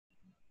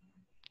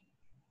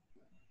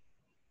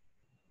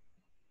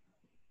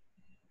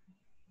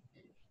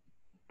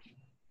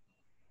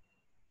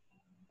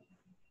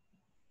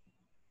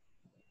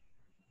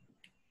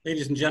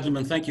Ladies and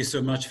gentlemen, thank you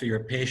so much for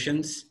your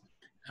patience.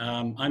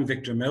 I'm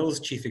Victor Mills,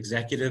 Chief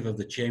Executive of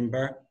the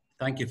Chamber.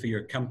 Thank you for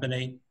your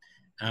company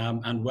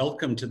and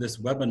welcome to this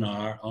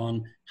webinar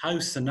on how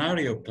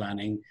scenario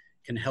planning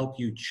can help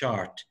you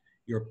chart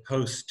your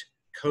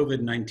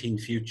post-COVID-19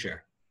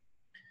 future.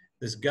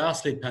 This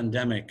ghastly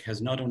pandemic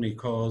has not only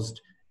caused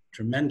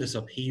tremendous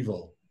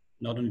upheaval,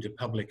 not only to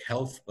public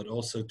health, but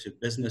also to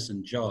business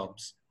and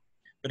jobs,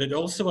 but it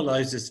also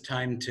allows us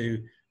time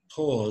to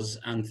pause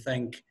and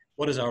think,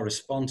 what is our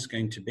response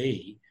going to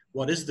be?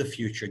 What is the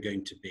future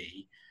going to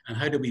be? And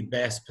how do we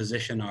best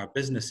position our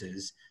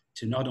businesses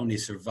to not only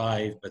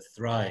survive, but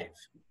thrive?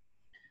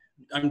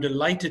 I'm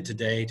delighted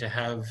today to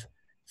have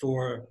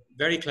four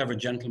very clever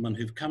gentlemen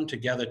who've come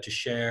together to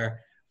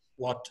share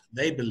what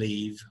they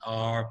believe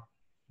are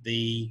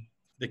the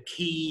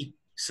key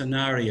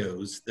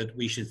scenarios that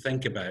we should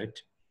think about.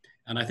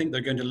 And I think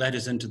they're going to let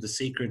us into the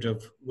secret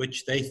of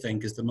which they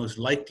think is the most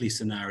likely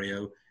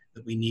scenario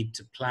that we need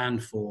to plan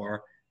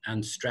for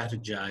and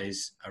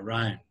strategize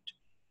around.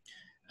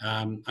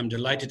 I'm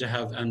delighted to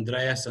have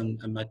Andreas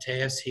and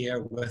Matthias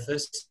here with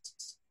us,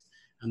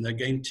 and they're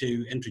going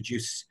to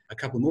introduce a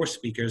couple more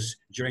speakers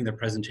during the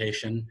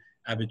presentation,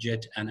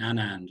 Abhijit and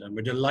Anand. And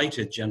we're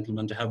delighted,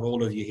 gentlemen, to have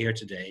all of you here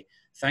today.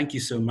 Thank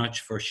you so much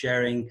for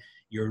sharing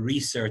your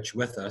research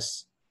with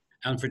us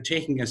and for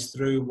taking us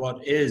through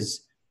what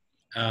is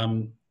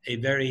a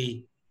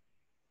very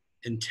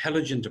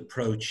intelligent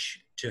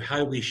approach to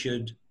how we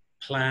should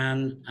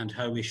plan and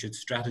how we should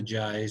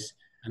strategize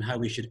and how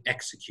we should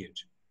execute.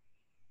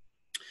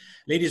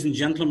 Ladies and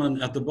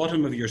gentlemen, at the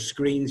bottom of your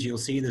screens, you'll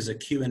see there's a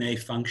Q&A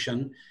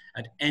function.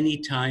 At any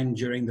time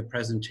during the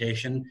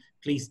presentation,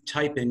 please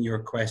type in your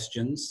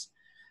questions.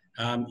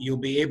 You'll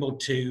be able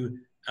to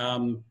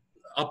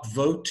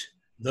upvote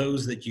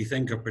those that you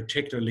think are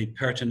particularly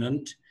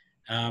pertinent,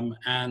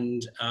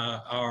 and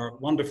our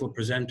wonderful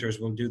presenters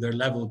will do their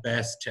level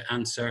best to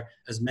answer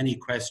as many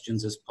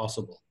questions as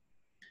possible.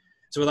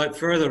 So without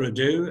further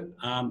ado,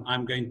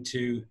 I'm going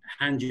to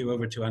hand you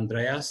over to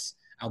Andreas.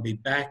 I'll be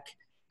back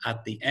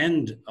at the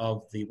end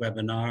of the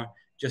webinar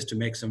just to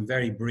make some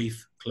very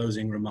brief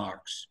closing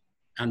remarks.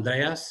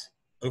 Andreas,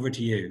 over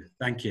to you.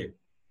 Thank you.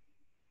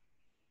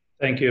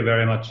 Thank you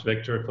very much,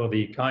 Victor, for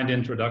the kind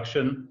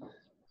introduction.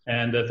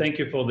 And thank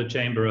you for the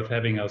Chamber of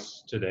having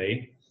us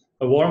today.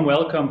 A warm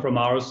welcome from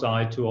our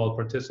side to all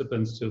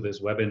participants to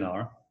this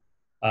webinar.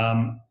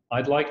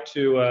 I'd like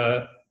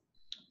to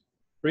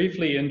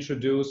briefly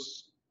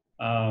introduce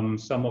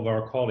some of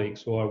our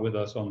colleagues who are with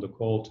us on the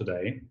call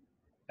today,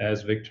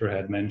 as Victor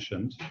had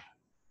mentioned.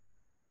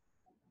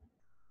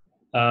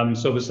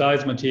 So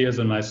besides Matthias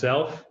and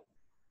myself,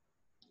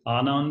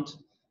 Anand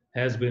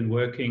has been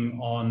working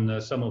on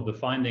some of the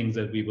findings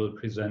that we will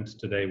present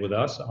today with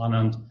us.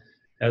 Anand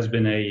has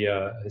been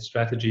a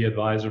strategy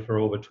advisor for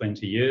over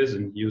 20 years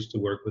and used to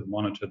work with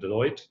Monitor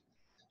Deloitte.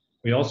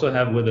 We also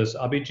have with us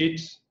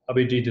Abhijit.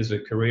 Abhijit is a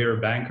career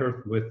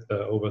banker with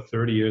over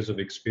 30 years of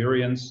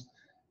experience.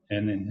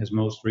 And in his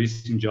most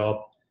recent job,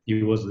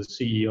 he was the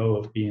CEO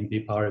of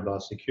BNP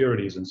Paribas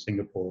Securities in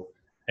Singapore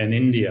and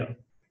India.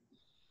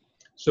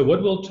 So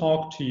what we'll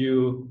talk to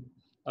you,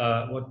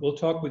 what we'll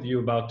talk with you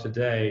about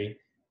today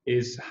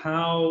is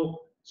how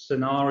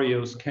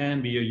scenarios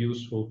can be a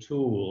useful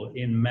tool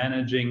in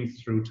managing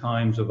through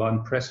times of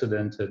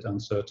unprecedented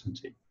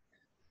uncertainty.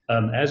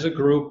 As a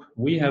group,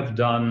 we have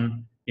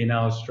done in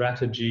our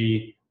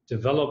strategy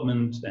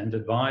development and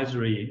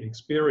advisory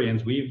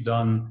experience, we've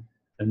done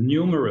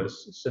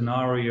numerous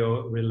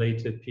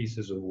scenario-related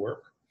pieces of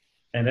work.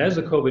 And as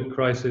the COVID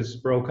crisis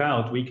broke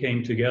out, we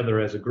came together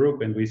as a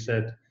group and we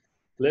said,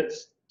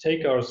 let's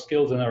take our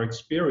skills and our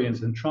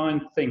experience and try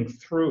and think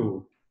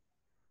through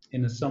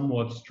in a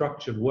somewhat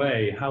structured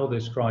way how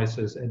this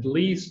crisis, at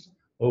least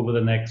over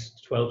the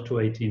next 12 to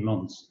 18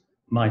 months,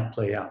 might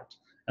play out.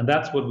 And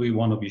that's what we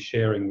want to be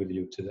sharing with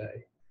you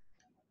today.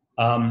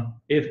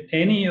 If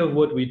any of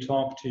what we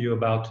talk to you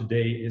about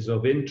today is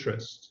of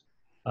interest,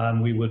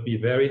 we would be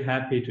very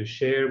happy to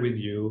share with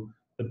you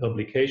the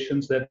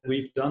publications that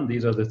we've done.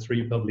 These are the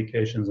three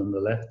publications on the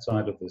left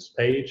side of this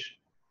page.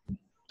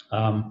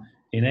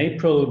 In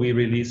April, we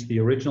released the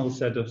original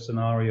set of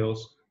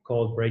scenarios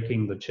called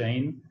Breaking the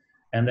Chain.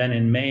 And then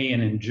in May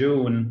and in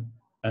June,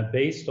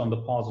 based on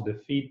the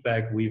positive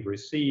feedback we've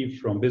received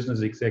from business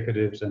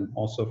executives and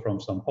also from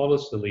some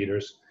policy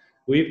leaders,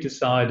 we've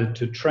decided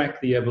to track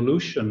the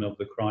evolution of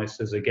the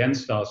crisis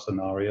against our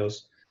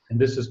scenarios. And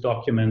this is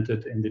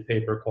documented in the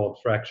paper called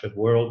Fractured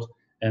World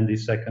and the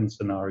second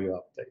scenario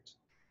update.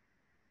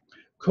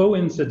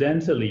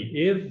 Coincidentally,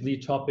 if the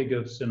topic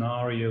of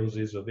scenarios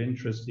is of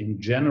interest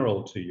in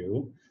general to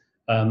you,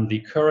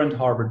 the current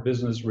Harvard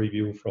Business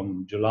Review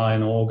from July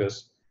and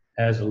August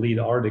has a lead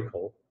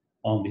article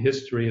on the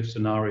history of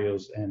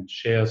scenarios and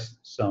shares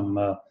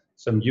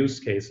some use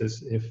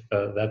cases if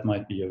that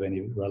might be of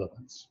any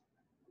relevance.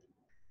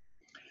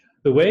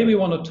 The way we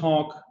want to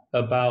talk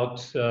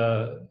about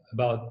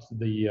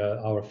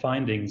our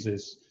findings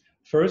is,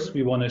 first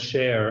we want to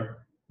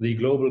share the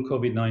global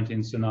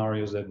COVID-19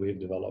 scenarios that we've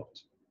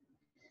developed.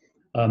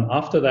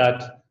 After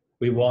that,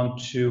 We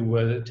want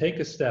to take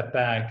a step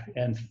back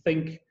and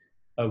think,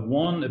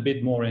 one, a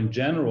bit more in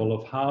general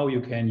of how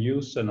you can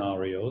use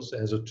scenarios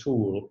as a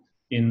tool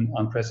in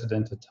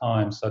unprecedented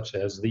times such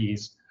as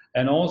these,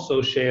 and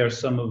also share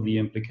some of the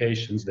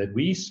implications that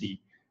we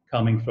see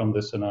coming from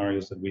the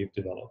scenarios that we've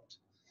developed.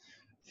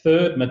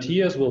 Third,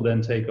 Matthias will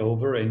then take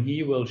over and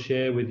he will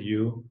share with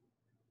you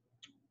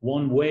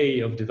one way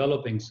of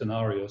developing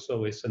scenarios,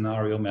 so a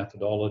scenario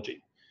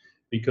methodology.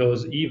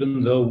 Because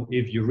even though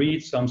if you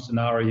read some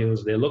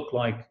scenarios, they look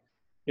like,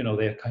 you know,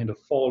 they kind of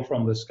fall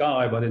from the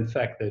sky, but in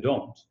fact they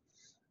don't.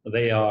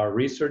 They are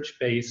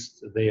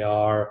research-based, they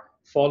are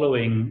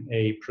following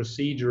a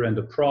procedure and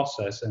a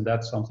process, and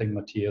that's something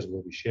Matthias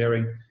will be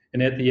sharing.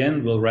 And at the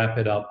end, we'll wrap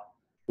it up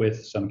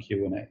with some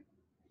Q&A.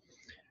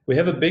 We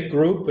have a big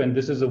group, and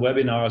this is a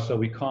webinar, so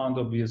we can't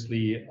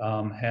obviously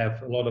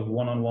have a lot of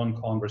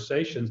one-on-one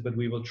conversations, but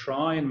we will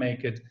try and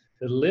make it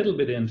a little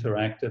bit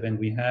interactive, and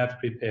we have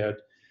prepared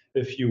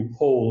a few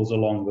polls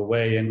along the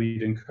way, and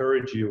we'd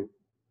encourage you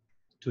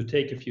to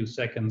take a few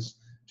seconds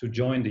to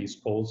join these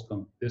polls.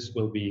 This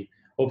will be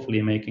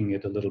hopefully making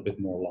it a little bit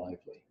more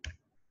lively.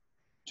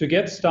 To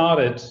get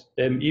started,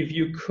 if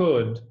you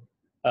could,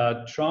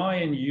 try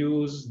and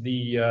use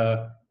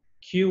the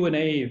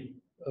Q&A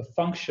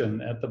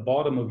function at the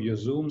bottom of your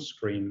Zoom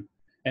screen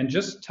and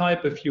just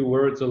type a few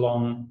words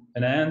along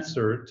an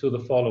answer to the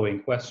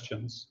following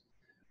questions.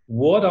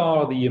 What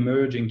are the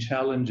emerging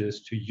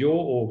challenges to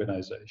your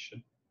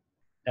organization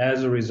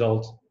as a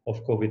result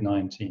of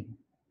COVID-19?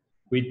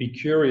 We'd be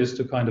curious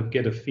to kind of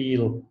get a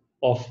feel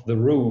of the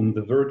room,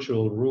 the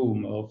virtual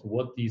room, of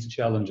what these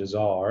challenges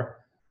are.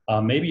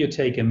 Maybe you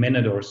take a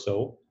minute or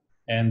so,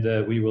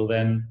 and we will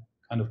then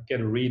kind of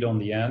get a read on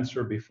the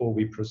answer before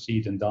we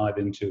proceed and dive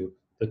into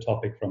the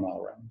topic from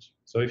our end.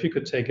 So if you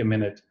could take a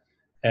minute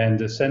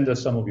and send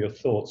us some of your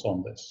thoughts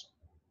on this.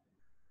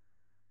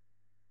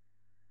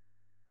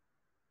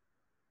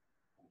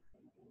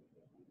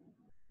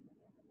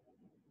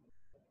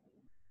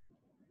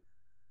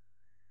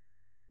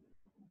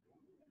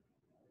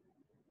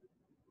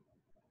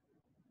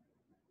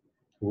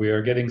 We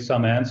are getting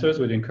some answers.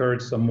 We'd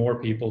encourage some more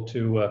people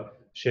to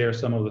share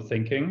some of the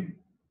thinking.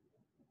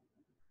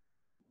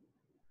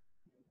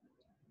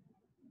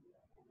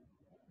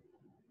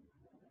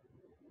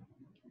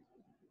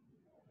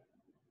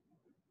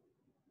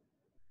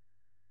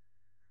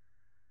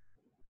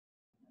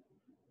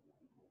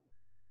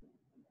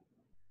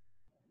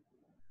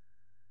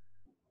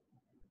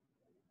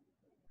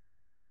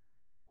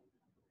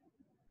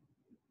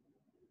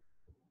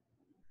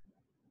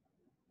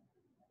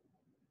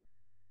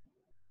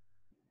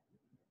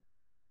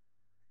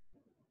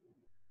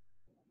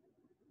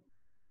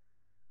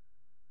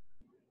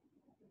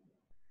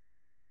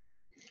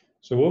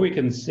 So what we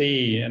can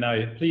see, and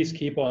please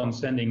keep on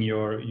sending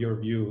your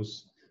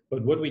views,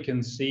 but what we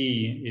can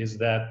see is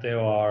that there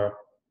are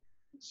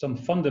some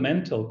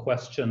fundamental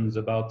questions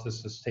about the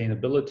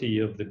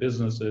sustainability of the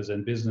businesses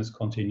and business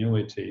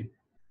continuity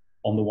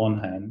on the one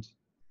hand.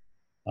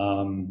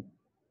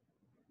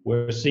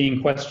 We're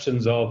seeing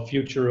questions of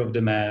future of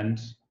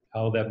demand,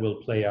 how that will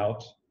play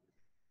out,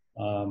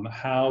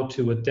 how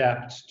to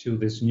adapt to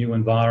this new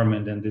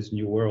environment and this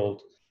new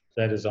world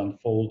that is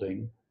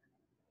unfolding.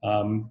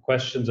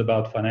 Questions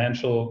about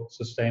financial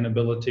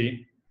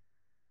sustainability,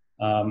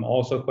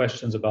 also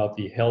questions about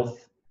the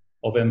health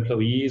of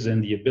employees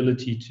and the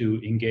ability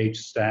to engage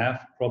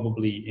staff,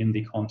 probably in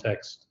the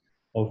context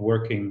of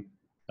working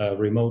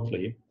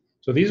remotely.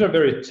 So these are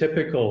very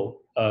typical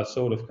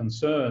sort of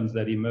concerns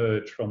that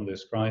emerge from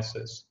this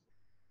crisis.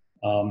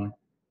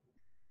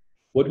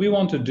 What we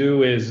want to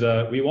do is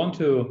we want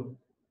to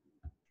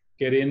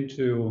get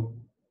into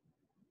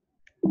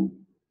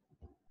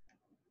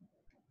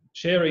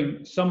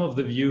sharing some of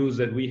the views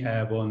that we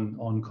have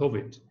on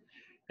COVID.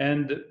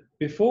 And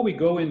before we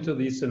go into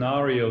these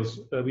scenarios,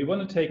 we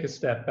want to take a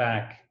step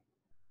back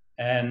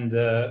and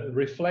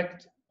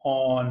reflect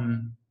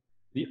on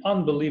the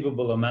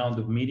unbelievable amount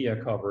of media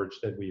coverage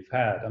that we've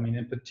had. I mean,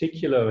 in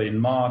particular in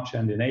March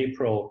and in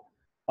April,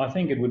 I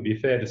think it would be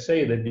fair to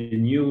say that the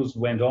news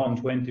went on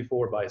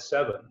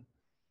 24/7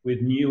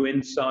 with new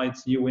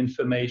insights, new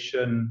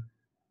information,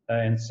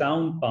 and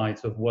sound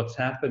bites of what's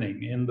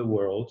happening in the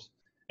world.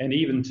 And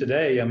even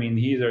today, I mean,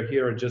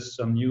 here are just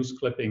some news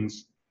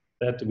clippings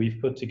that we've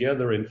put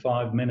together in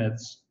 5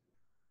 minutes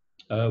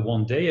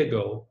one day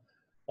ago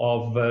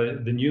of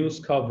the news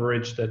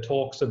coverage that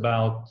talks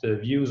about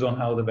views on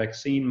how the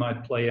vaccine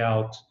might play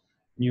out,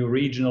 new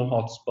regional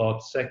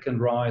hotspots, second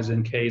rise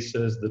in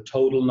cases, the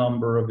total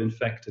number of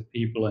infected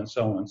people, and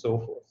so on and so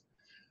forth.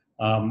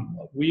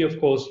 We, of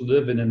course,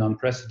 live in an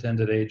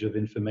unprecedented age of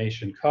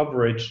information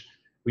coverage.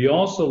 We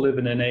also live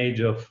in an age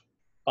of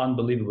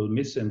unbelievable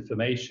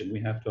misinformation. We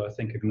have to, I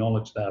think,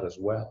 acknowledge that as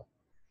well.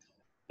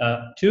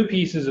 Two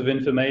pieces of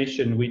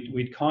information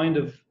we'd kind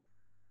of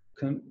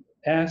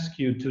ask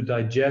you to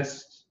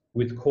digest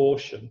with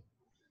caution.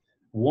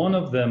 One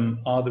of them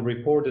are the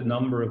reported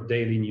number of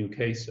daily new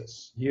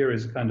cases. Here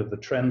is kind of the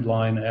trend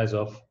line as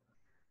of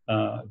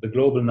the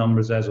global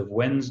numbers as of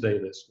Wednesday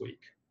this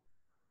week.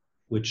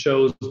 which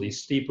shows the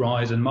steep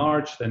rise in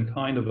March, then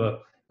kind of a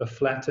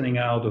flattening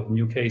out of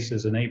new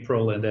cases in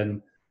April, and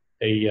then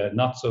a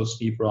not so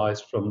steep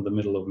rise from the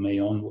middle of May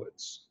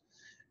onwards.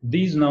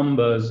 These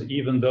numbers,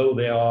 even though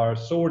they are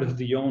sort of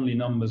the only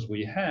numbers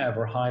we have,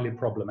 are highly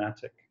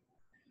problematic.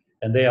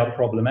 And they are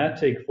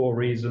problematic for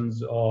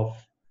reasons of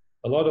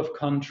a lot of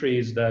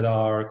countries that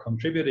are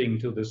contributing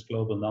to this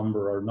global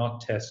number are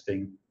not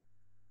testing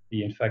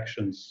the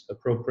infections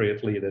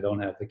appropriately. They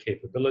don't have the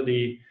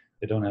capability,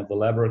 they don't have the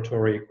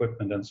laboratory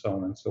equipment, and so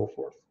on and so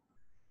forth.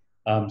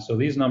 So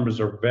these numbers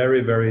are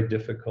very, very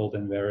difficult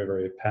and very,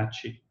 very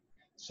patchy.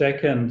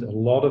 Second, a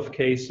lot of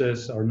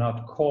cases are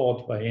not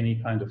caught by any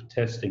kind of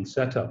testing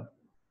setup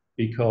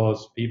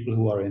because people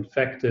who are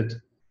infected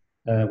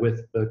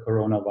with the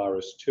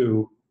coronavirus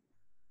 2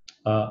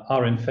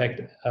 are in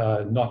fact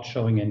not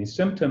showing any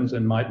symptoms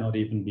and might not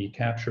even be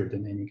captured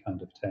in any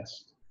kind of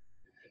test.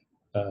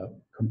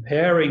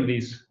 Comparing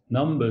these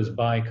numbers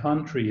by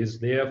country is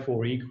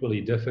therefore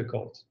equally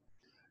difficult.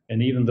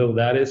 And even though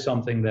that is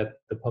something that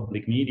the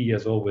public media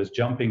is always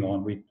jumping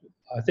on,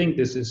 I think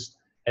this is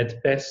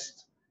at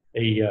best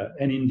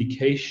an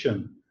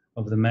indication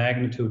of the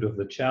magnitude of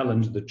the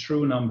challenge. The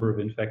true number of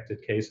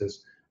infected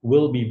cases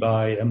will be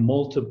by a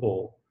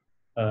multiple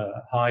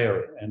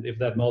higher. And if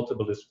that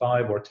multiple is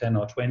 5 or 10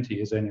 or 20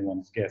 is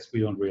anyone's guess.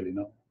 We don't really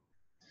know.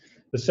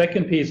 The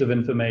second piece of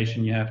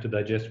information you have to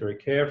digest very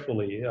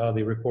carefully are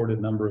the reported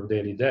number of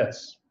daily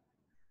deaths.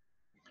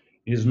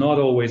 It is not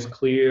always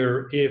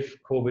clear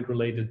if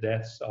COVID-related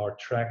deaths are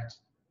tracked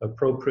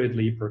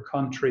appropriately per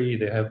country.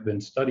 There have been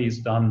studies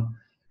done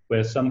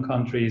where some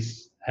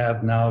countries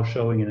have now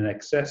showing an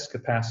excess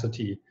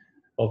capacity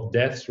of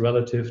deaths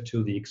relative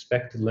to the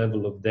expected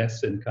level of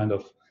deaths in kind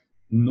of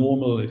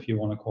normal, if you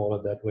want to call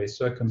it that way,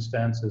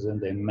 circumstances, and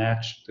they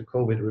match the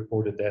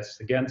COVID-reported deaths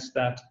against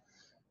that.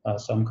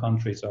 Some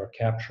countries are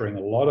capturing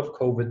a lot of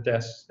COVID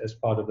deaths as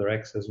part of their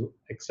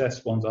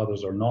excess ones,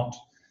 others are not.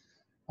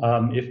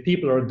 If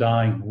people are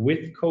dying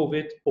with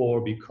COVID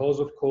or because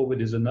of COVID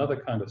is another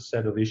kind of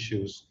set of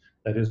issues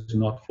that is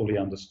not fully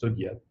understood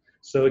yet.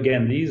 So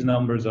again, these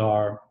numbers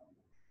are,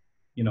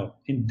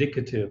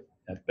 indicative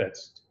at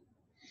best.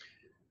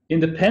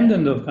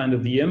 Independent of kind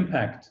of the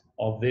impact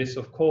of this,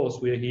 of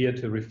course, we are here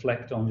to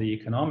reflect on the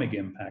economic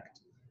impact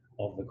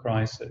of the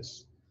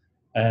crisis.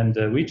 And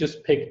we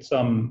just picked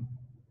some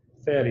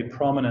fairly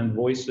prominent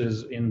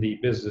voices in the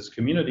business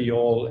community,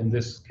 all in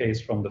this case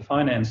from the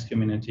finance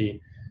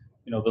community.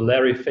 The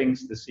Larry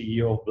Finks, the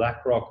CEO of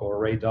BlackRock, or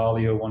Ray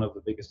Dalio, one of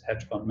the biggest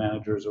hedge fund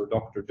managers, or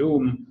Dr.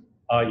 Doom,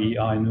 i.e.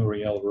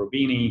 Nouriel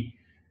Roubini,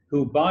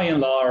 who by and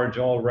large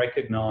all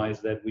recognize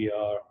that we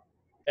are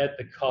at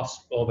the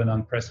cusp of an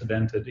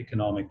unprecedented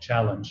economic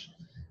challenge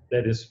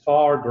that is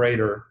far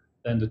greater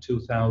than the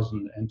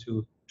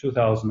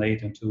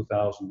 2008 and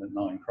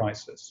 2009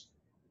 crisis.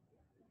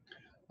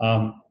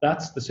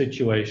 That's the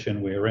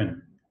situation we're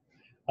in.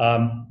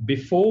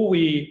 Before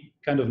we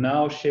kind of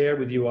now share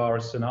with you our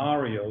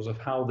scenarios of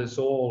how this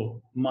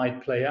all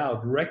might play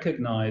out,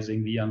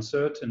 recognizing the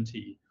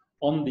uncertainty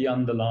on the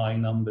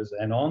underlying numbers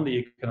and on the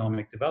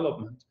economic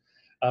development,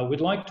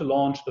 we'd like to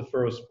launch the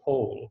first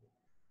poll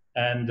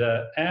and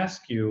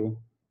ask you,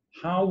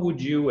 how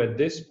would you at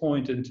this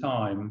point in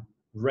time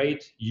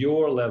rate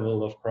your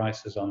level of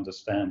crisis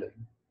understanding?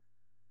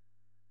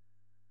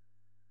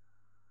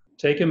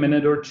 Take a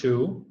minute or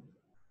two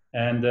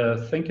and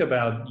think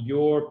about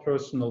your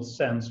personal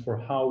sense for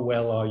how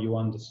well are you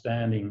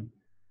understanding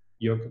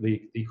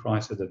the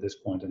crisis at this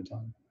point in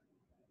time.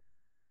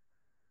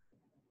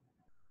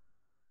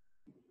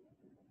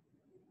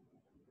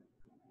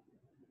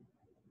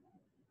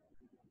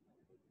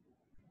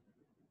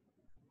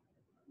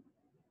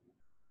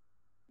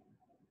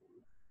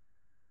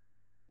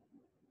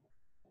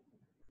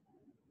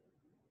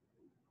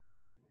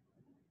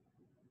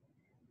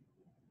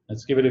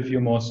 Let's give it a few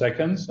more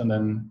seconds and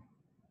then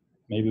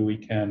maybe we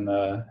can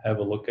have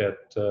a look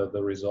at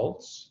the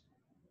results.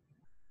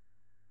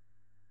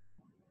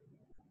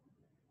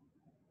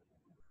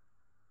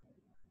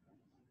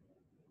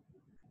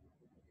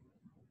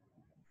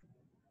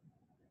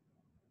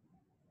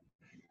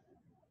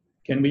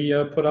 Can we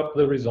put up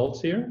the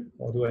results here,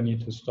 or do I need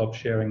to stop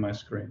sharing my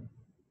screen?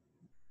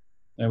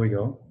 There we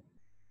go.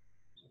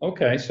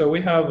 Okay, so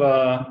we have,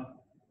 I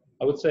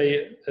would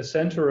say, a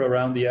center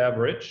around the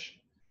average.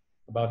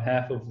 About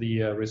half of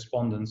the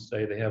respondents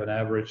say they have an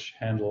average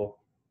handle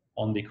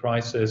on the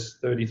crisis,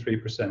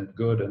 33%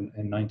 good and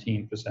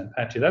 19%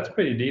 patchy. That's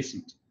pretty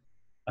decent,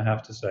 I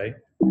have to say.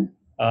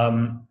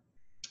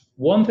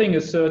 One thing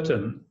is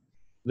certain,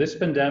 this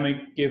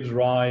pandemic gives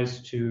rise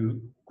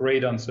to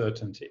great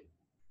uncertainty.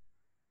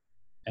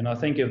 And I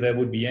think if there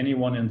would be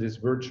anyone in this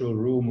virtual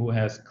room who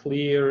has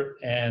clear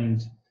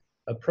and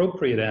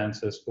appropriate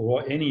answers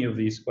for any of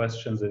these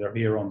questions that are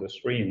here on the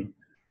screen,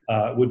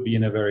 would be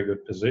in a very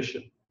good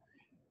position.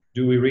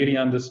 Do we really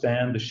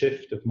understand the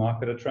shift of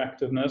market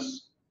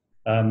attractiveness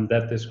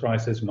that this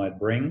crisis might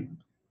bring?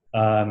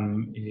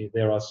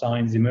 There are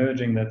signs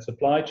emerging that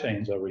supply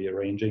chains are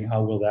rearranging.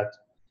 How will that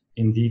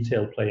in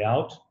detail play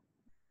out?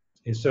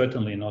 is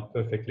certainly not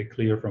perfectly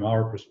clear from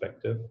our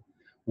perspective.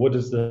 What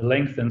is the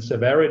length and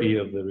severity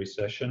of the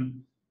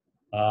recession?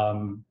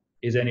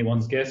 Is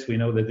anyone's guess. We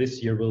know that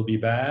this year will be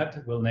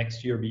bad. Will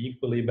next year be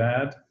equally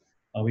bad?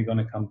 Are we going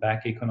to come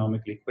back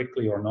economically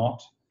quickly or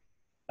not?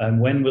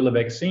 And when will a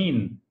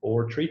vaccine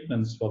or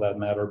treatments, for that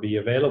matter, be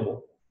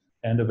available?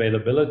 And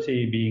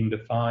availability being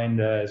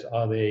defined as,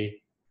 are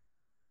they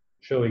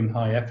showing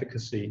high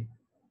efficacy?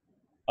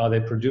 Are they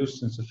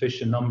produced in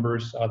sufficient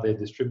numbers? Are they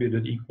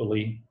distributed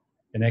equally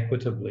and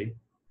equitably?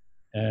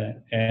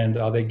 And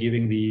are they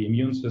giving the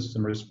immune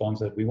system response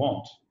that we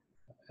want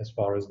as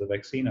far as the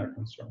vaccine are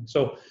concerned?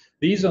 So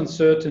these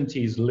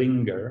uncertainties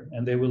linger,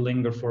 and they will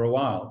linger for a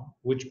while,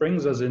 which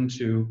brings us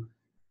into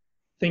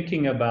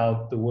thinking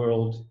about the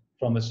world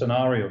from a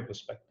scenario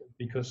perspective,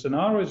 because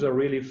scenarios are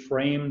really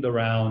framed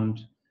around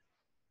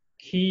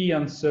key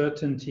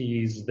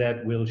uncertainties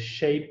that will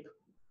shape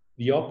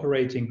the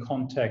operating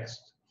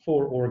context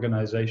for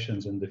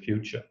organizations in the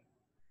future.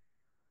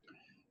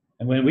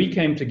 And when we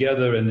came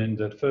together, and in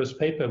the first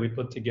paper we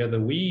put together,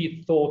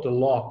 we thought a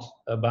lot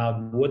about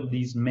what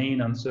these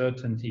main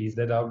uncertainties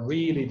that are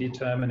really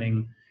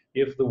determining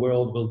if the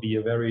world will be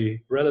a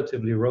very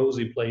relatively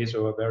rosy place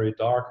or a very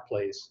dark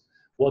place,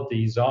 what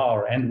these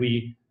are. And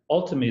we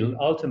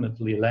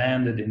ultimately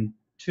landed in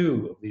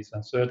two of these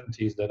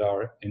uncertainties that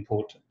are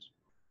important.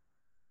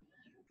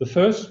 The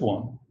first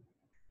one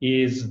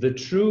is the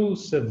true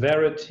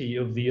severity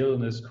of the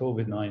illness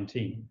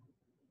COVID-19,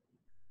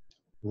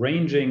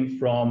 ranging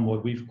from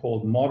what we've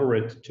called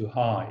moderate to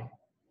high.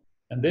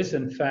 And this,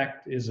 in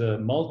fact, is a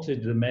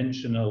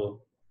multidimensional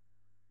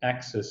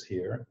axis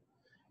here.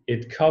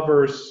 It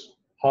covers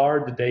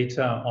hard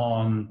data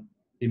on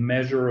the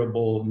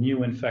measurable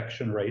new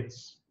infection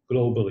rates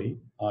globally,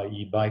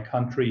 i.e. by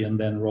country and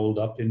then rolled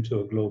up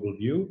into a global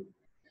view.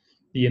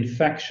 The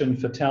infection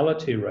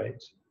fatality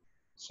rate,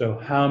 so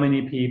how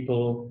many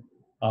people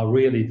are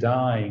really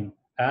dying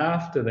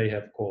after they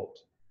have caught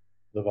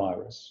the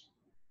virus.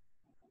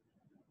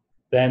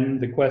 Then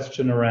the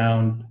question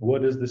around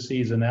what is the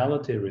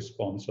seasonality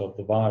response of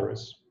the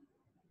virus?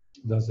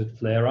 Does it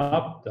flare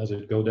up? Does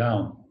it go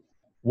down?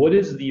 What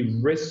is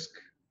the risk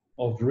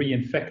of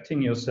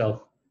reinfecting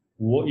yourself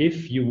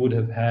if you would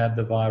have had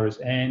the virus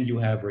and you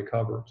have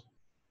recovered?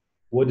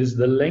 What is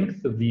the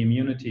length of the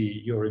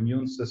immunity your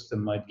immune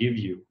system might give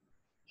you?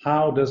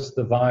 How does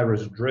the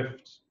virus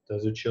drift?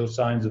 Does it show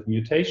signs of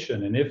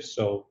mutation? And if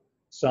so,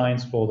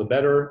 signs for the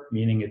better,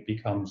 meaning it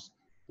becomes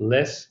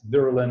less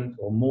virulent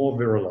or more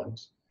virulent?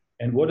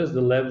 And what is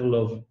the level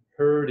of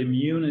herd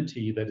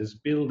immunity that is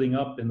building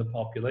up in the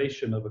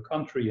population of a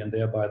country and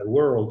thereby the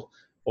world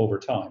over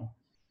time?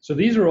 So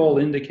these are all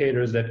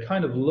indicators that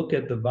kind of look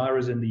at the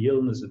virus and the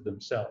illness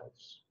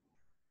themselves.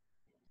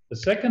 The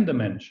second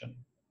dimension,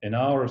 in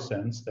our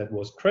sense, that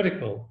was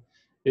critical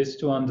is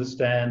to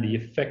understand the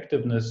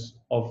effectiveness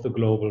of the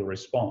global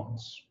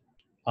response,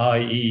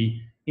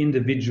 i.e.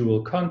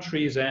 individual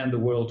countries and the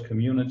world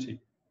community.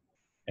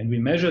 And we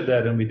measured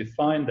that and we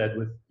defined that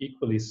with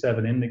equally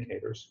 7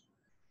 indicators,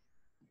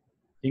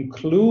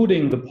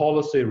 including the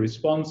policy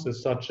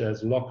responses such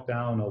as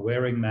lockdown or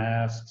wearing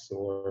masks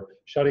or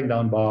shutting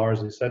down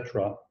bars,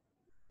 etc.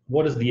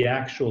 What is the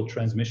actual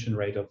transmission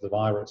rate of the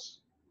virus?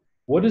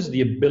 What is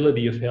the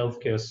ability of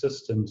healthcare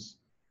systems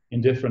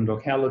in different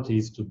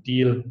localities to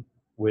deal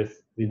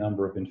with the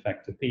number of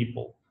infected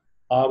people?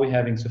 Are we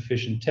having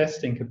sufficient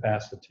testing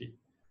capacity?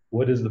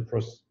 What is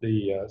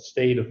the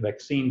state of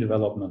vaccine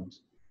development?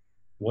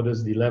 What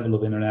is the level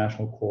of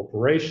international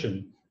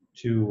cooperation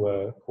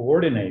to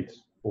coordinate,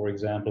 for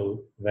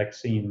example,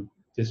 vaccine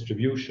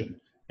distribution?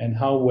 And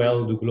how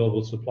well do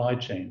global supply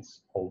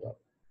chains hold up?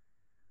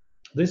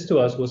 This to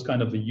us was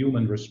kind of the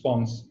human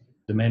response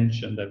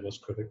dimension that was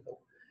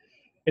critical.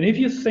 And if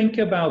you think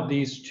about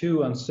these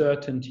two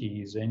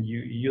uncertainties and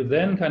you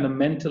then kind of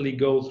mentally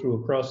go through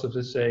a process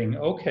of saying,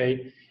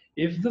 okay,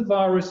 if the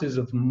virus is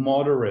of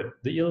moderate,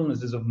 the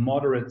illness is of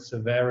moderate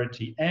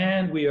severity,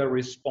 and we are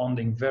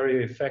responding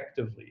very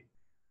effectively,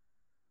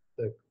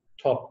 the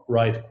top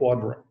right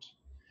quadrant,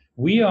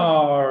 we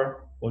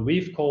are what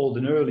we've called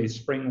an early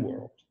spring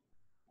world.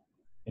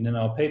 And in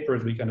our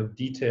papers, we kind of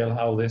detail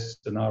how this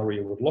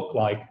scenario would look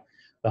like.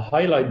 The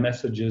highlight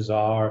messages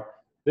are,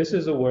 this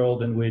is a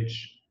world in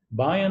which,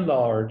 by and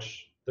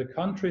large, the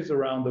countries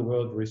around the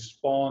world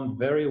respond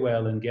very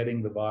well in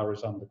getting the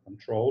virus under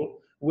control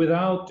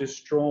without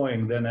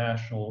destroying their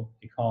national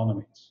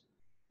economies.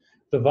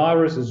 The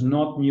virus is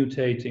not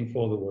mutating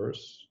for the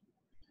worse,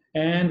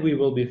 and we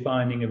will be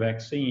finding a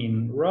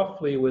vaccine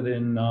roughly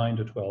within 9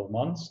 to 12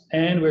 months,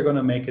 and we're going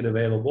to make it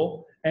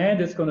available, and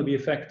it's going to be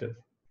effective.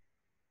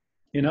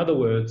 In other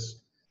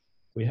words,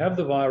 we have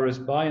the virus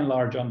by and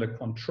large under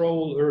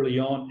control early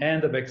on,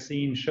 and the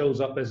vaccine shows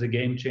up as a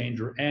game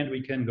changer, and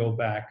we can go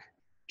back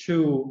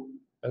to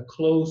a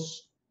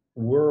close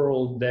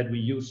world that we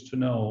used to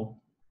know,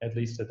 at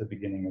least at the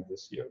beginning of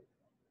this year.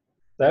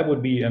 That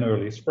would be an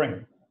early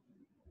spring.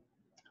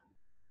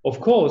 Of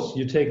course,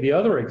 you take the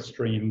other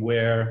extreme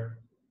where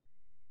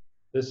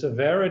the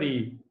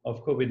severity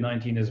of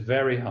COVID-19 is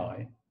very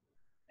high,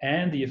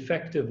 and the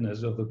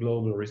effectiveness of the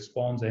global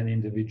response and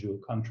individual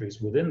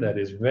countries within that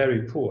is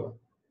very poor.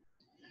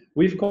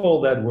 We've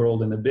called that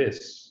world an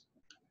abyss.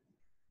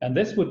 And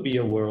this would be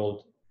a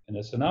world in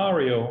a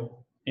scenario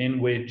in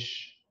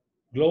which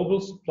global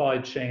supply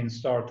chains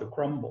start to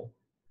crumble.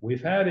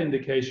 We've had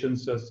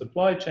indications that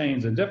supply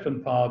chains in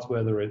different parts,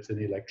 whether it's in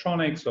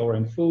electronics or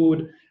in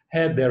food,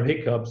 had their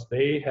hiccups.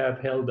 They have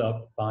held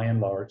up by and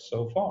large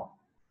so far.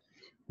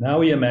 Now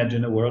we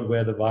imagine a world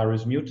where the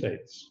virus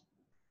mutates.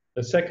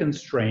 The second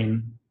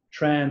strain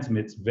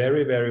transmits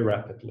very, very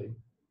rapidly.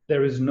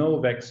 There is no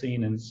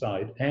vaccine in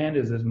sight and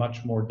is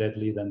much more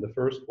deadly than the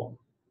first one.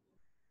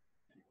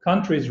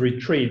 Countries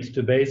retreat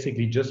to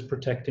basically just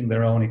protecting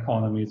their own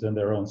economies and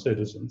their own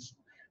citizens.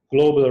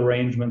 Global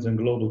arrangements and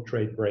global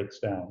trade breaks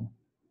down.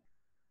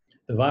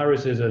 The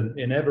virus is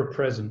an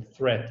ever-present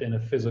threat in a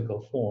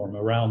physical form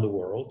around the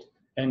world,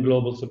 and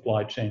global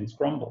supply chains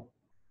crumble.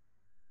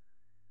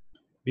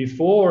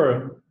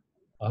 Before,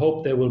 I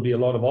hope there will be a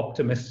lot of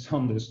optimists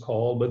on this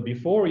call, but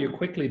before you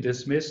quickly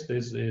dismiss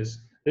this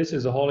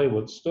is a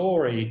Hollywood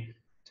story,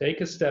 take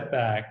a step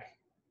back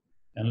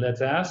and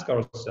let's ask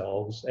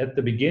ourselves, at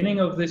the beginning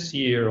of this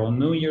year on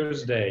New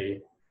Year's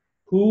Day,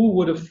 who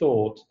would have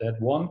thought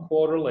that 1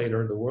 quarter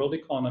later the world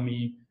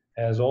economy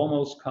has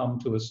almost come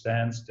to a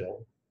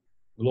standstill?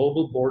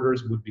 Global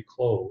borders would be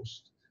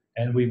closed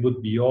and we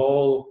would be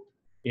all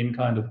in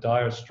kind of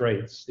dire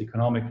straits,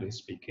 economically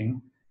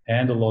speaking,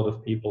 and a lot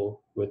of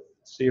people with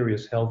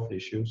serious health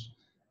issues.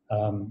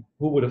 Who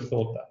would have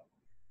thought that?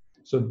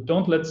 So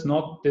let's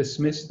not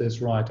dismiss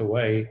this right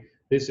away.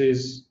 This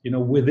is,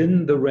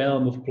 within the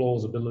realm of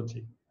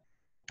plausibility.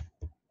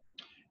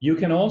 You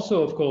can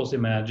also, of course,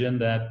 imagine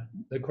that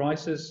the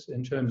crisis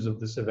in terms of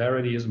the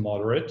severity is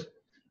moderate.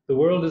 The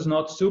world is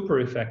not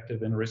super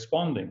effective in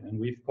responding, and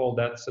we've called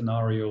that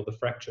scenario the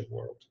fractured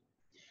world.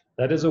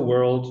 That is a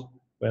world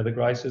where the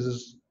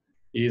crisis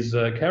is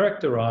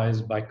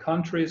characterized by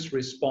countries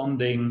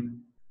responding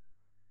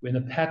in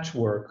a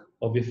patchwork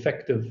of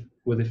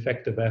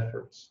effective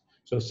efforts.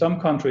 So some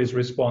countries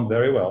respond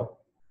very well.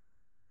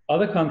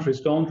 Other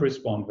countries don't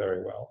respond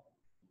very well.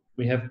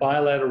 We have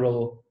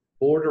bilateral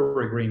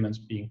border agreements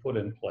being put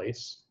in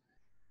place.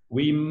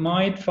 We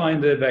might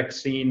find a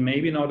vaccine,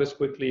 maybe not as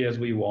quickly as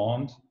we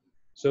want.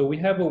 So we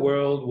have a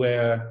world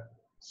where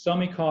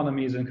some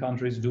economies and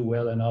countries do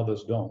well and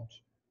others don't.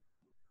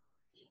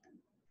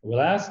 Well,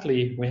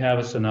 lastly, we have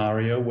a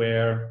scenario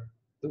where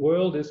the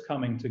world is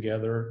coming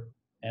together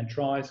and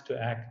tries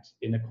to act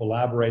in a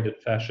collaborated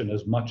fashion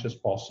as much as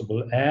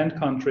possible, and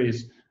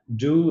countries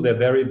do their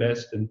very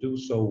best and do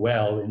so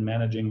well in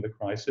managing the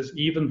crisis,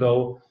 even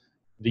though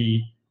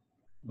the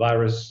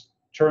virus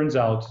turns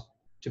out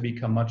to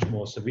become much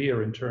more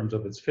severe in terms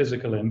of its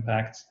physical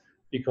impacts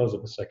because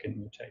of the second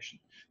mutation.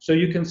 So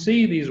you can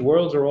see these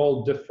worlds are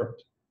all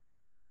different.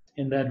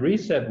 In that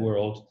reset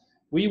world,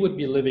 we would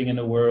be living in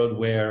a world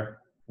where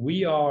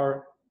we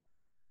are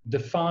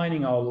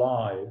defining our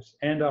lives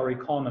and our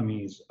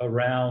economies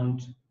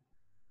around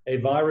a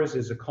virus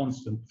is a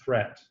constant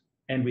threat,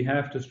 and we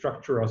have to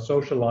structure our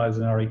social lives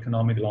and our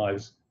economic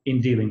lives in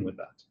dealing with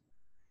that.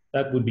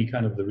 That would be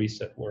kind of the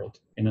reset world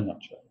in a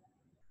nutshell.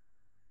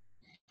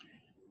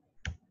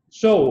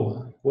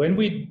 So when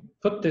we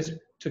put this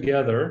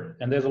together,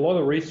 and there's a lot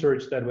of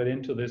research that went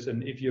into this,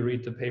 and if you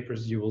read the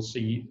papers, you will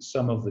see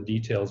some of the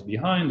details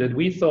behind it.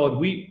 We thought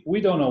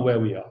we don't know where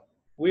we are.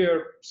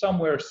 We're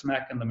somewhere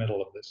smack in the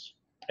middle of this,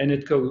 and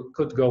it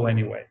could go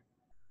anyway.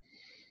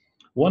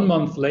 1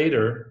 month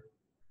later,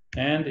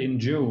 and in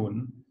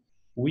June,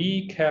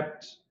 we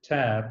kept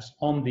tabs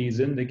on these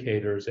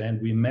indicators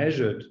and we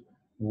measured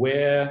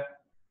where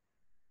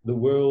the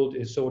world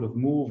is sort of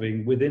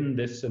moving within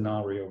this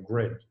scenario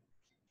grid.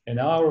 And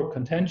our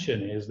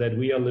contention is that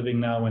we are living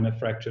now in a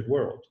fractured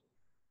world.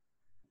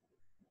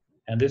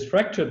 And this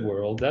fractured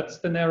world, that's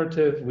the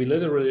narrative we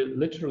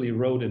literally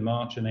wrote in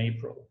March and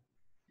April,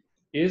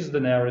 is the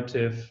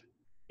narrative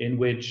in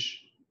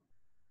which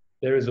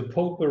there is a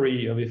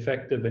potpourri of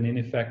effective and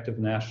ineffective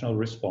national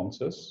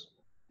responses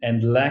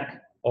and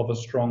lack of a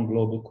strong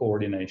global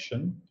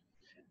coordination.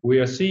 We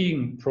are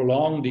seeing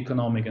prolonged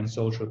economic and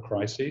social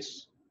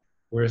crises.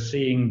 We're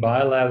seeing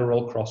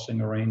bilateral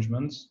crossing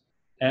arrangements,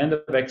 and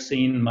a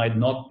vaccine might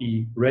not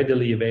be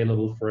readily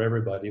available for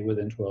everybody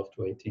within 12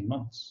 to 18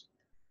 months.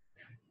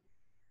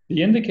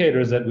 The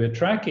indicators that we're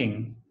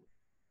tracking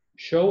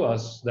show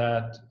us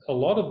that a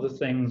lot of the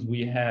things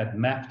we had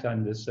mapped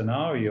on this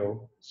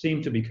scenario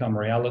seem to become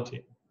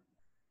reality.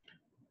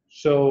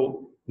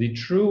 So the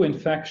true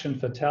infection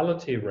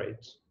fatality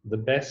rate, the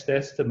best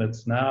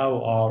estimates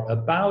now are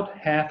about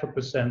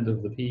 0.5%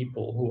 of the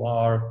people who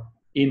are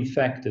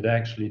infected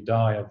actually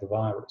die of the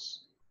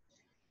virus.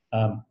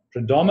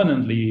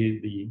 Predominantly,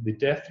 the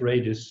death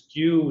rate is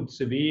skewed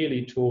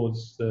severely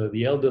towards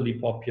the elderly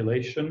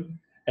population,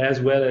 as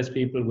well as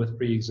people with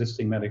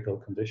pre-existing medical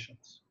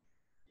conditions.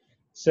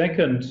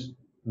 Second,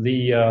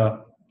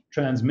 the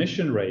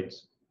transmission rate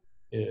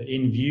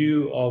in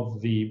view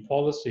of the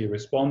policy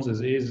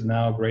responses is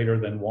now greater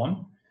than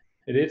 1.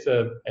 It is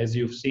as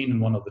you've seen in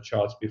one of the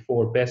charts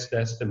before, best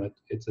estimate,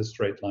 it's a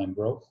straight line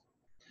growth.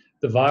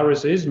 The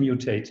virus is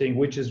mutating,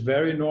 which is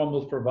very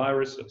normal for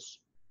viruses.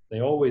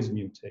 They always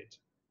mutate.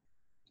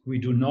 We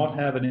do not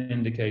have an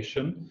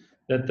indication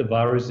that the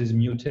virus is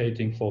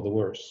mutating for the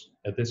worse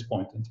at this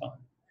point in time.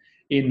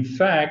 In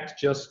fact,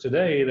 just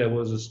today, there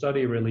was a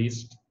study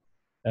released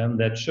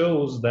that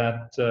shows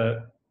that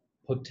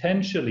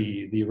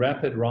potentially the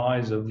rapid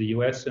rise of the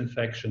US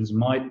infections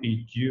might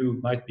be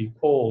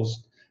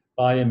caused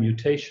by a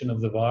mutation of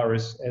the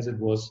virus as it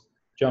was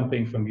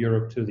jumping from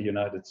Europe to the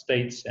United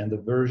States, and the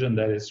version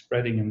that is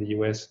spreading in the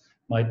US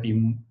might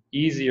be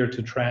easier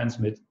to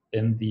transmit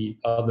than the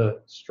other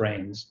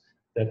strains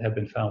that have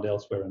been found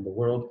elsewhere in the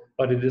world,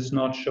 but it is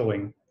not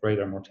showing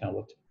greater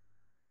mortality.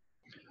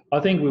 I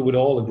think we would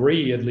all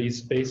agree, at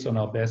least based on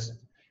our best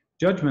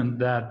judgment,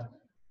 that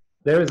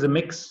there is a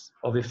mix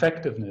of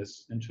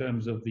effectiveness in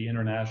terms of the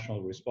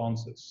international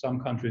responses. Some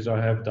countries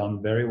have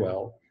done very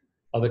well,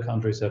 other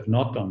countries have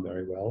not done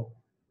very well.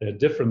 There are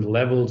different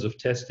levels of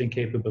testing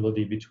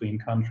capability between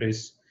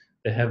countries.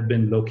 There have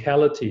been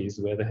localities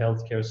where the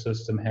healthcare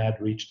system had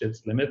reached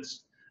its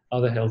limits.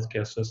 Other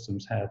healthcare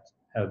systems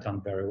have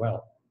done very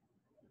well.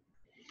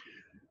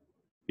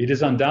 It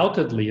is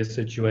undoubtedly a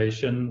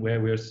situation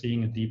where we're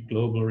seeing a deep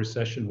global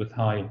recession with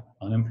high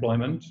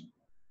unemployment,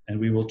 and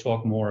we will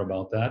talk more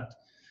about that.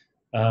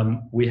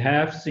 We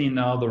have seen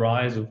now the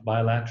rise of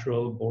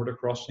bilateral border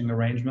crossing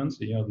arrangements,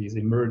 these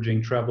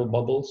emerging travel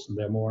bubbles, and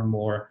they're more and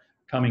more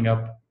coming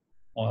up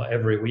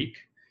every week.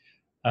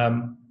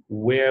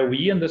 Where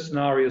we in the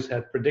scenarios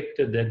had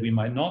predicted that we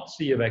might not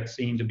see a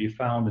vaccine to be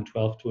found in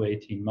 12 to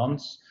 18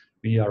 months,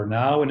 we are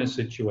now in a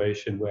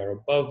situation where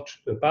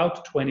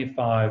about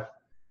 25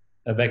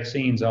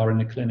 vaccines are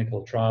in a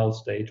clinical trial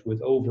stage,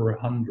 with over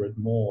 100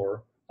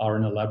 more are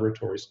in a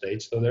laboratory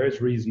stage. So there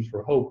is reason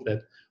for hope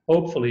that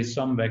hopefully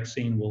some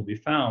vaccine will be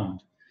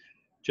found.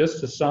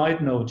 Just a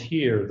side note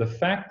here, the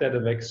fact that a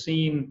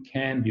vaccine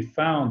can be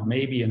found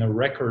maybe in a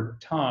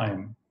record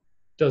time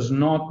does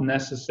not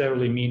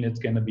necessarily mean it's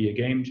going to be a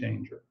game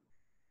changer.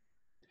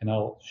 And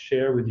I'll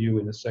share with you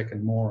in a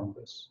second more on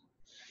this.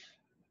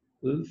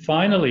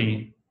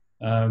 Finally,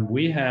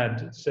 we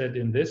had said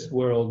in this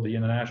world the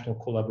international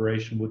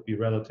collaboration would be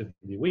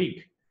relatively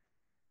weak.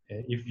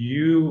 If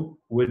you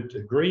would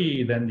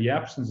agree, then the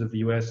absence of the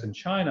US and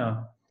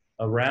China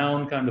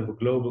around kind of a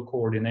global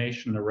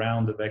coordination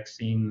around the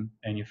vaccine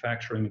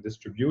manufacturing and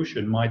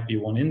distribution might be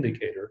one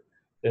indicator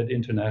that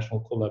international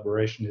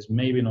collaboration is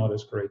maybe not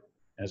as great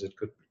as it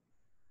could be.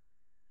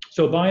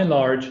 So by and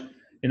large,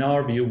 in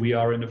our view, we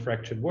are in a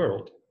fractured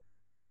world.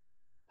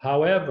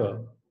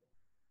 However,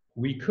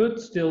 we could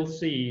still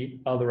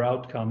see other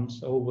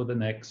outcomes over the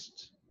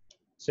next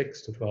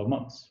 6 to 12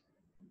 months.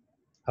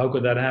 How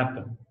could that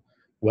happen?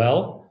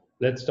 Well,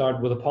 let's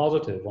start with a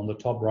positive on the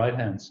top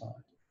right-hand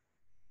side.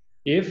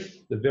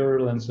 If the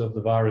virulence of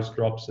the virus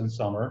drops in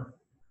summer,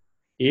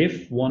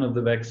 if one of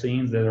the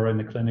vaccines that are in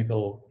the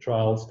clinical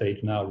trial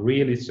stage now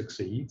really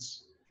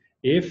succeeds,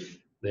 if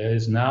there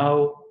is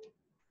now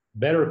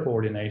better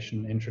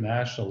coordination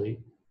internationally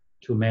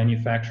to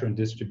manufacture and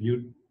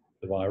distribute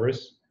the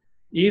virus,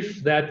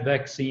 if that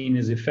vaccine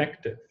is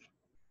effective,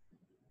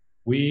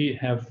 we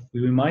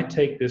might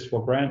take this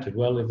for granted.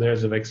 Well, if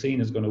there's a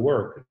vaccine, it's going to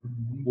work.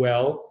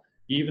 Well,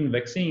 even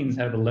vaccines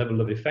have a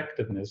level of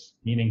effectiveness,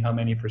 meaning how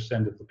many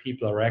percent of the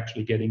people are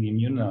actually getting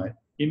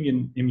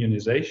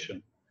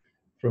immunization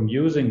from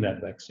using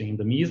that vaccine.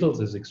 The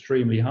measles is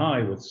extremely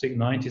high, with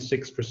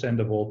 96%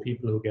 of all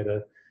people who get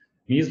a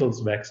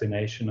measles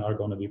vaccination are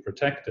going to be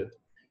protected.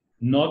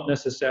 Not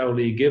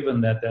necessarily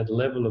given that that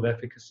level of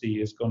efficacy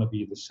is going to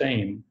be the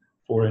same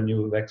for a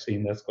new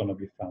vaccine that's going to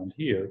be found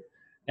here.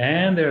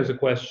 And there's a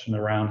question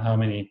around how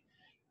many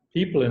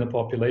people in the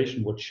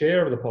population, what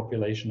share of the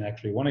population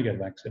actually want to get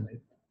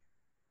vaccinated.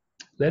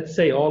 Let's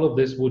say all of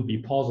this would be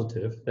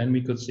positive, then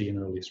we could see an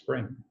early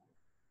spring.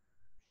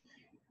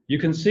 You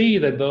can see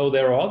that though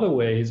there are other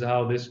ways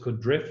how this could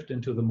drift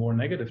into the more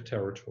negative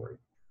territory.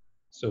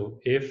 So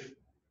if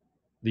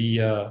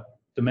the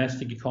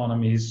domestic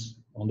economies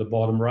on the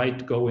bottom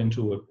right go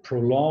into a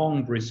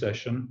prolonged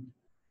recession,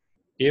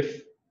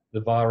 if the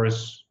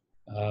virus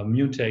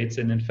mutates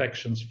and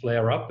infections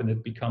flare up and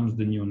it becomes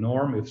the new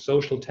norm, if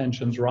social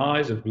tensions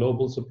rise, if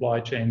global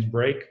supply chains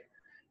break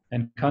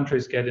and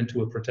countries get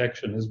into a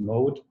protectionist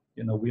mode,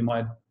 we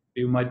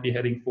might be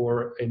heading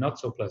for a not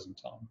so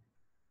pleasant time.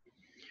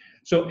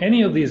 So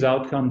any of these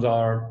outcomes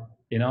are,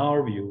 in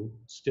our view,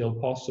 still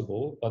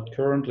possible, but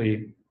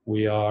currently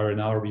we are, in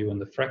our view, in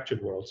the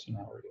fractured world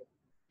scenario.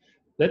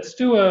 Let's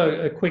do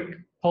a quick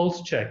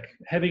pulse check.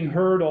 Having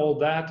heard all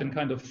that and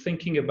kind of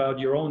thinking about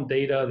your own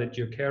data that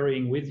you're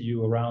carrying with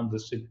you around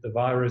the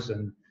virus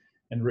and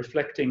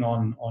reflecting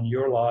on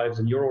your lives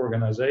and your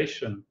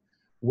organization,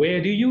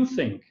 where do you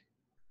think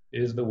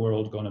is the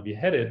world going to be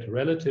headed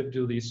relative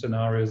to these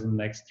scenarios in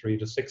the next 3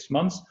 to 6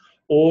 months?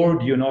 Or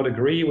do you not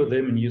agree with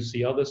them and you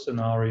see other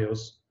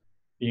scenarios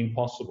being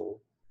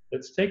possible?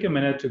 Let's take a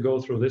minute to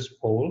go through this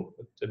poll,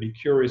 but to be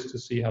curious to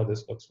see how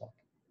this looks like.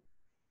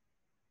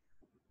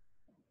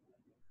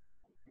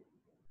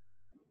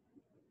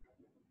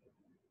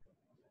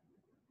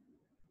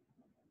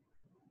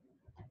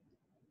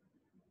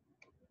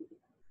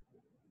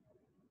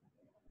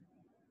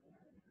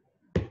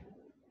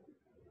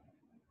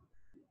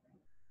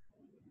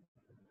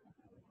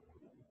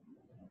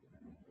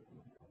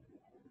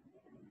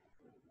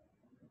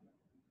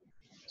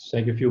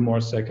 take a few more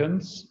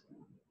seconds.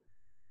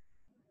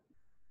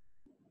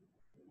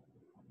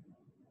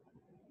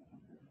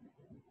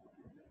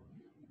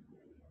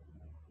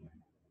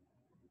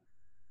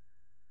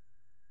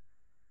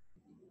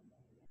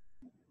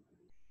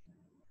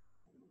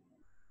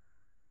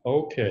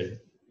 Okay,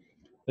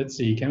 let's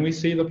see, can we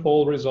see the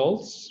poll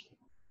results?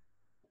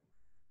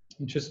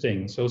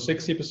 Interesting, so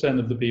 60%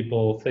 of the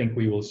people think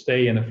we will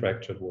stay in a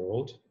fractured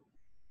world.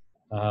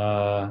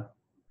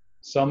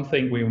 Some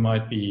think we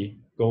might be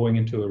going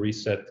into a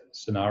reset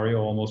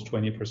scenario, almost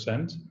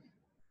 20%.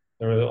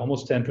 There are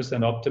almost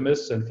 10%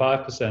 optimists and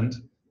 5%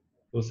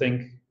 who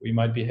think we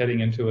might be heading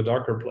into a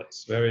darker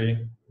place.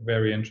 Very,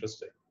 very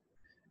interesting.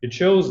 It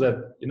shows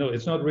that, you know,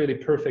 it's not really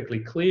perfectly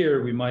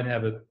clear. We might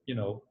have a, you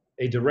know,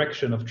 a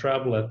direction of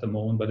travel at the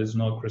moment, but it's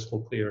not crystal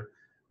clear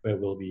where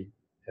we'll be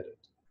headed.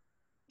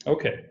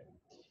 Okay,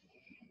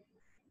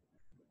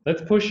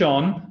 let's push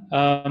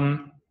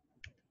on.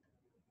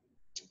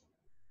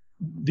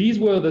 These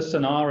were the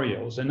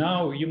scenarios, and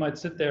now you might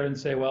sit there and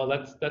say, well,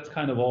 that's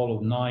kind of all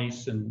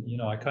nice, and you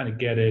know, I kind of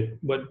get it,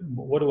 but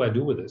what do I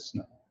do with this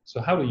now? So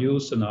how to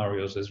use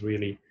scenarios is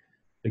really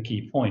the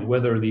key point,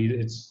 whether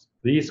it's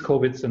these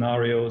COVID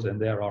scenarios,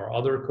 and there are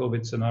other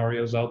COVID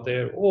scenarios out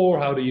there, or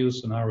how to use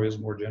scenarios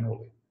more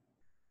generally.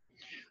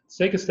 Let's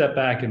take a step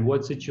back, and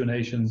what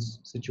situations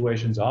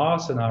are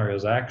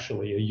scenarios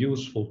actually a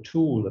useful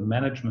tool, a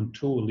management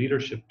tool,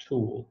 leadership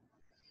tool?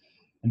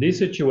 And these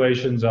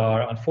situations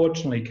are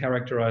unfortunately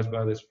characterized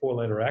by this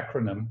four-letter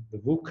acronym, the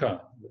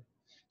VUCA,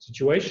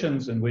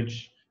 situations in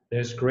which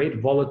there's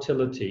great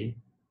volatility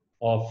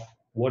of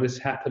what is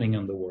happening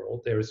in the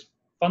world. There is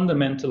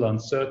fundamental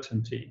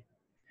uncertainty.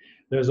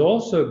 There's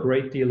also a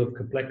great deal of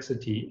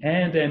complexity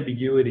and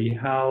ambiguity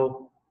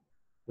how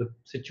the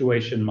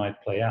situation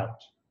might play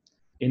out.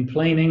 In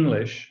plain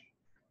English,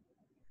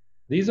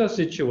 these are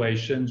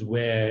situations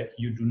where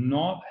you do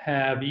not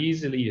have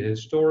easily a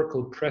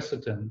historical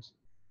precedent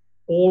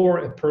or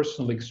a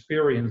personal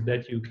experience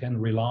that you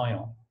can rely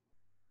on,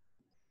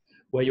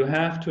 where you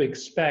have to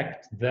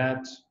expect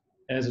that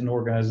as an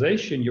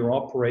organization you're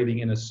operating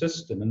in a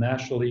system, a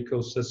national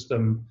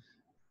ecosystem,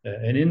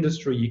 an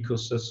industry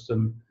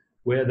ecosystem,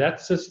 where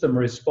that system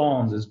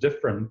response is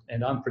different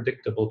and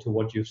unpredictable to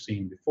what you've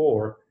seen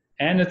before.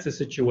 And it's a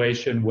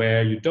situation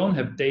where you don't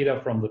have data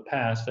from the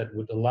past that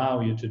would allow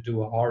you to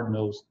do a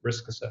hard-nosed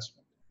risk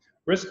assessment.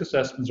 Risk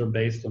assessments are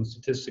based on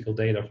statistical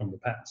data from the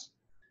past.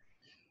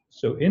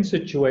 So in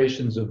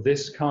situations of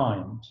this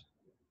kind,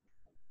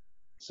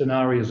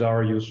 scenarios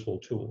are a useful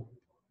tool.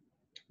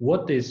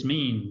 What this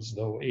means,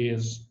 though,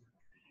 is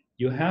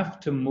you have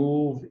to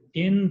move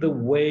in the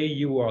way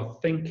you are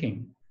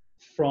thinking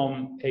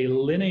from a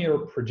linear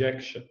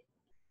projection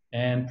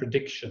and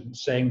prediction,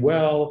 saying,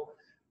 well,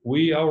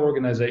 our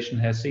organization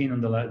has seen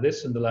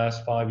this in the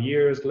last 5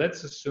 years.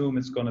 Let's assume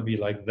it's going to be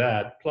like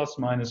that, plus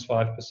minus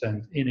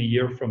 5% in a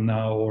year from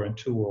now, or in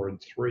 2 or in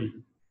 3.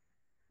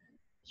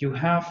 You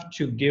have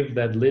to give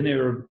that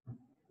linear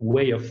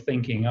way of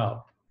thinking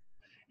up,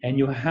 and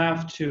you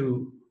have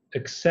to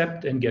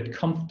accept and get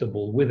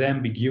comfortable with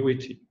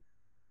ambiguity.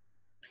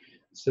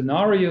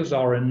 Scenarios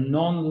are a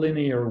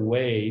non-linear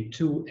way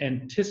to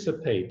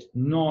anticipate,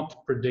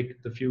 not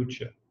predict the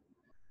future.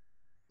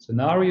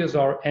 Scenarios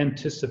are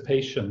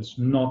anticipations,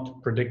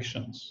 not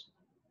predictions.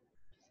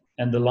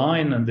 And the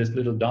line on this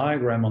little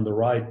diagram on the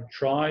right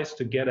tries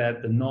to get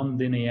at the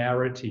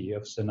non-linearity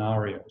of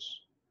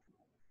scenarios.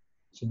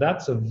 So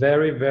that's a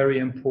very, very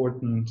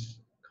important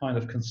kind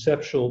of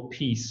conceptual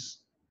piece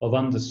of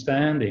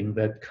understanding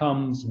that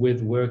comes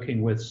with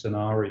working with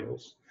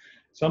scenarios.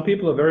 Some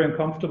people are very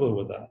uncomfortable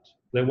with that.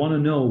 They want to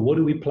know, what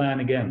do we plan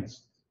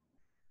against?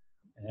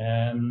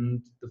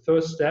 And the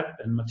first step,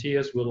 and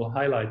Matthias will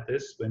highlight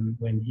this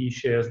when he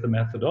shares the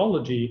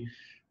methodology,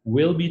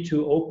 will be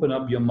to open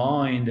up your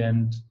mind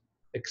and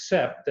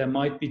accept there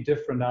might be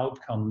different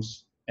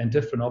outcomes and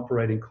different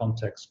operating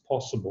contexts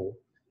possible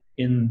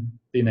in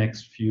the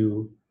next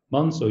few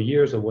months or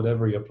years, or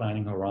whatever your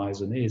planning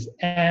horizon is,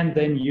 and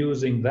then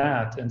using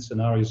that and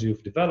scenarios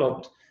you've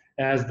developed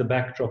as the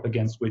backdrop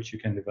against which you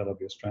can develop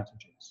your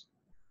strategies.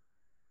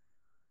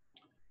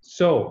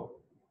 So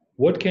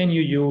what can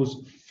you use,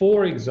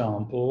 for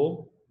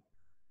example,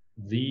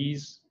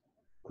 these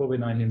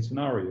COVID-19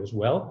 scenarios?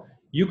 Well,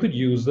 you could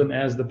use them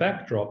as the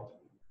backdrop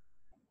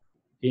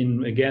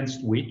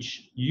against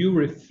which you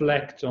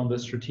reflect on the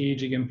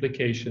strategic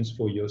implications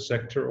for your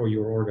sector or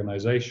your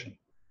organization,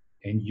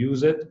 and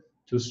use it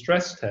to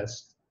stress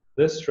test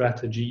the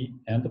strategy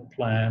and the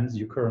plans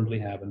you currently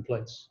have in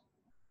place.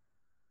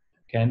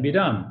 Can be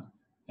done.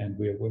 And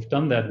we've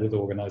done that with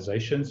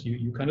organizations.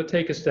 You kind of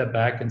take a step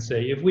back and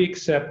say, if we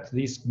accept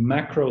these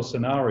macro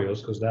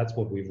scenarios, because that's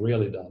what we've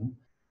really done,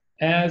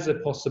 as a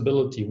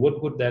possibility,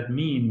 what would that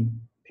mean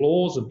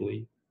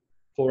plausibly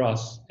for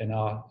us in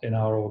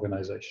our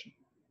organization?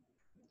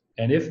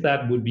 And if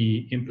that would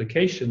be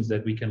implications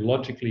that we can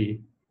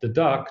logically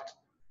deduct,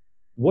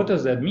 what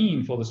does that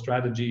mean for the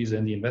strategies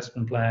and the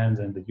investment plans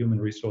and the human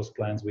resource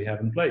plans we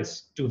have in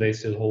place? Do they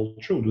still hold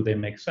true? Do they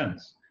make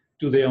sense?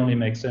 do they only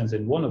make sense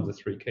in one of the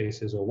three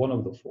cases or one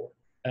of the four,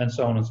 and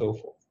so on and so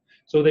forth.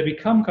 So they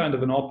become kind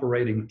of an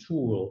operating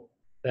tool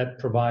that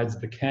provides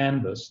the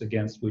canvas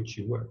against which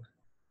you work.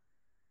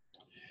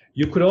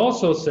 You could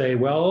also say,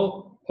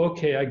 well,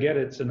 okay, I get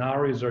it,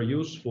 scenarios are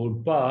useful,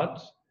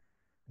 but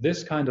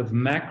this kind of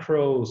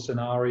macro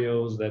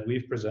scenarios that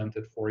we've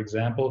presented, for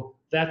example,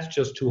 that's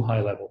just too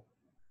high level.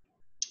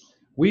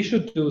 We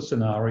should do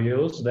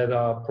scenarios that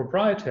are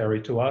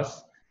proprietary to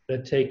us,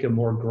 that take a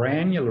more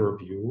granular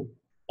view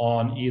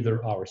on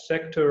either our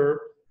sector,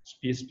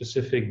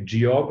 specific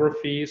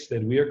geographies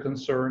that we are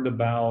concerned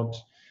about,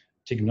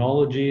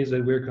 technologies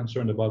that we're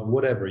concerned about,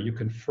 whatever. You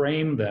can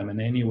frame them in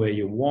any way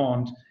you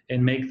want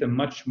and make them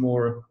much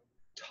more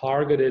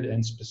targeted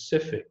and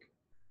specific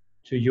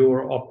to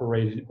your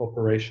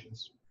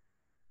operations.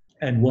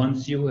 And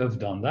once you have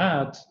done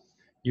that,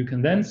 you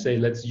can then say,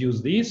 let's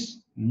use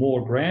these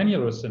more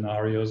granular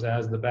scenarios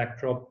as the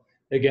backdrop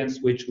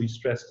against which we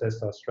stress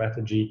test our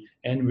strategy,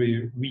 and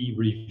we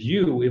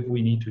review if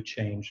we need to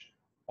change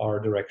our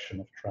direction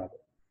of travel.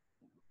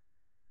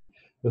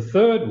 The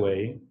third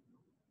way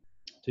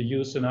to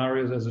use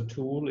scenarios as a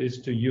tool is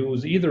to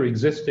use either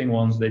existing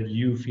ones that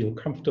you feel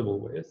comfortable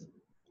with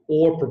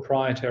or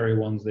proprietary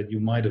ones that you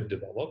might have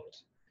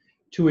developed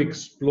to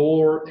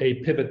explore a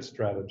pivot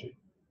strategy.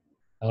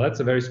 Now that's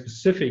a very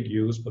specific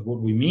use, but what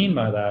we mean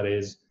by that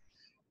is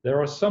there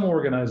are some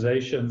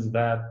organizations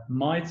that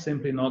might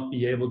simply not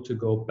be able to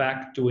go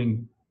back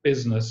doing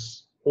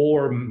business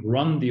or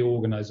run the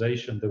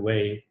organization the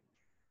way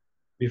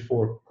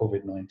before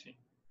COVID-19.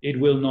 It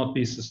will not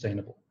be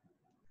sustainable.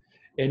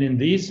 And in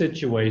these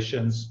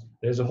situations,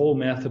 there's a whole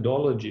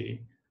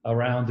methodology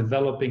around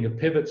developing a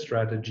pivot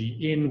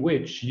strategy in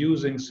which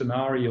using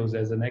scenarios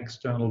as an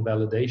external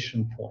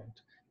validation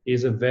point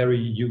is a very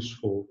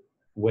useful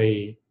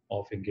way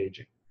of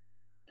engaging.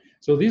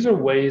 So these are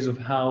ways of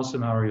how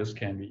scenarios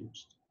can be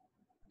used.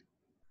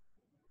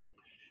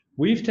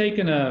 We've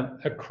taken a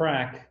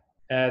crack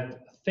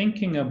at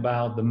thinking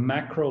about the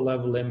macro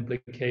level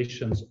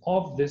implications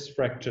of this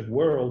fractured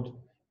world,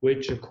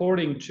 which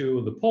according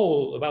to the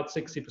poll, about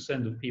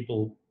 60% of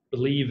people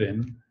believe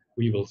in,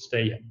 we will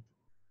stay in.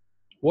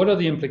 What are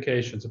the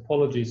implications?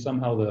 Apologies,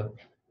 somehow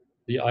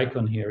the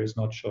icon here is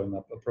not showing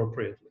up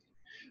appropriately.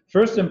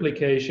 First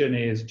implication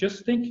is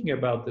just thinking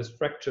about this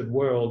fractured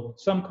world.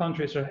 Some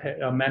countries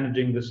are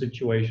managing the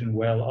situation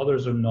well,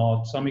 others are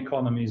not. Some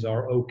economies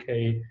are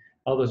okay,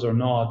 others are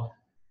not.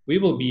 We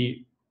will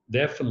be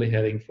definitely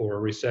heading for a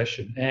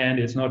recession, and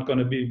it's not going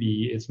to be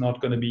V, it's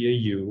not going to be a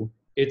U,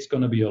 it's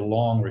going to be a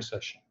long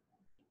recession.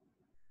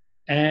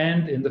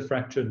 And in the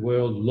fractured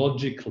world,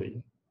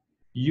 logically,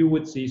 you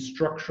would see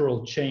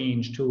structural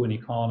change to an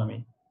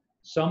economy.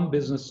 Some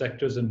business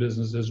sectors and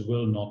businesses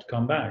will not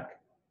come back.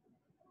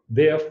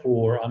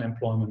 Therefore,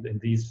 unemployment in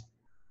these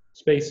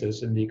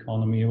spaces in the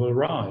economy will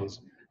rise.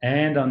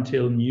 And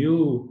until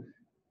new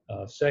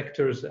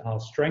sectors are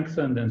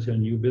strengthened, until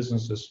new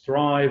businesses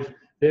thrive,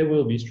 there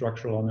will be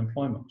structural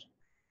unemployment.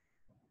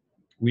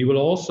 We will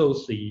also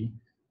see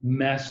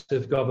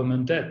massive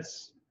government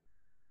debts,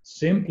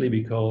 simply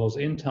because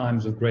in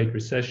times of great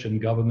recession,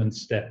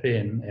 governments step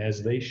in,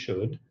 as they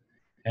should,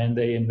 and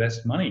they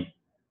invest money,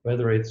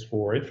 whether it's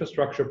for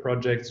infrastructure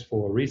projects,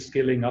 for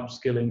reskilling,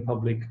 upskilling,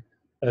 public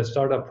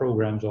startup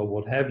programs, or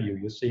what have you.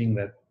 You're seeing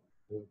that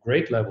at a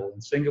great level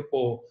in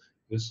Singapore,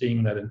 you're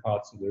seeing that in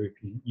parts of the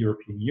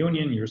European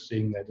Union, you're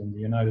seeing that in the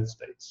United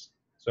States.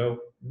 So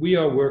we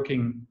are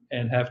working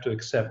and have to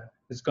accept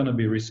it's going to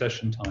be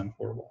recession time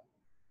for a while.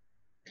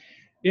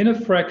 In a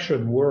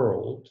fractured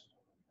world,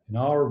 in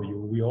our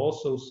view, we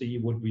also see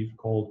what we've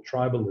called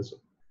tribalism.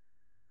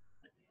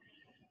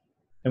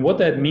 And what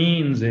that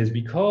means is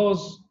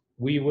because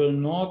we will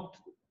not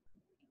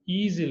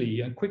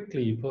easily and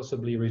quickly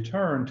possibly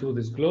return to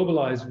this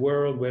globalized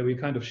world where we're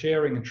kind of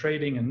sharing and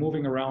trading and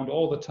moving around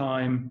all the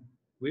time,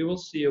 we will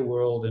see a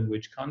world in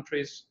which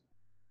countries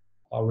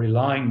are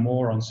relying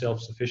more on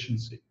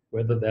self-sufficiency,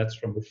 whether that's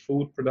from the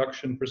food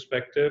production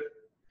perspective,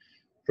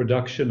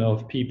 production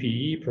of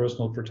PPE,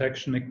 personal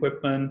protection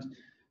equipment,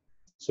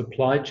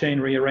 supply chain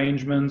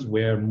rearrangements,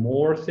 where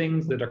more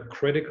things that are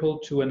critical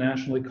to a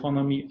national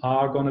economy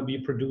are going to be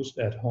produced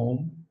at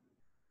home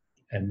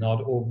and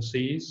not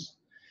overseas.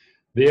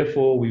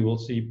 Therefore, we will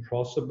see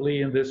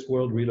possibly in this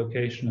world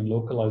relocation and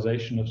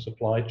localization of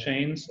supply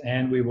chains,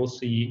 and we will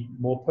see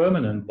more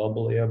permanent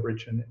bubble, air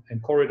bridge,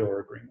 and corridor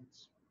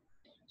agreements.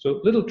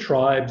 So little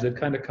tribes that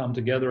kind of come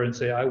together and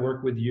say, I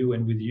work with you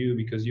and with you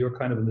because you're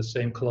kind of in the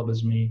same club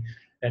as me,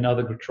 and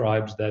other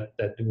tribes that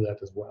do that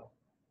as well.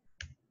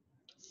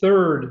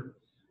 Third,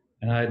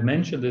 and I had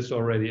mentioned this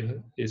already,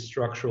 is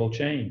structural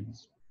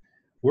change.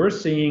 We're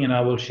seeing, and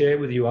I will share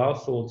with you our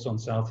thoughts on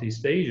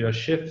Southeast Asia,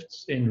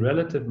 shifts in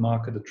relative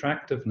market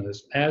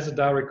attractiveness as a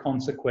direct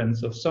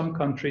consequence of some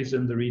countries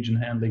in the region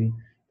handling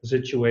the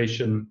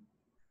situation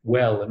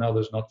well and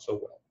others not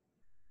so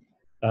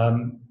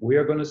well. We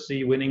are going to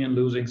see winning and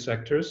losing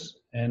sectors,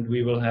 and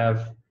we will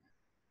have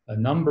a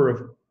number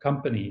of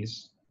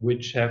companies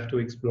which have to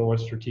explore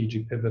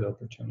strategic pivot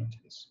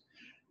opportunities.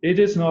 It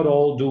is not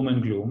all doom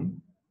and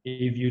gloom.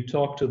 if you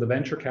talk to the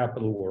venture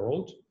capital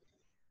world,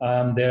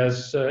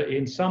 there's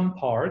in some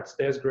parts,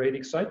 there's great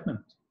excitement.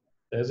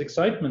 There's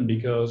excitement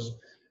because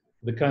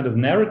the kind of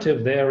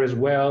narrative there is,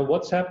 well,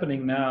 what's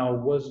happening now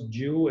was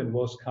due and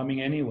was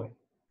coming anyway.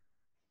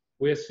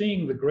 We're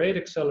seeing the great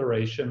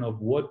acceleration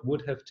of what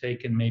would have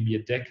taken maybe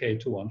a decade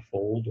to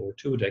unfold, or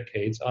 2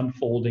 decades,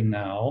 unfolding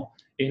now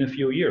in a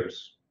few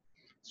years.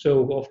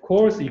 So of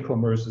course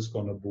e-commerce is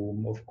going to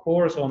boom, of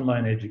course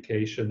online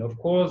education, of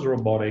course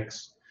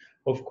robotics,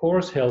 of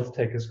course health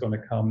tech is going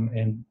to come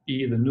and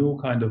be the new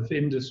kind of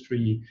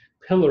industry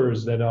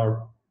pillars that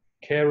are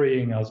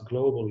carrying us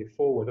globally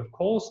forward. Of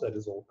course that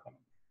is all coming.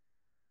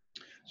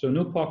 So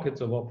new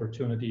pockets of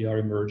opportunity are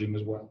emerging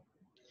as well.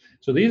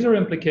 So these are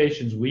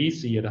implications we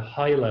see at a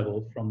high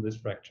level from this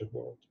fractured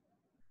world.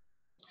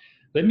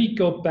 Let me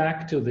go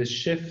back to this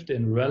shift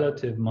in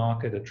relative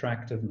market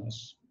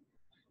attractiveness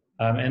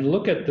and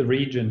look at the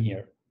region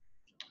here.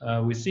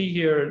 We see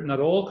here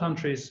not all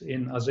countries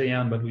in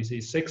ASEAN, but we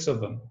see 6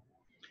 of them.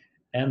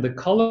 And the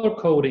color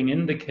coding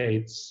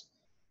indicates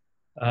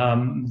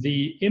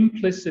the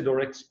implicit or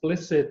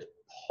explicit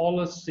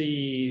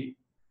policy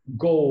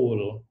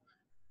goal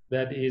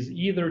that is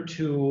either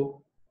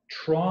to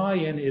try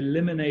and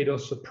eliminate or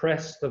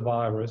suppress the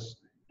virus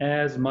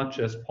as much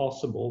as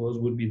possible, those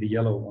would be the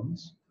yellow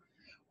ones,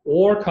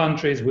 or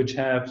countries which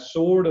have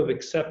sort of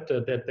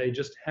accepted that they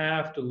just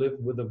have to live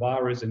with the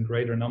virus in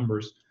greater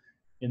numbers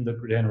in the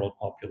general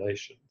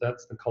population.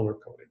 That's the color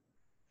coding.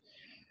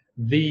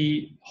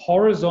 The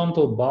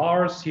horizontal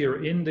bars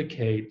here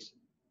indicate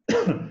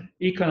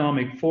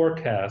economic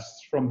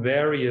forecasts from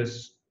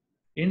various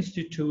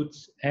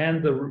institutes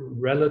and the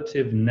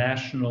relative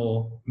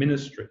national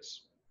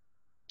ministries.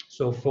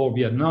 So for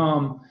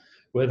Vietnam,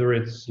 whether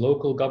it's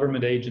local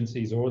government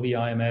agencies or the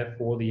IMF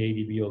or the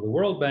ADB or the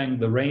World Bank,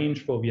 the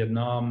range for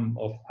Vietnam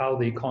of how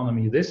the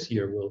economy this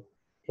year will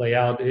play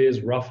out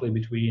is roughly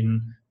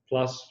between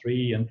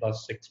 +3% and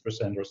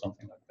 +6% or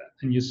something like that.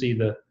 And you see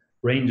the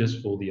ranges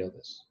for the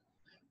others.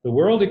 The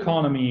world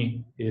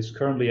economy is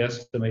currently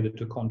estimated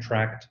to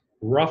contract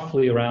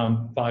roughly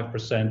around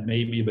 5%,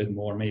 maybe a bit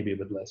more, maybe a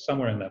bit less,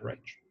 somewhere in that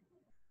range.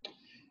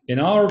 In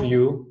our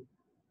view,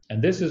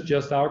 and this is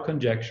just our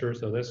conjecture,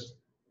 so this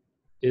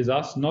is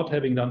us not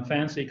having done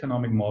fancy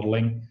economic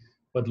modeling,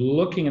 but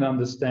looking and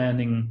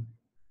understanding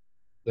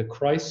the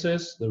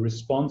crisis, the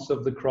response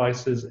of the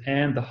crisis,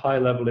 and the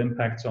high-level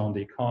impacts on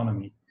the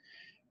economy.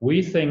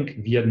 We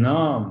think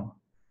Vietnam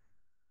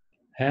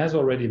has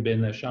already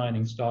been a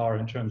shining star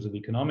in terms of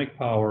economic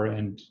power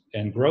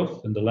and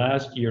growth in the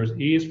last years,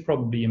 is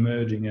probably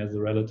emerging as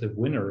the relative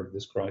winner of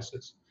this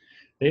crisis.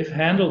 They've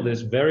handled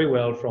this very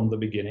well from the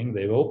beginning.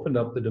 They've opened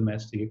up the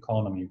domestic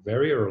economy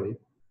very early,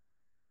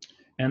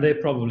 and they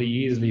probably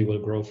easily will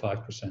grow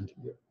 5%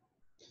 a year.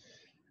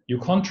 You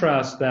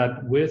contrast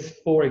that with,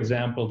 for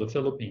example, the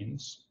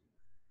Philippines,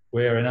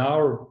 where in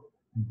our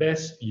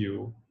best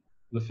view,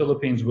 the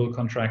Philippines will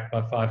contract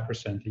by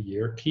 5% a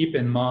year. Keep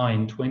in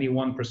mind,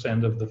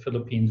 21% of the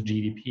Philippines'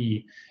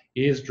 GDP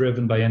is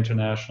driven by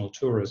international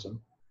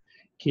tourism.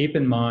 Keep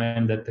in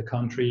mind that the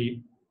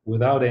country,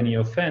 without any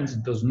offense,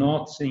 does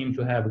not seem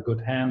to have a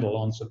good handle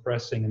on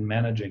suppressing and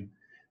managing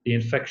the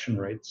infection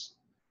rates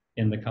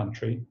in the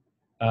country.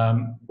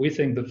 We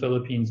think the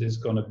Philippines is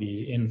going to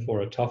be in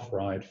for a tough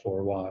ride for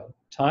a while.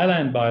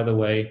 Thailand, by the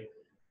way,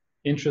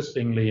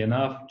 interestingly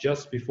enough,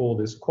 just before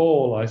this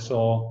call, I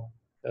saw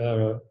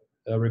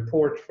a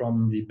report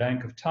from the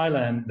Bank of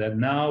Thailand that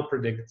now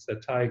predicts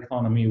that Thai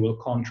economy will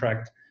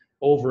contract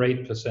over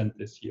 8%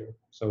 this year.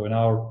 So in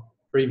our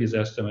previous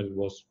estimate, it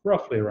was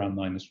roughly around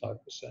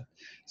 -5%.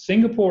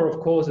 Singapore, of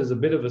course, is a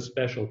bit of a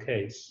special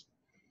case.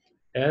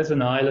 As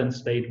an island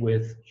state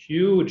with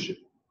huge,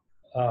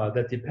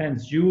 that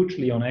depends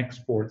hugely on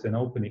exports and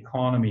open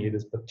economy, it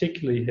is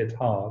particularly hit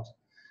hard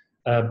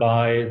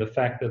by the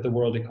fact that the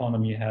world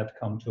economy had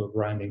come to a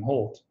grinding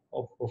halt,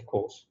 of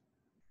course.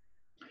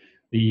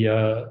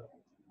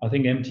 I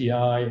think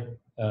MTI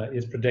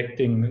is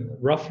predicting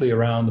roughly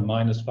around the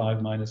 -5%,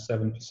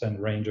 -7%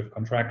 range of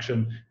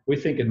contraction. We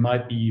think it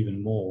might be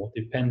even more,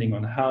 depending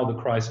on how the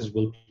crisis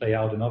will play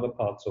out in other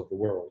parts of the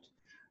world.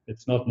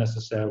 It's not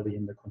necessarily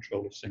in the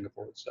control of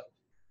Singapore itself.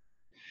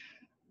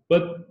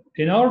 But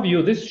in our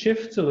view, this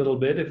shifts a little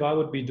bit. If I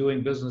would be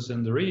doing business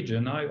in the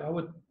region, I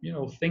would,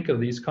 think of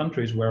these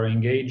countries where I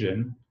engage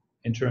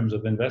in terms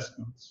of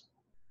investments.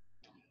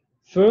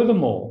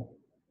 Furthermore,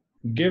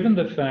 given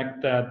the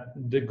fact that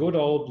the good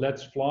old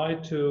let's fly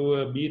to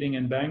a meeting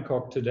in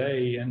Bangkok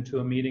today and to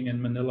a meeting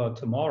in Manila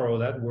tomorrow,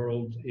 that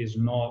world is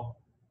not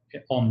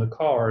on the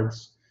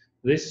cards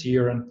this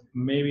year and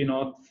maybe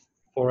not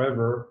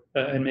forever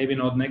and maybe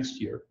not next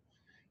year.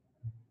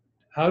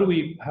 How do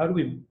we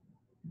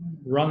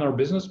run our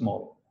business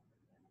model?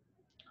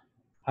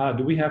 How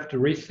do we have to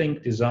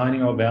rethink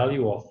designing our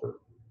value offer?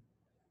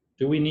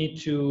 Do we need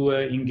to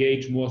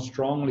engage more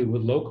strongly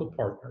with local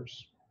partners?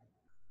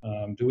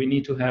 Do we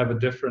need to have a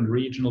different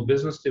regional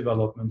business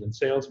development and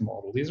sales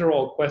model? These are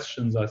all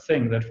questions, I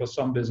think, that for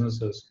some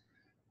businesses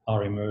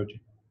are emerging.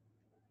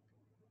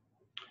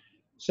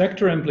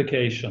 Sector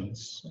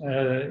implications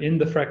in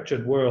the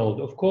fractured world.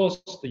 Of course,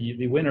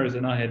 the winners,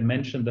 and I had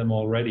mentioned them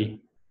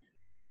already.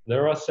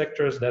 There are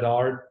sectors that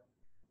are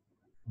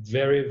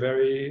very,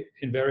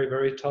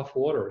 very tough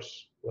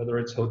waters, whether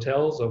it's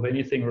hotels or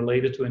anything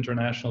related to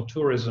international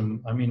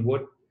tourism. I mean,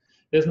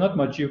 there's not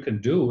much you can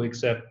do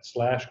except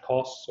slash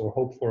costs or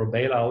hope for a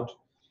bailout.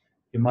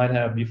 You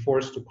might be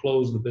forced to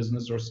close the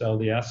business or sell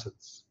the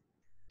assets.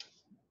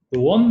 The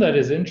one that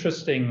is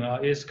interesting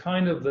is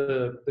kind of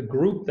the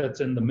group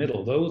that's in the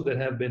middle, those that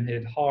have been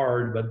hit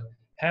hard but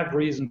have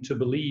reason to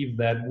believe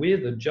that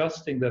with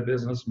adjusting their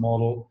business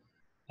model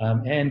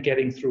and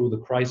getting through the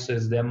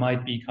crisis, there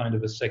might be kind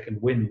of a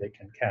second wind they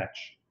can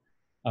catch.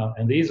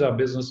 And these are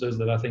businesses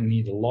that I think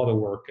need a lot of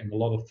work and a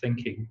lot of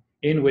thinking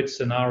in which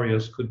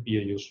scenarios could be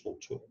a useful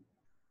tool.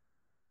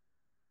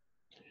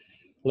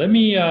 Let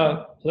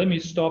me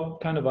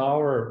stop kind of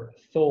our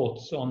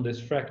thoughts on this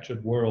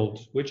fractured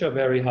world, which are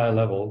very high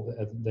level,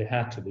 they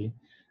had to be,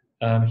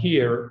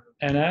 here,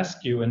 and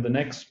ask you in the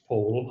next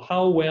poll,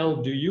 how well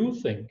do you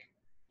think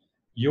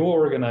your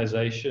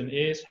organization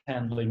is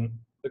handling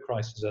the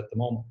crisis at the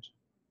moment?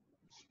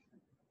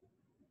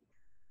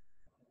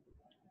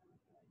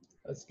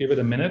 Let's give it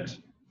a minute.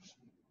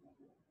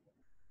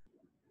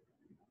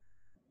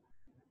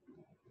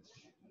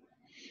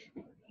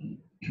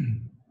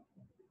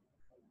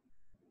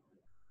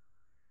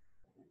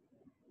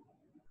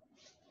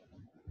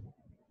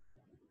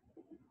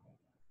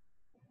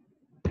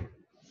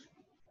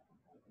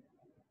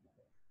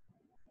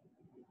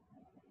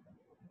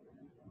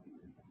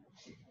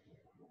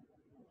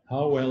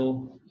 How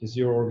well is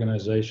your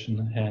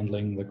organization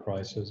handling the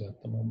crisis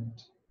at the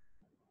moment?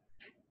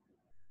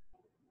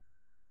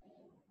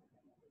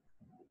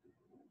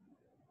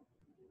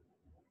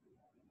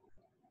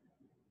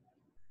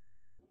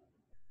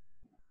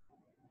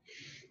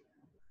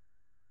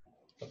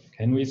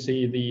 Can we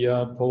see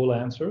the poll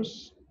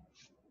answers?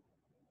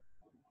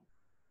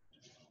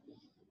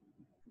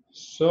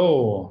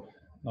 So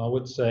I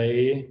would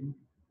say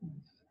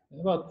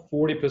about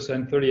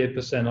 40%,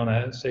 38% on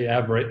a, say,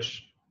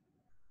 average.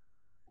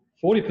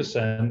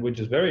 40%, which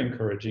is very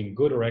encouraging,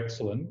 good or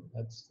excellent.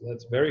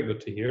 That's very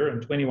good to hear,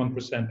 and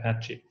 21%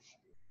 patchy.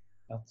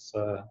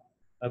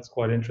 That's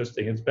quite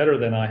interesting. It's better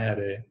than I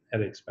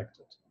had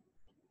expected.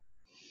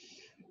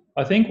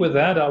 I think with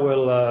that, I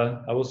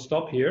will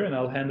stop here and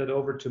I'll hand it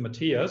over to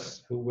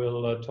Matthias, who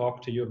will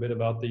talk to you a bit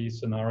about the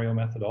scenario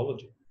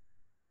methodology.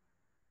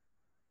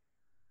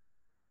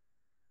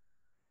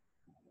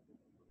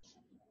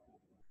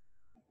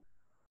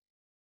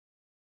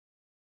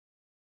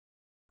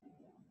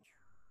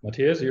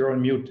 Matthias, you're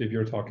on mute if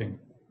you're talking.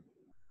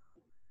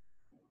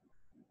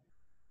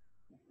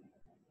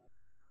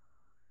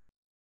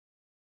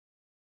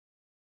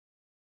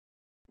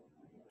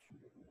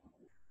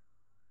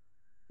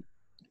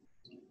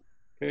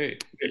 Okay.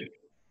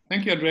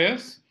 Thank you,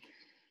 Andreas.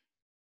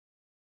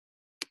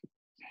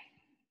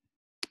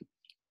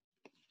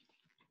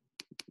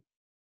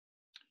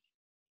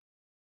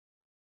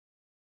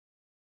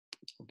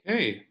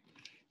 Okay,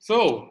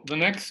 so the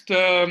next,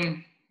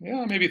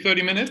 maybe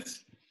 30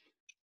 minutes,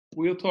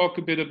 we'll talk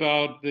a bit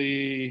about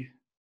the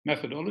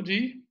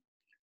methodology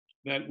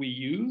that we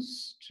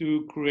use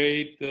to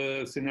create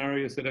the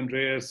scenarios that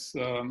Andreas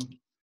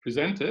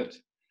presented.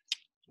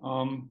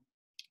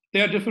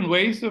 There are different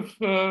ways of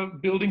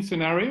building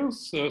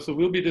scenarios. So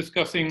we'll be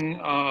discussing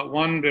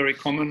one very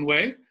common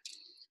way,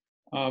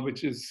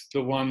 which is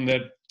the one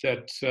that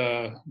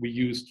we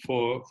used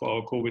for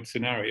our COVID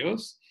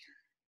scenarios.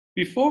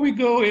 Before we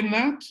go in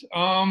that,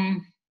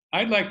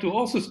 I'd like to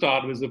also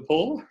start with a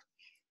poll.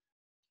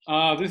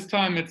 This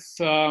time it's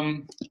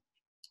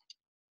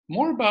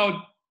more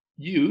about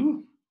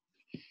you.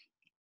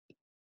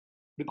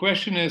 The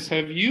question is,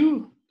 have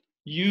you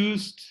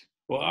used,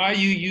 or are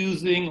you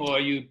using, or are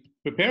you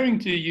preparing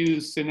to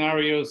use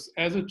scenarios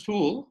as a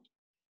tool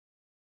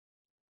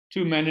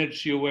to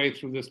manage your way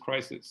through this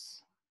crisis?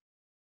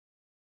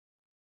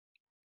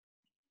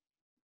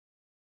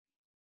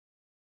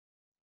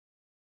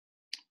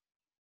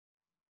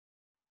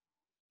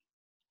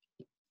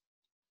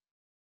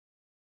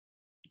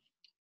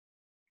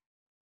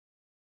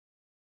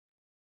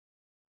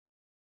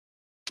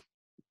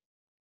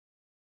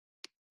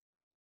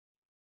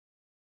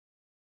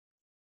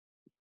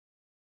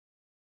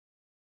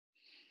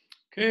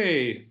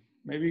 Okay,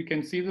 maybe you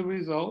can see the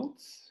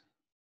results.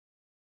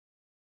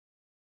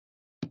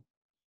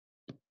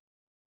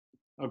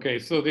 Okay,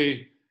 so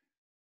the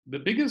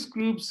biggest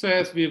group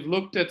says we've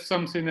looked at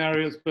some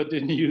scenarios but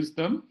didn't use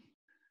them.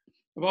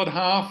 About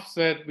half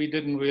said we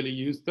didn't really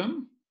use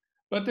them,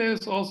 but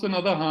there's also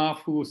another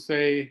half who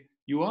say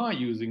you are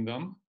using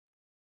them.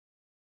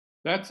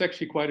 That's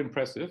actually quite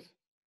impressive.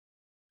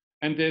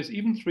 And there's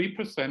even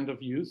 3%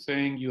 of you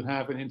saying you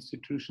have an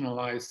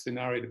institutionalized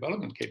scenario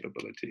development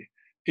capability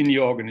in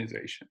your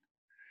organization.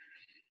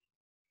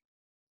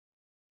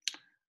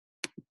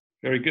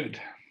 Very good.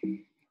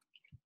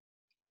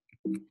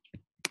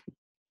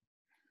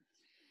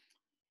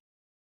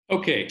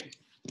 Okay,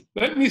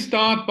 let me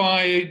start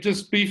by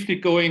just briefly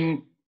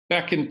going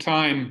back in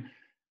time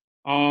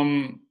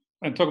and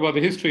talk about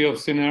the history of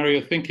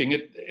scenario thinking.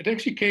 It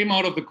actually came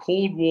out of the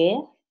Cold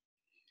War.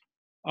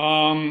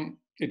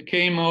 It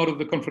came out of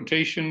the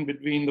confrontation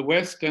between the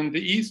West and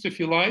the East, if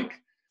you like,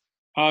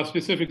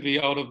 specifically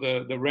out of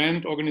the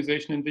RAND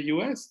organization in the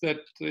US that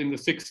in the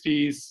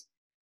 60s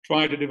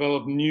tried to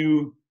develop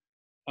new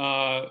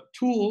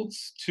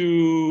tools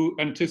to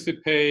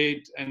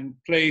anticipate and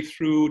play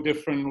through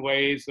different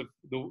ways of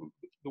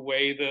the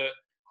way the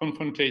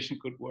confrontation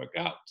could work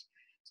out.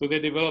 So they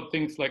developed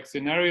things like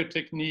scenario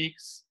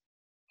techniques,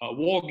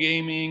 war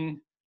gaming,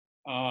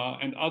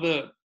 and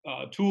other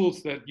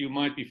tools that you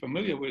might be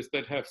familiar with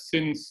that have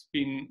since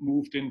been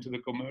moved into the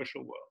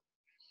commercial world.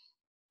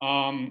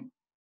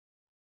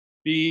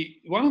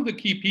 One of the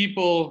key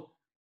people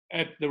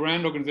at the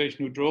RAND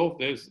organization who drove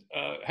this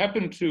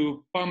happened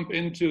to bump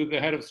into the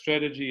head of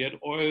strategy at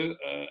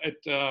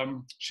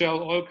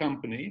Shell Oil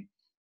Company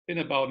in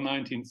about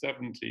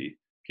 1970,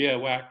 Pierre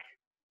Wack.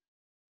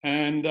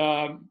 And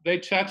they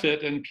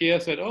chatted, and Pierre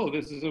said, "Oh,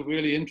 this is a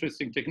really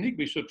interesting technique.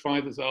 We should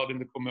try this out in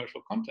the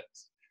commercial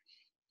context."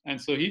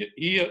 And so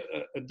he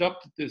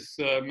adopted this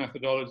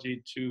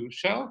methodology to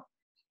Shell.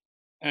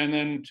 And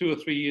then 2 or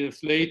 3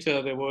 years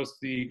later, there was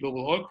the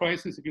global oil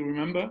crisis, if you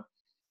remember.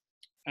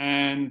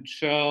 And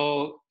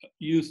Shell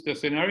used the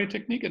scenario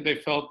technique, and they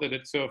felt that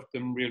it served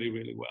them really,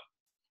 really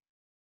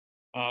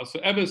well. So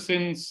ever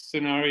since,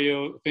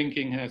 scenario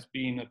thinking has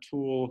been a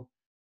tool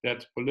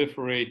that's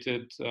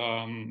proliferated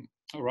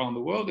around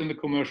the world in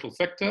the commercial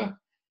sector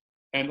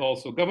and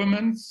also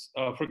governments.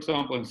 For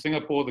example, in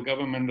Singapore, the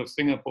government of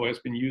Singapore has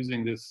been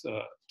using this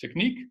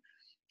technique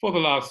for the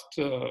last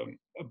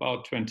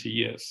about 20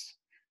 years.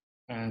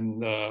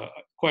 And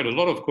quite a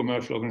lot of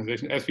commercial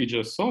organizations, as we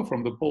just saw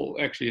from the poll,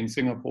 actually in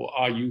Singapore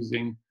are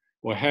using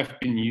or have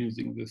been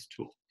using this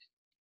tool.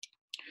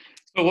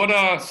 So what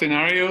are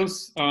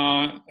scenarios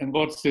and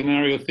what's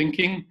scenario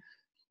thinking?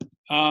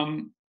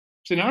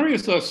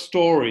 Scenarios are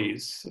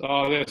stories.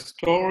 They're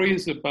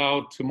stories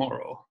about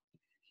tomorrow.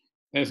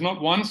 There's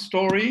not one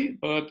story,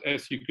 but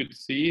as you could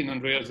see in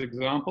Andreas'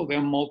 example, there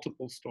are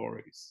multiple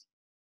stories.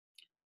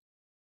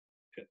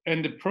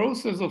 And the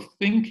process of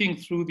thinking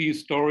through these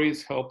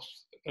stories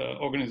helps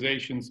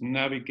organizations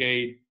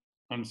navigate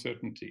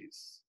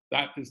uncertainties.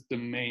 That is the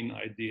main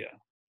idea.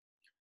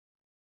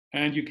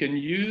 And you can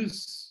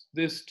use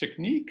this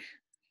technique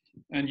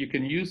and you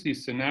can use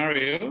these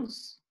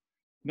scenarios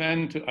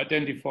then to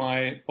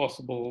identify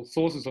possible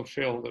sources of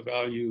shareholder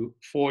value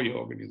for your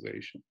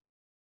organization.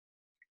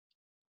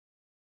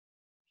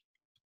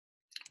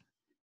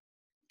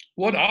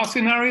 What are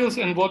scenarios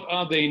and what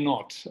are they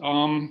not?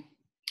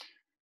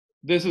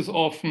 This is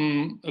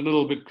often a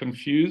little bit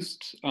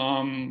confused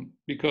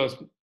because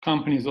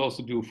companies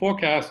also do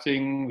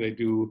forecasting, they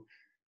do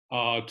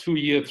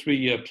 2-year,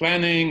 3-year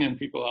planning, and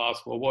people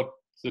ask, well,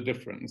 what's the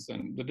difference?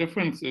 And the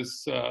difference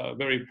is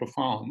very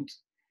profound.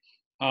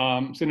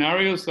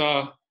 Scenarios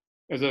are,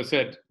 as I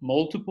said,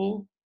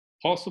 multiple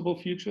possible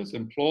futures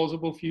and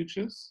plausible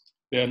futures.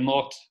 They are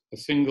not a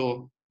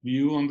single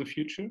view on the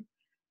future.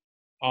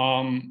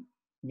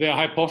 They are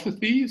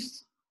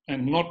hypotheses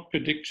and not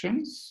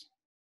predictions.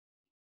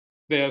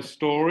 They are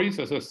stories,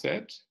 as I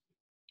said,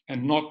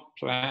 and not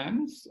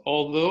plans,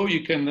 although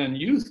you can then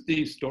use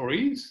these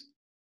stories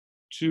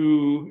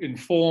to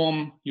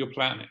inform your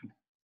planning.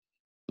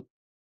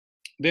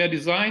 They are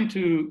designed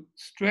to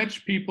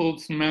stretch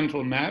people's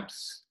mental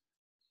maps,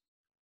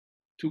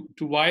 to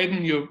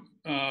widen your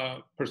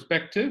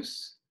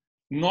perspectives,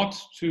 not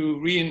to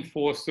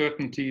reinforce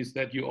certainties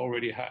that you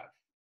already have.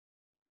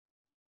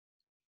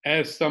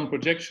 As some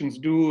projections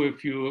do,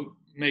 if you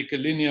make a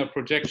linear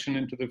projection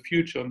into the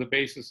future on the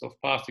basis of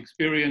past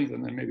experience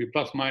and then maybe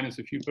plus minus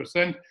a few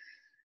 %,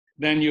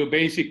 then you're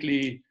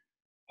basically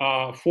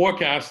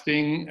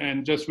forecasting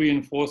and just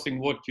reinforcing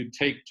what you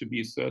take to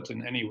be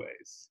certain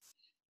anyways.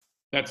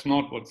 That's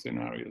not what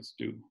scenarios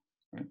do.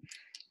 Right?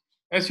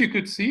 As you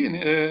could see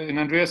in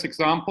Andreas'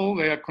 example,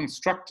 they are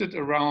constructed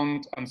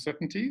around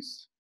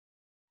uncertainties.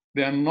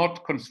 They are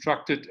not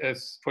constructed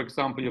as, for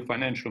example, your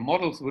financial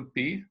models would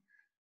be,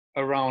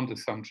 around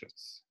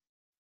assumptions.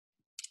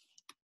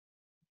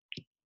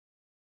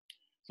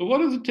 So what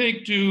does it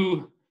take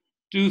to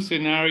do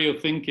scenario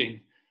thinking?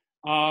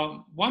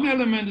 One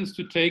element is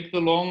to take the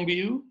long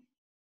view,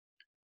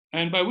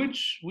 and by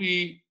which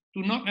we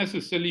do not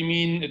necessarily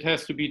mean it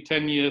has to be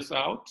 10 years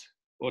out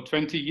or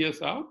 20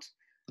 years out.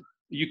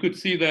 You could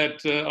see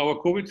that our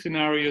COVID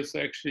scenario is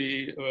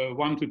actually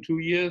 1 to 2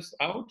 years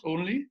out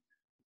only.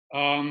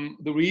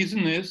 The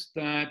reason is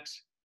that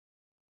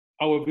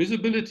our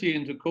visibility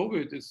into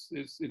COVID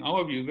is in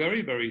our view,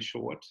 very, very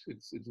short.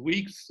 It's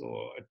weeks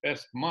or at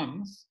best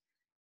months.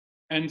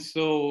 And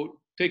so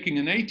taking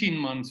an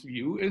 18-month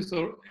view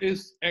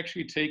is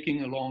actually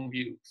taking a long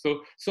view.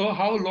 So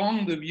how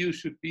long the view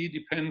should be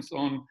depends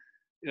on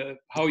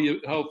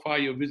how far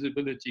your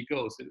visibility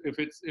goes.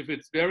 If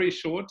it's very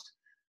short,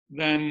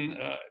 then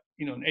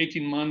an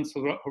 18 months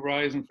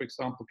horizon, for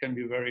example, can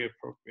be very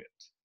appropriate.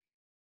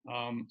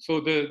 So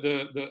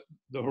the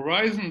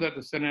horizon that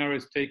the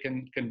scenarios take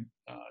can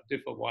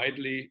differ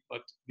widely,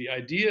 but the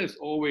idea is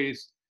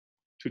always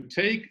to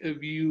take a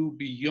view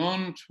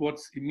beyond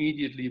what's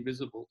immediately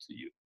visible to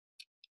you.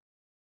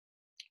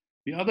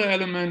 The other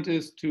element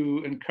is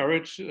to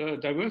encourage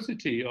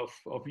diversity of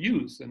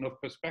views and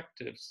of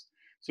perspectives.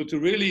 So to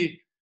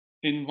really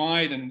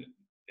invite, and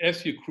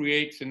as you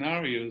create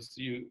scenarios,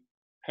 you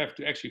have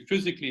to actually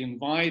physically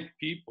invite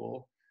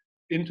people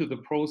into the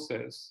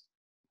process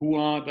who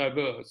are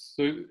diverse.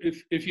 So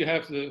if you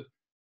have the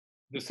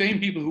same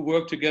people who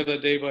work together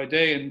day by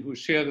day and who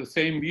share the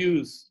same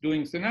views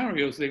doing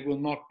scenarios, they will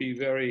not be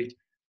very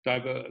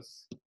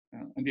diverse.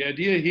 And the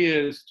idea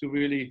here is to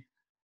really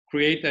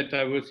create that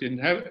diversity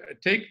and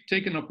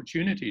take an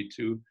opportunity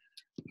to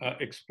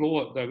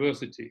explore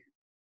diversity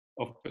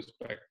of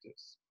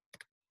perspectives.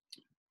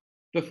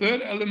 The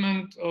third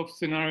element of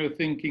scenario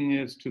thinking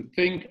is to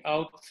think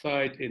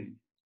outside in.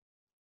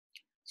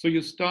 So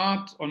you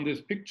start on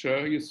this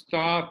picture, you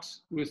start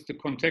with the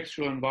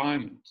contextual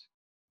environment,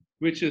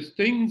 which is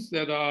things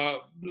that are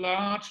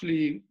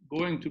largely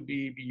going to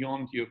be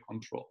beyond your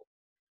control.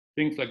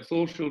 Things like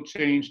social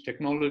change,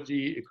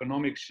 technology,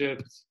 economic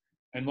shifts,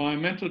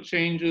 environmental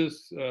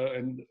changes,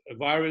 and a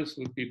virus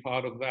would be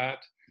part of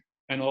that,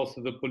 and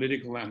also the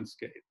political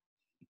landscape.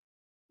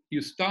 You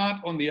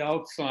start on the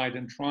outside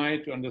and try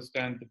to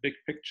understand the big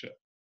picture.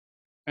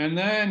 And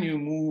then you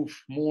move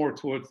more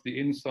towards the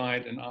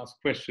inside and ask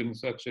questions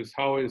such as,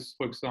 how is,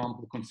 for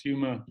example,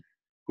 consumer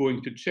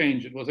going to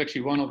change? It was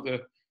actually one of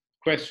the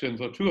questions,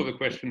 or two of the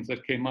questions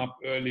that came up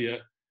earlier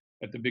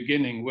at the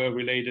beginning, were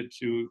related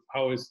to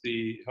how is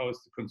the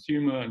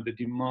consumer and the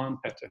demand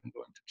pattern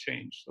going to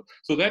change.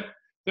 So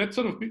that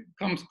sort of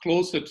becomes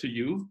closer to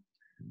you.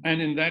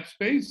 And in that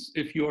space,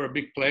 if you're a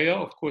big player,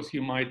 of course,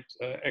 you might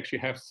actually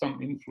have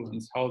some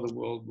influence how the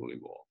world will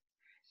evolve.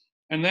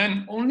 And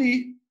then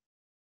only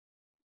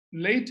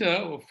later,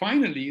 or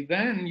finally,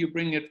 then you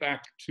bring it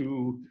back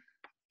to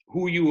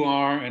who you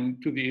are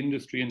and to the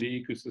industry and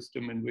the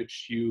ecosystem in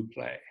which you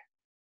play,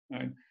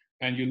 right?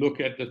 And you look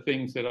at the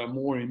things that are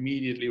more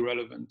immediately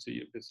relevant to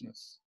your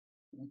business.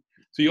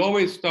 So you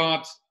always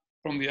start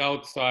from the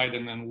outside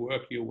and then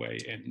work your way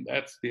in.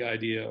 That's the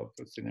idea of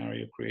a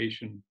scenario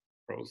creation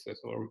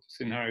process or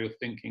scenario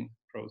thinking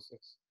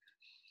process.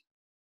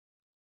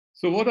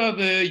 So what are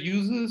the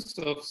uses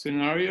of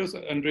scenarios?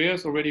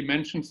 Andreas already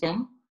mentioned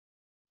some.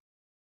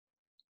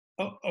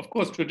 Of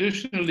course,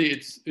 traditionally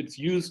it's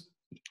used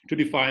to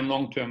define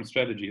long-term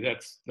strategy.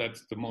 That's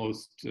the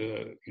most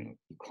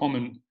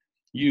common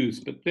use,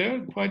 but there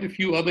are quite a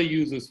few other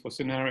uses for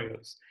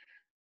scenarios.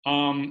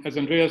 As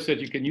Andreas said,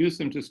 you can use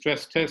them to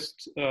stress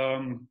test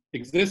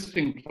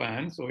existing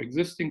plans or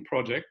existing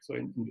projects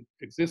or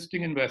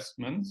existing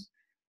investments,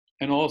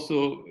 and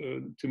also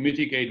to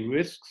mitigate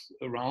risks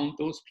around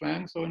those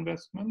plans or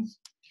investments.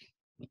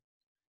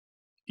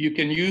 You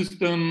can use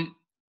them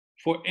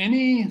for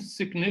any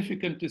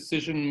significant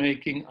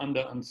decision-making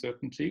under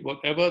uncertainty,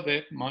 whatever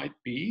that might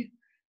be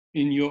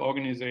in your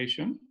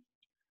organization.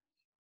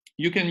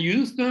 You can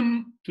use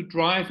them to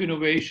drive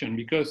innovation,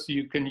 because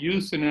you can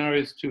use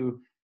scenarios to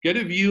get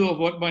a view of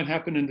what might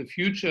happen in the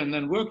future and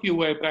then work your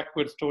way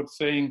backwards towards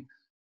saying,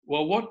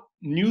 well, what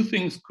new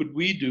things could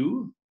we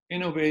do,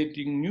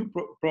 innovating new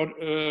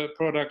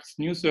products,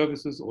 new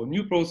services, or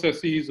new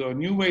processes, or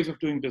new ways of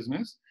doing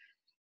business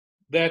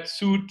that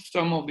suit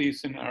some of these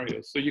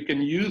scenarios. So you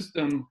can use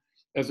them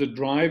as a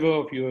driver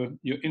of your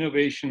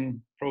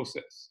innovation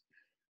process.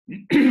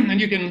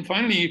 And you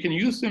can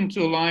use them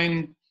to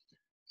align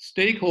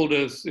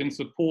stakeholders in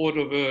support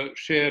of a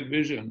shared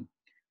vision.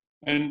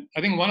 And I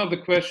think one of the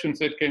questions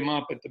that came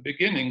up at the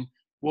beginning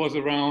was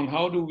around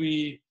how do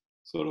we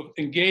sort of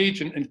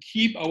engage and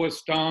keep our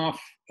staff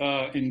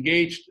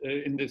engaged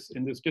in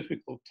this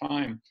difficult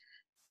time.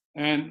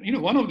 And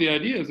one of the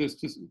ideas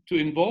is to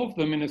involve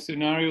them in a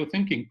scenario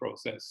thinking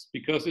process,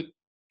 because it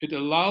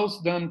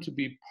allows them to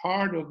be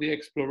part of the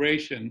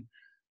exploration,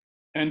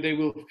 and they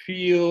will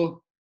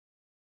feel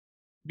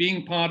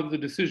being part of the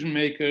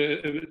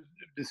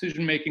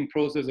decision-making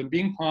process and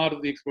being part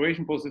of the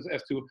exploration process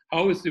as to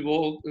how is the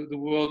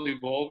world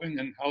evolving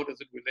and how does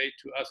it relate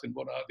to us and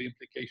what are the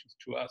implications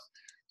to us.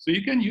 So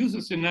you can use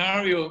a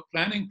scenario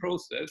planning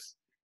process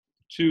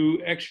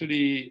to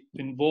actually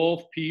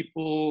involve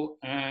people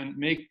and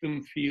make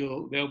them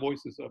feel their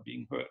voices are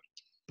being heard.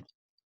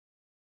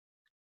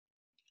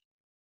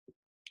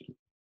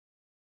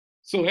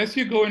 So as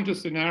you go into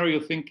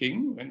scenario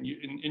thinking and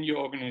in your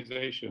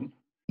organization,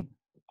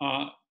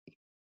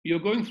 you're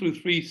going through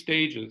 3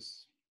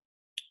 stages.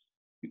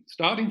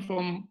 Starting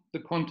from the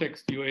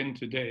context you're in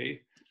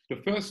today, the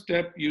first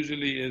step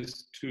usually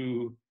is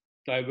to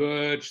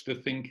diverge the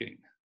thinking,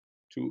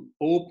 to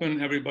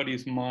open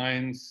everybody's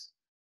minds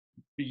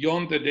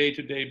beyond the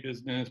day-to-day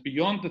business,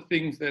 beyond the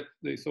things that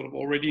they sort of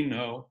already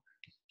know,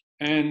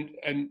 and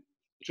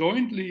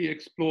jointly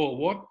explore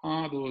what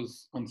are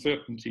those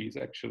uncertainties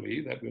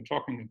actually that we're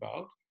talking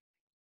about.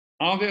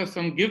 Are there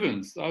some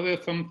givens? Are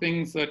there some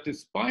things that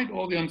despite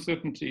all the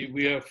uncertainty,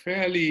 we are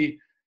fairly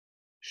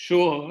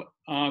sure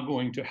are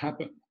going to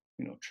happen?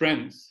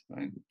 trends,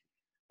 right?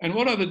 And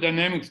what are the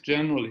dynamics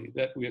generally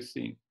that we are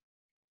seeing?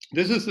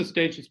 This is the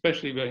stage,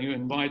 especially where you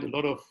invite a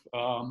lot of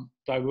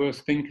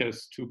diverse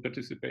thinkers to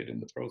participate in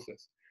the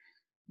process.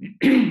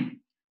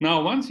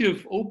 Now, once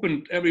you've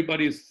opened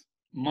everybody's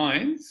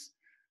minds,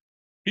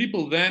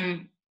 people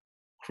then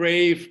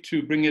crave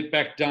to bring it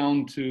back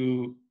down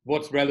to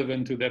what's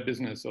relevant to their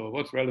business or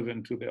what's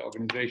relevant to their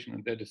organization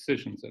and their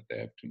decisions that they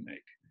have to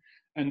make.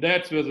 And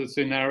that's where the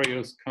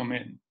scenarios come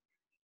in.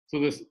 So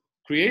this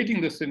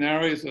creating the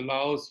scenarios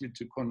allows you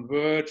to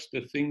converge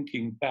the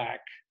thinking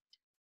back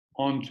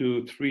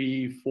onto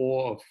 3,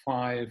 4, or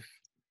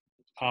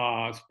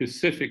 5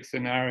 specific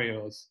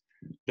scenarios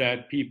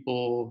that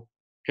people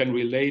can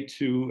relate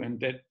to and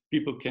that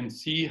people can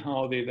see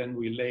how they then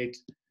relate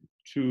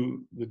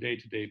to the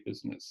day-to-day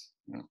business.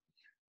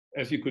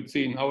 As you could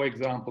see in our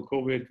example,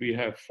 COVID, we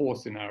have 4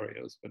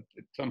 scenarios, but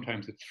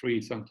sometimes it's 3,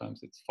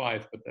 sometimes it's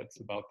 5, but that's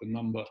about the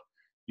number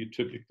you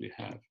typically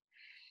have.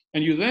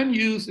 And you then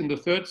use, in the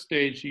third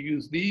stage, you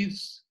use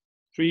these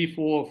 3,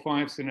 4,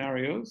 5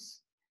 scenarios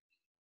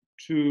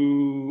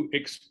to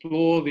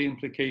explore the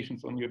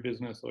implications on your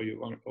business or your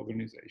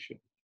organization.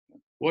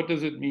 What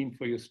does it mean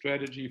for your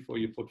strategy, for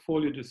your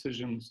portfolio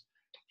decisions,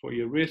 for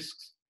your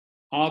risks?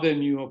 Are there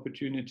new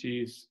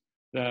opportunities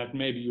that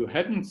maybe you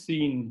hadn't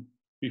seen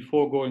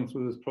before going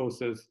through this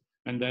process,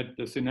 and that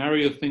the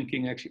scenario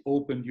thinking actually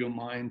opened your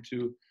mind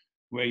to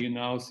where you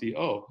now see,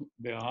 oh,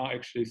 there are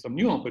actually some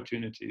new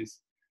opportunities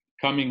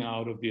coming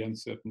out of the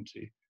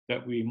uncertainty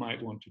that we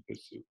might want to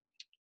pursue.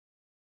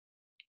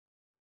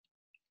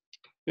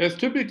 There's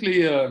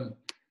typically a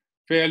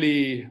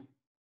fairly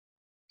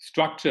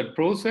structured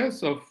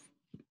process of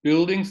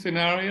building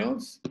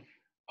scenarios.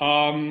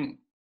 And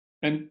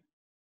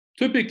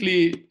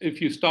typically,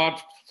 if you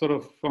start sort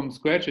of from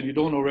scratch and you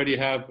don't already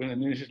have an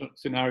initial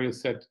scenario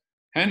set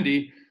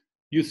handy,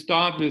 you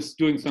start with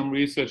doing some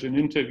research and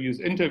interviews,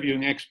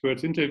 interviewing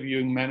experts,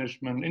 interviewing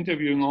management,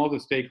 interviewing all the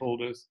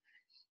stakeholders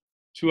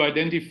to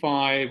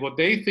identify what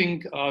they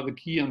think are the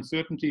key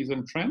uncertainties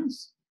and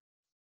trends,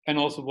 and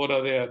also what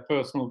are their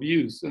personal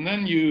views. And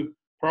then you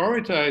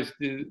prioritize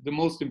the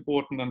most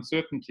important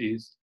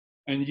uncertainties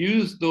and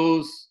use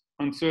those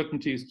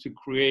uncertainties to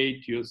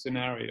create your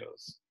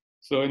scenarios.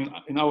 So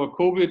in our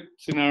COVID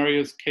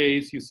scenarios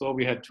case, you saw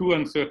we had 2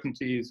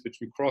 uncertainties which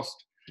we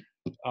crossed.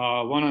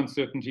 One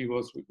uncertainty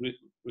was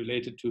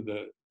related to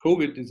the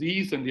COVID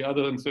disease, and the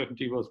other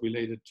uncertainty was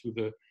related to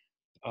the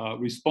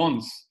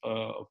response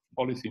of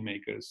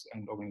policymakers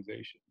and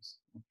organizations.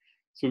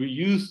 So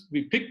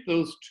we picked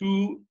those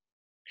 2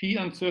 key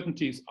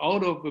uncertainties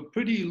out of a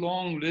pretty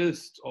long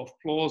list of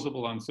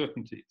plausible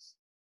uncertainties.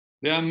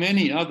 There are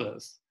many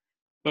others,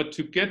 but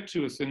to get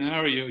to a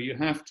scenario, you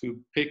have to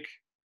pick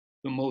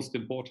the most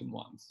important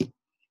ones.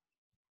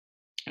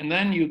 And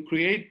then you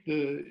create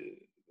the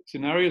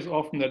scenarios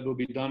often that will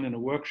be done in a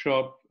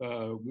workshop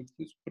with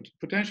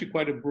potentially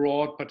quite a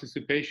broad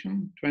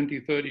participation, 20,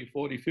 30,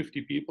 40,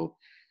 50 people,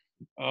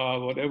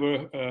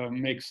 whatever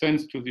makes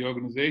sense to the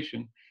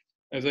organization.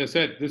 As I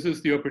said, this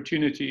is the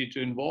opportunity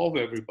to involve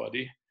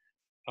everybody,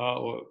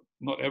 or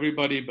not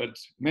everybody, but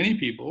many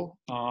people,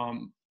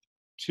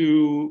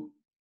 to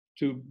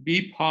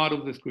be part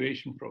of this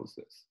creation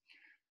process.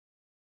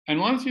 And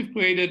once you've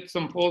created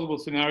some plausible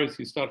scenarios,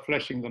 you start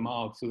fleshing them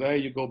out. So there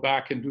you go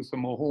back and do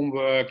some more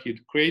homework, you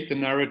create the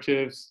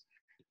narratives,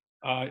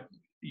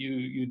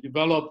 you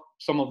develop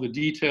some of the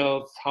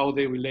details, how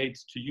they relate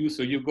to you.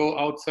 So you go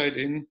outside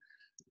in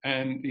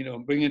and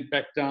bring it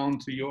back down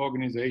to your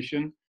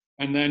organization,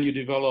 and then you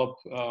develop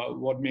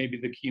what may be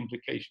the key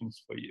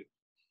implications for you.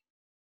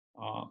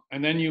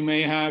 And then you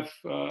may have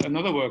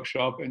another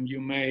workshop and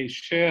you may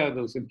share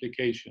those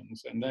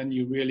implications, and then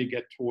you really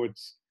get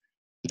towards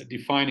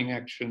defining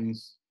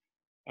actions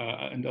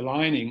and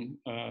aligning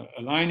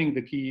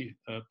the key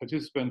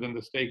participants and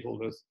the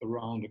stakeholders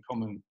around a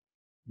common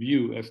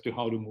view as to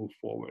how to move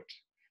forward.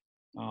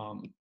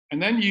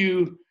 And then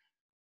you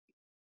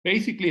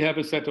basically have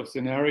a set of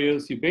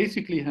scenarios, you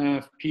basically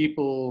have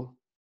people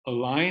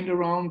aligned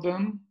around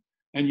them,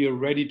 and you're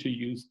ready to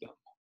use them.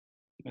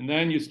 And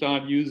then you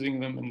start using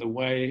them in the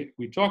way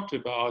we talked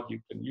about. You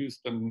can use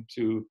them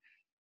to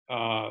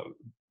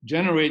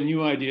generate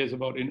new ideas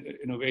about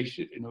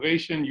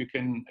innovation. You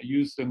can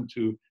use them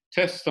to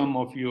test some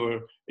of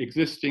your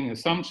existing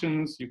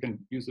assumptions. You can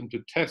use them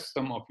to test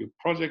some of your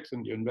projects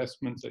and your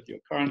investments that you're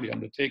currently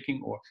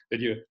undertaking or that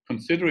you're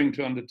considering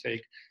to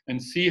undertake, and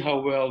see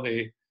how well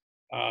they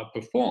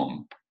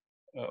perform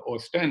or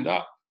stand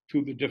up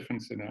to the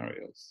different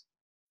scenarios.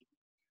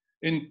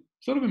 In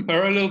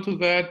parallel to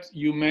that,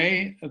 you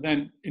may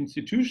then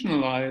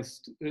institutionalize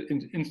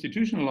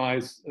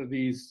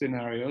these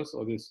scenarios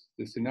or this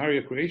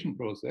scenario creation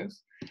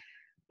process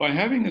by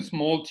having a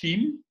small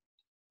team,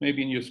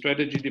 maybe in your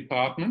strategy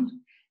department,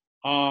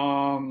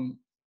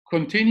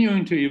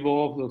 continuing to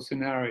evolve those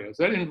scenarios.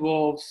 That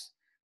involves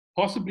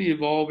possibly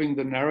evolving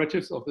the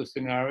narratives of the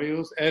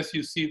scenarios as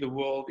you see the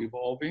world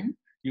evolving.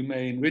 You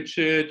may enrich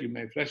it, you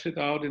may flesh it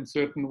out in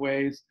certain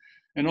ways,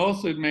 and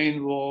also it may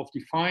involve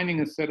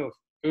defining a set of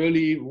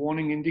early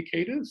warning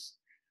indicators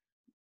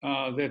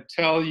that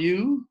tell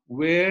you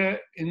where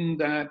in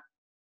that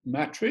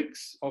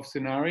matrix of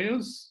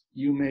scenarios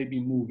you may be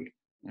moving.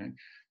 Right?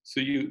 So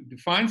you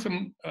define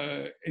some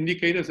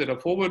indicators that are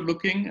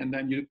forward-looking, and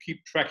then you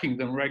keep tracking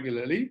them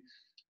regularly,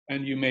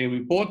 and you may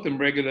report them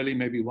regularly,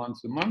 maybe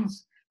once a month,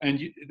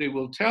 and they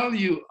will tell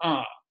you,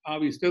 are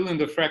we still in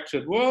the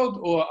fractured world,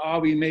 or are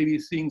we maybe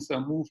seeing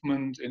some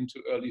movement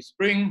into early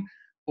spring,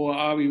 or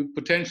are we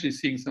potentially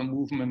seeing some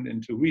movement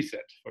into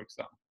reset, for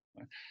example.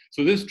 Right?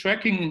 So this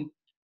tracking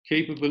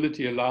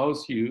capability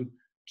allows you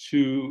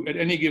to, at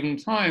any given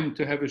time,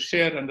 to have a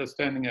shared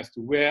understanding as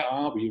to where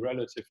are we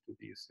relative to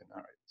these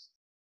scenarios.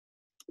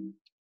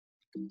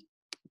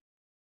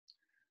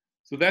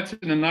 So that's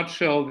in a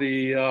nutshell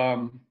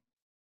the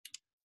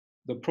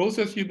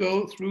process you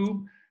go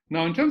through.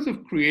 Now, in terms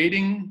of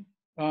creating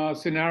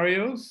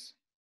scenarios,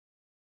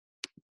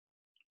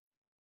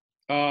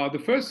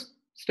 the first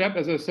step,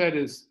 as I said,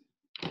 is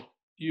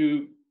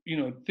you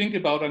think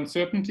about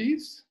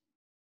uncertainties.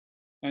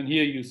 And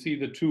here you see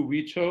the two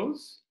we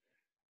chose.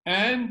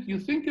 And you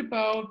think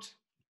about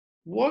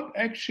what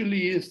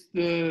actually is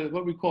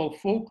what we call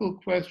focal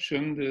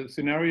question the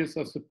scenarios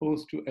are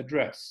supposed to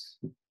address.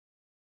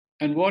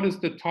 And what is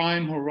the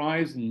time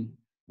horizon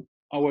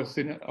our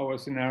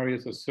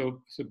scenarios are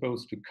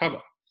supposed to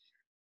cover.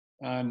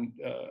 And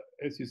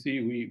as you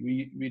see,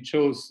 we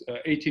chose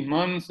 18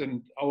 months,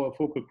 and our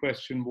focal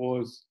question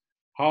was,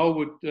 how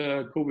would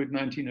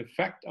COVID-19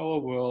 affect our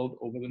world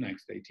over the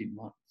next 18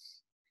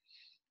 months?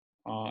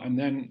 And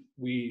then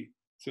we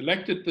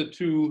selected the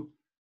two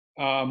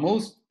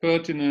most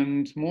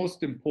pertinent,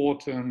 most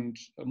important,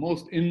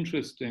 most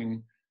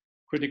interesting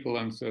critical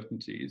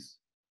uncertainties.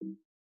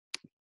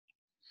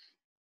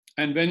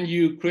 And when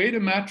you create a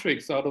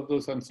matrix out of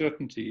those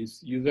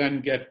uncertainties, you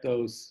then get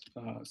those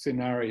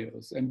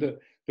scenarios. And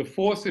the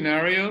four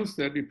scenarios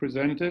that we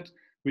presented,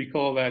 we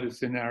call that a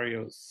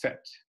scenario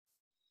set.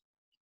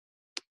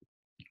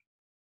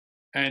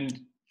 And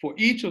for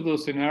each of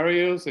those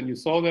scenarios, and you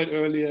saw that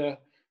earlier,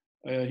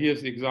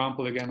 here's the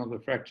example again of the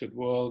fractured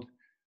world,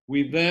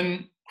 we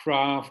then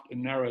craft a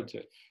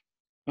narrative.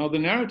 Now the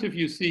narrative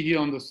you see here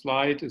on the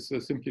slide is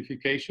a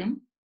simplification.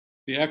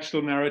 The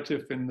actual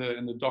narrative in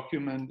the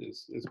document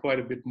is quite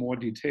a bit more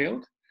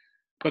detailed.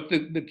 But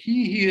the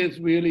key here is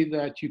really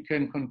that you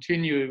can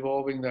continue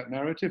evolving that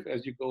narrative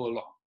as you go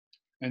along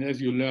and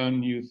as you learn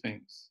new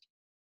things.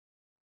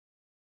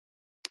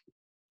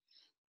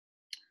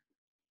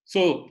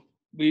 So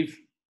we've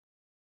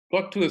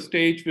got to a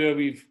stage where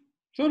we've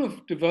sort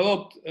of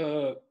developed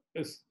a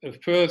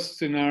first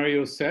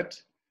scenario set.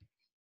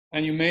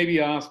 And you may be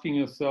asking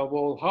yourself,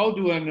 well, how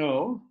do I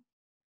know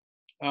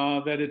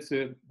that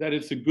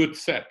it's a good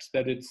set,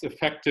 that it's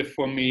effective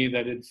for me,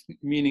 that it's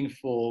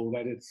meaningful,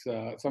 that it's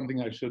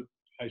something I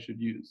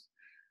should use?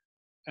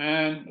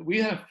 And we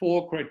have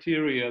four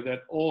criteria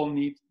that all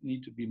need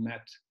to be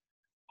met.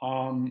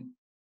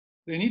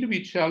 They need to be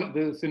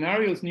the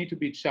scenarios need to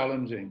be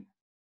challenging.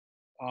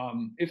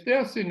 If there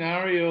are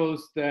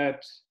scenarios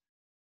that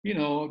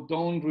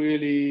don't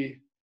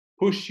really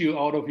push you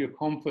out of your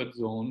comfort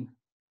zone,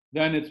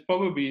 then it's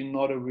probably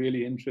not a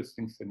really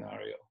interesting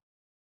scenario.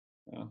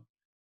 Yeah.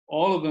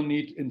 All of them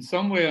need, in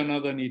some way or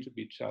another, need to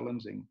be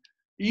challenging.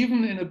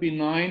 Even in a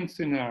benign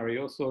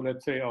scenario, so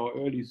let's say our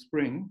early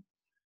spring,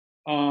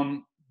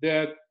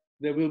 there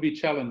will be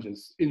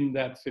challenges in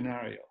that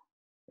scenario.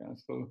 Yeah,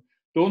 so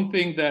don't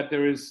think that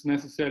there is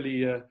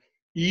necessarily an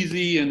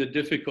easy and a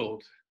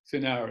difficult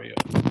scenario.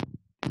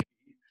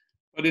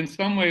 But in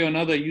some way or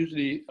another,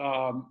 usually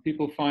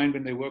people find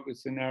when they work with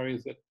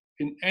scenarios that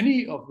in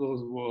any of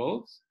those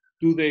worlds,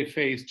 do they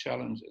face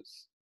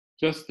challenges?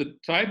 Just the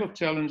type of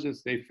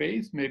challenges they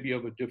face may be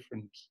of a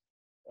different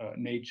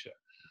nature.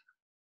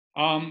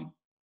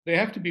 They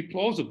have to be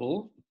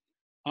plausible,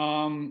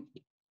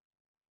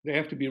 they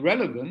have to be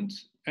relevant,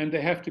 and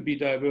they have to be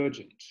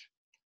divergent.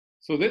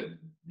 So that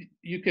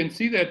you can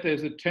see that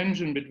there's a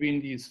tension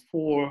between these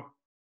four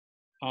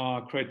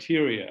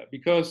criteria,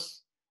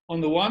 because on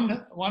the one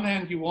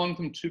hand, you want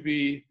them to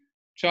be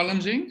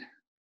challenging,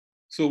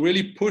 so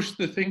really push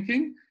the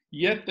thinking,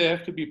 yet they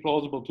have to be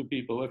plausible to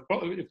people.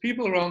 If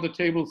people around the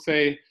table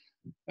say,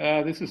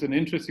 this is an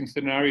interesting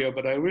scenario,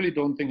 but I really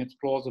don't think it's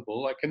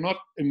plausible, I cannot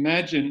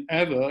imagine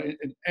ever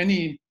in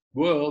any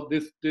world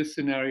this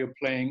scenario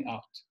playing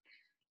out.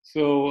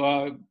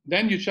 So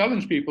then you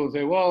challenge people and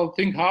say, well,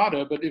 think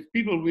harder, but if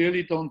people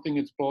really don't think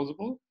it's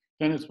plausible,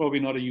 then it's probably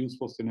not a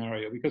useful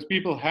scenario, because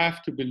people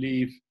have to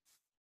believe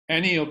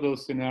any of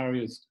those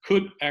scenarios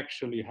could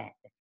actually happen.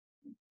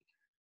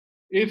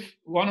 If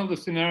one of the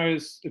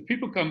scenarios, if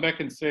people come back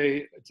and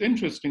say, it's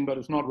interesting, but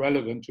it's not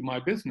relevant to my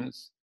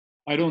business,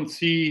 I don't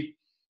see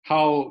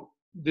how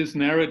this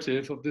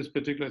narrative of this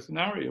particular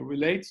scenario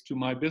relates to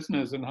my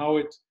business and how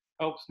it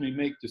helps me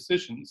make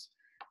decisions,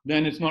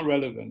 then it's not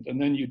relevant.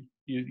 And then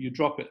you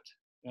drop it.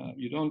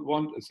 You don't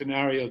want a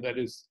scenario that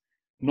is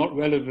not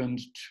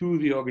relevant to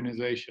the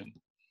organization.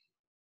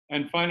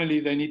 And finally,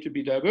 they need to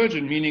be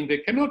divergent, meaning they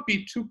cannot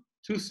be too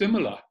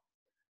similar.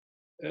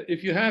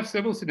 If you have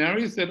several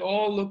scenarios that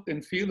all look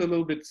and feel a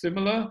little bit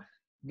similar,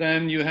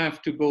 then you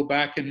have to go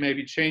back and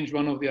maybe change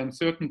one of the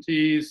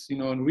uncertainties,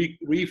 and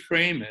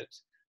reframe it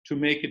to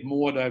make it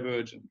more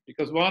divergent.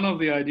 Because one of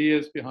the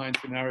ideas behind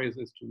scenarios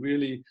is to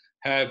really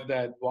have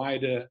that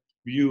wider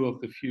view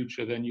of the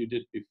future than you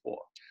did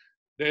before.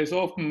 There's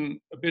often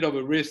a bit of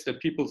a risk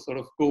that people sort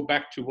of go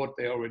back to what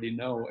they already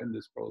know in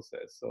this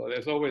process. So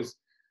there's always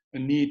a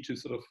need to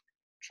sort of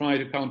try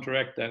to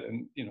counteract that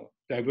and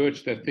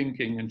diverge their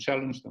thinking and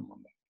challenge them on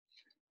that.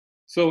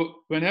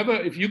 So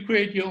if you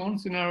create your own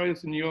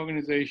scenarios in your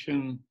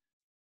organization,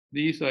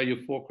 these are your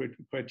 4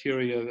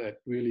 criteria that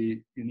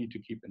really you need to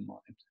keep in mind.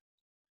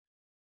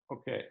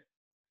 Okay,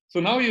 so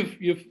now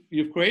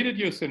you've created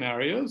your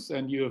scenarios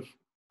and you've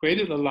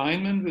created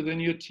alignment within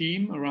your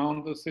team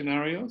around the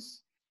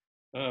scenarios,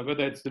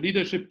 whether it's the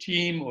leadership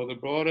team or the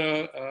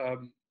broader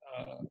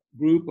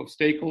group of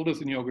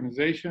stakeholders in your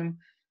organization.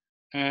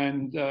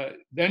 And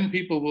then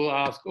people will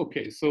ask,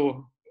 okay,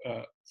 so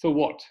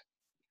what?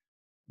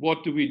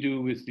 What do we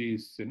do with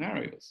these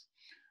scenarios?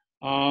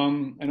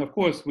 And of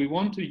course, we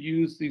want to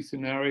use these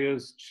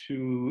scenarios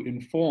to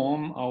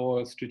inform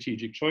our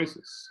strategic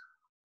choices.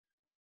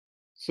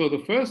 So the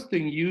first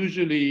thing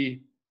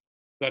usually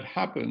that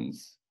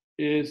happens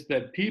is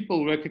that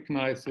people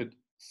recognize that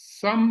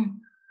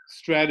some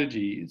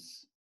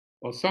strategies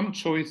or some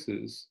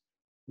choices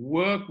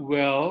work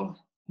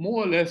well,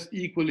 more or less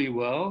equally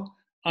well,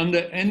 under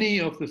any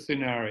of the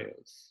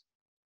scenarios.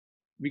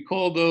 We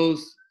call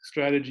those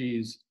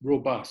strategies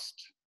robust.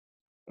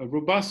 A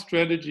robust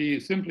strategy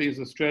simply is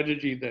a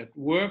strategy that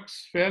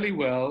works fairly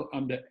well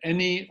under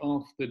any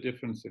of the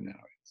different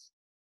scenarios.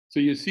 So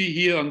you see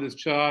here on this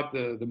chart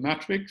the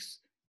matrix.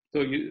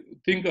 So you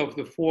think of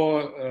the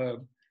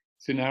 4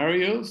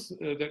 scenarios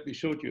that we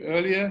showed you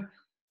earlier.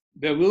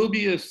 There will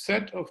be a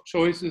set of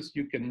choices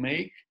you can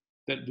make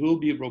that will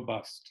be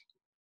robust.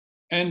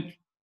 And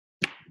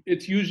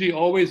it's usually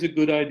always a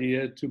good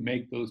idea to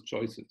make those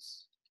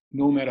choices,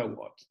 no matter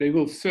what. They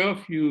will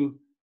serve you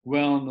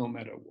well, no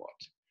matter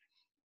what.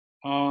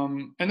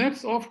 And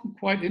that's often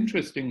quite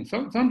interesting.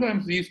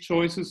 Sometimes these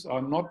choices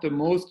are not the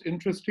most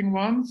interesting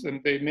ones,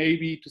 and they may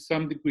be to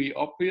some degree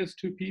obvious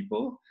to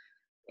people,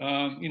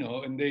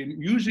 and they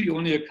usually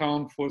only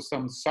account for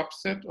some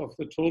subset of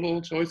the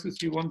total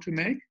choices you want to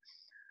make.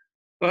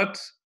 But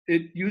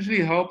it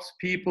usually helps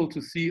people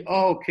to see,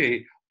 oh,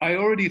 okay, I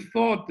already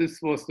thought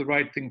this was the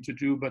right thing to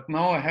do, but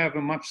now I have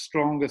a much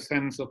stronger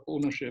sense of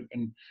ownership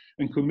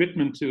and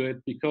commitment to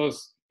it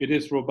because it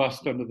is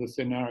robust under the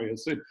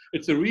scenarios. So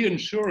it's a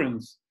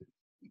reassurance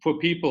for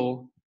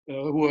people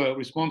who are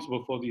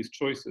responsible for these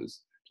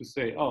choices to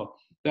say, oh,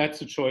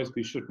 that's a choice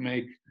we should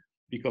make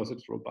because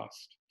it's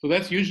robust. So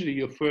that's usually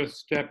your first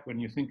step when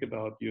you think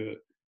about your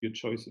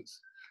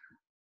choices.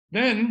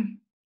 Then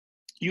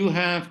you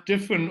have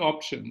different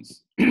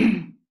options.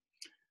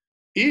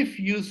 If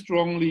you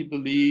strongly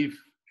believe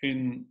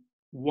in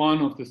one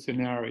of the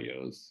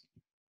scenarios,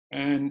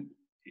 and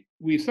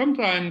we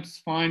sometimes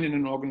find in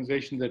an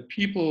organization that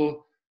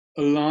people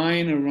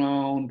align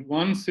around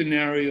one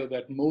scenario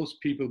that most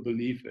people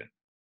believe in.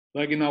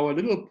 Like in our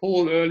little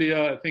poll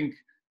earlier, I think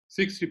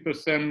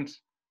 60%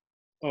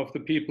 of the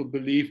people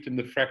believed in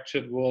the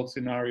fractured world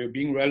scenario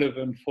being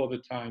relevant for the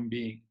time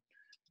being.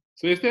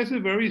 So if there's a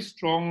very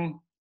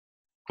strong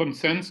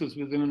consensus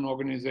within an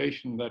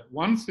organization that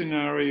one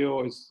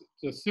scenario is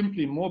just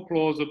simply more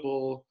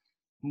plausible,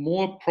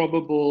 more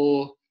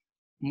probable,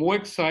 more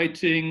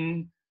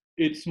exciting,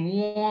 it's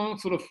more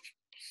sort of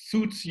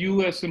suits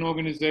you as an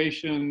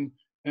organization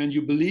and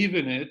you believe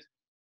in it,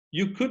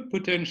 you could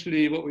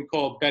potentially what we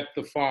call bet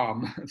the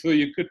farm. So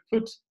you could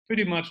put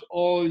pretty much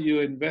all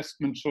your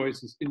investment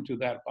choices into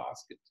that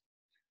basket.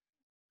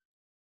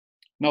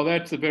 Now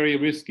that's a very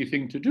risky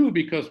thing to do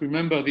because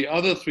remember the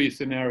other 3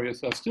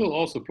 scenarios are still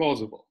also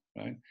plausible,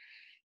 right?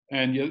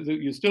 And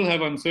you still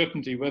have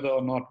uncertainty whether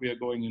or not we are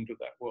going into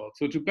that world.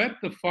 So to bet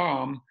the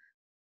farm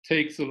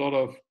takes a lot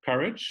of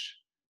courage,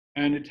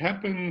 and it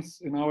happens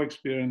in our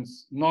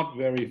experience not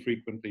very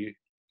frequently.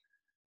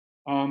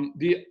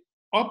 The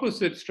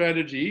opposite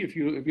strategy, if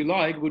you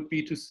like, would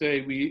be to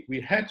say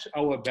we hedge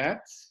our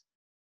bets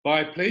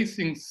by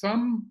placing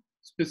some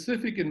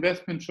specific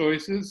investment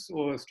choices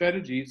or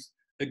strategies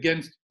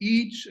against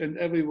each and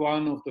every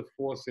one of the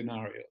 4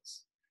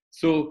 scenarios.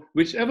 So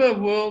whichever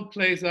world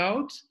plays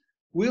out,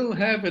 we'll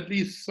have at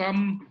least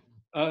some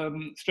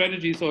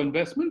strategies or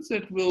investments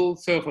that will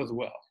serve us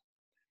well.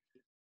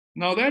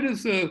 Now that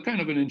is a kind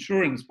of an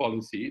insurance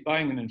policy,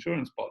 buying an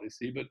insurance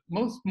policy, but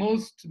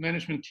most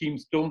management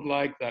teams don't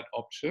like that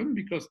option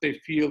because they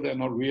feel they're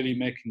not really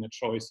making a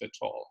choice at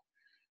all.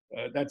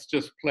 That's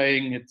just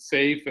playing it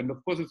safe. And of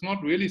course it's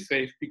not really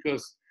safe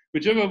because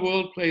whichever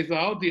world plays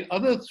out, the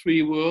other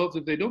 3 worlds,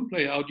 if they don't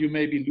play out, you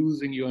may be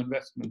losing your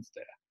investments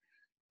there.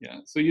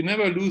 Yeah, so you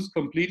never lose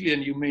completely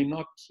and you may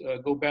not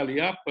go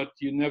belly up, but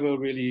you never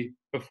really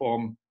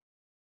perform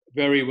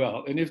very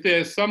well. And if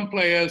there's some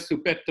players who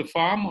bet the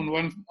farm on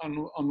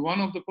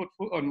one of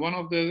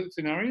the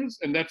scenarios,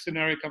 and that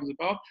scenario comes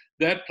about,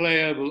 that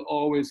player will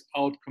always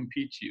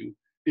outcompete you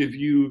if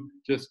you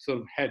just sort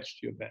of hedged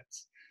your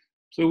bets.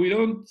 So we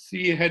don't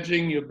see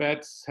hedging your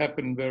bets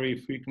happen very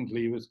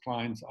frequently with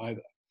clients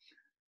either.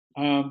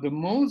 The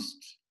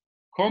most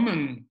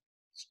common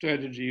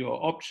strategy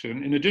or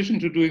option, in addition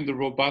to doing the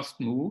robust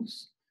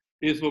moves,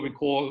 is what we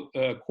call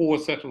a core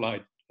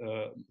satellite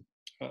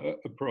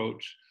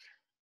approach.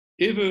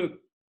 If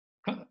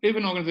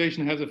an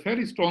organization has a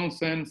fairly strong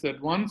sense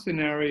that one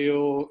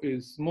scenario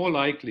is more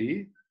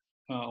likely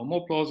or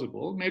more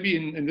plausible, maybe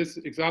in this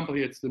example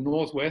here, it's the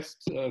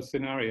Northwest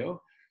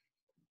scenario,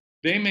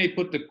 they may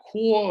put the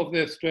core of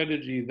their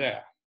strategy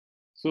there.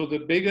 So the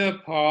bigger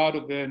part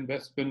of their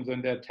investments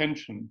and their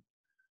attention,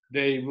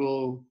 they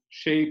will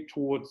shape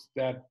towards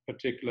that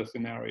particular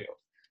scenario.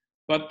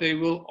 But they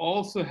will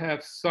also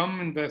have some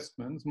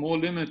investments, more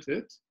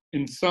limited,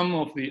 in some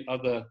of the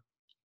other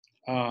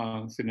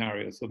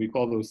scenarios. So we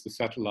call those the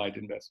satellite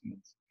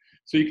investments.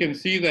 So you can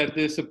see that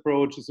this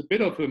approach is a bit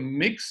of a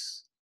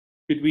mix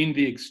between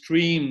the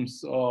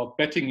extremes of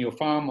betting your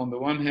farm on the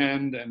one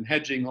hand and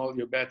hedging all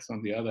your bets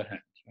on the other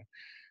hand.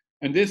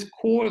 And this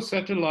core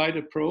satellite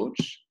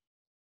approach,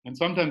 and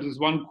sometimes it's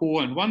one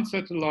core and one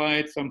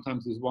satellite,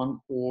 sometimes it's one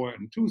core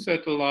and two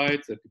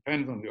satellites, that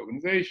depends on the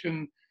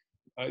organization.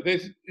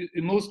 There's,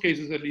 in most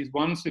cases, at least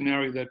one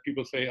scenario that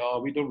people say, oh,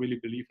 we don't really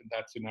believe in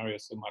that scenario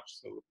so much,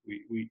 so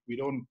we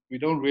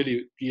don't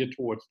really gear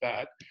towards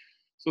that.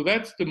 So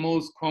that's the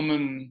most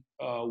common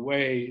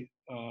way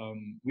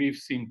we've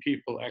seen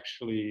people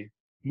actually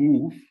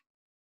move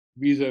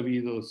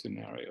vis-a-vis those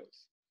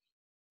scenarios.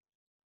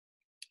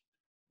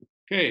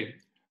 Okay.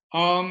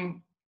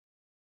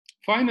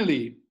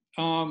 Finally,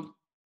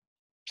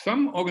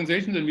 some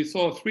organizations, and we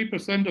saw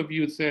 3% of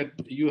you said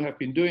you have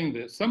been doing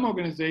this, some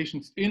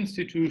organizations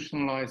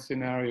institutionalize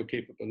scenario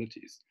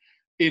capabilities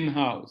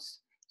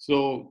in-house.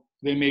 So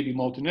they may be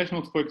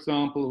multinationals, for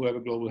example, who have a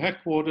global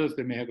headquarters,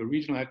 they may have a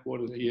regional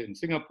headquarters here in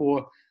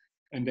Singapore,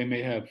 and they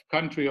may have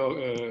country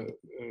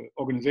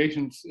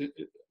organizations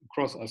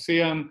across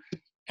ASEAN,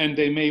 and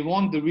they may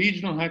want the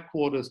regional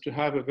headquarters to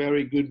have a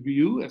very good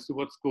view as to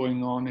what's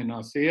going on in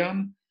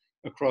ASEAN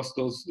across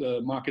those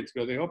markets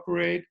where they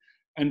operate.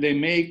 And they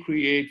may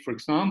create, for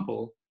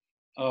example,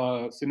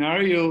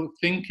 scenario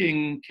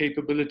thinking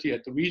capability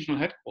at the regional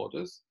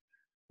headquarters,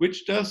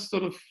 which does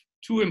sort of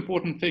two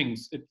important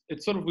things.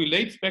 It sort of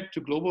relates back to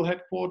global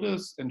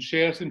headquarters and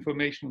shares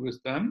information with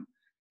them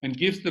and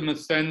gives them a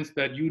sense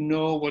that you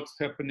know what's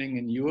happening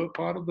in your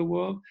part of the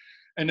world.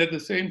 And at the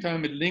same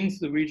time, it links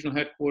the regional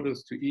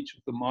headquarters to each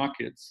of the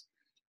markets.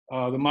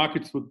 The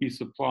markets would be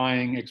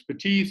supplying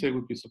expertise, they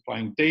would be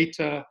supplying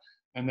data,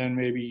 and then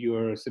maybe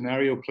your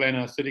scenario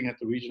planner sitting at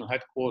the regional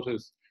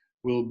headquarters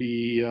will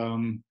be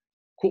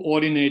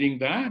coordinating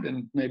that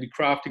and maybe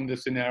crafting the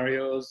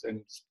scenarios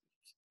and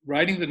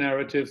writing the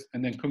narratives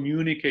and then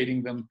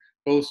communicating them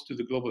both to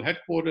the global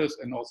headquarters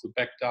and also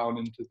back down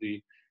into the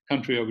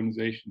country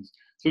organizations.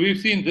 So we've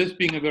seen this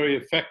being a very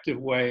effective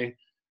way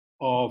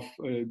of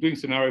doing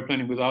scenario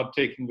planning without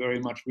taking very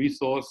much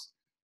resource.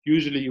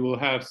 Usually you will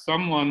have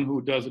someone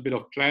who does a bit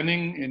of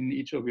planning in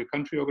each of your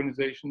country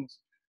organizations,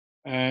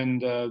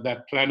 and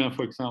that planner,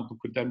 for example,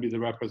 could then be the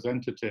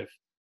representative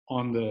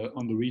on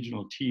the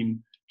regional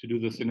team to do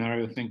the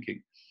scenario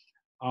thinking.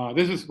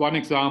 This is one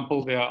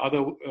example. There are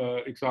other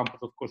examples,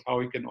 of course, how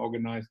we can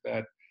organize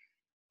that.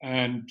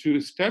 And to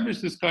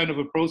establish this kind of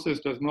a process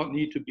does not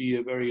need to be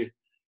a very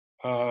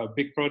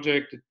big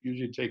project. It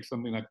usually takes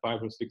something like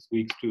 5 or 6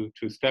 weeks to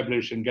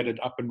establish and get it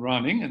up and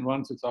running. And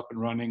once it's up and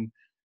running,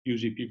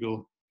 usually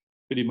people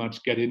pretty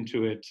much get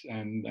into it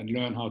and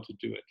learn how to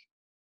do it.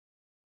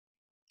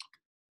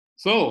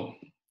 So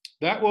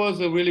that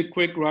was a really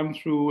quick run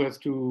through as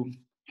to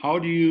how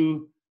do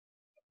you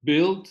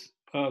build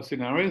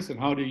scenarios and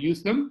how do you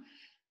use them.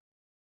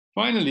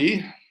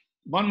 Finally,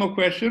 one more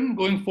question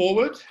going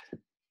forward.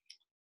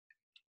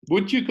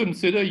 Would you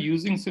consider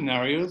using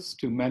scenarios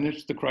to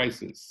manage the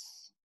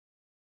crisis?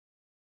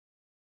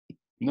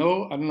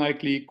 No,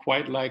 unlikely,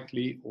 quite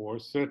likely, or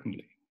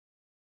certainly.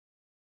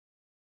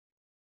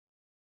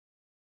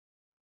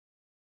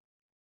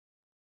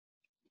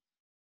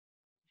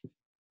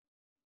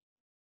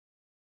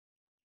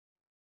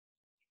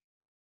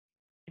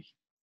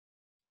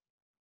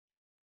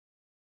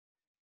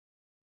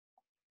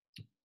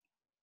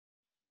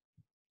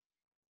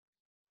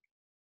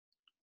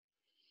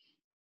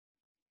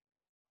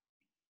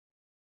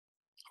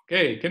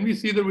 Okay, can we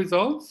see the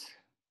results?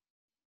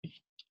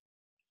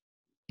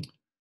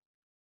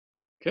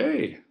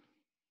 Okay.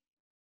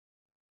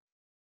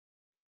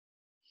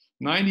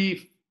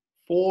 94%,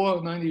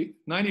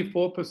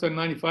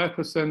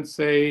 95%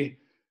 say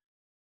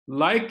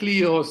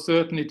likely or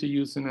certainly to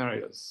use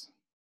scenarios.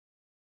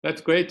 That's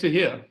great to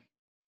hear.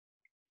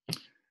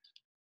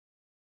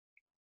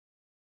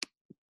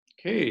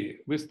 Okay,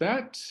 with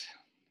that,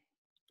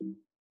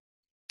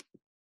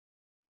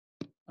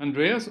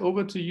 Andreas,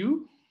 over to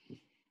you.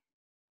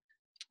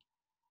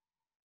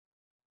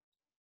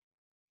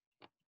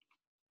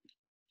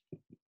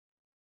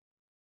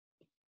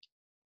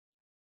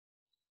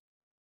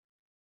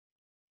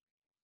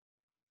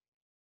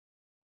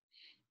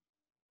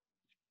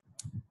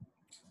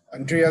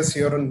 Andreas,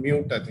 you're on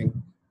mute, I think.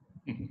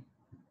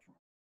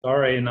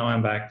 Sorry, now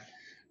I'm back.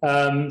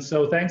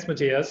 So thanks,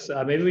 Matthias.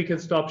 Maybe we can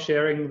stop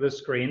sharing the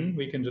screen.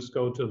 We can just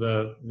go to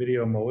the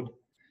video mode.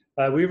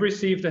 We've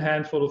received a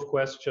handful of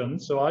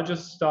questions, so I'll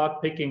just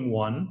start picking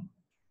one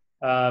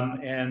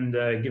and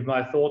give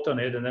my thought on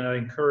it, and then I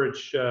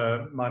encourage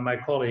my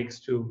colleagues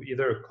to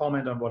either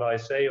comment on what I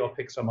say or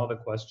pick some other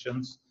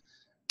questions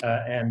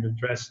and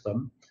address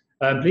them.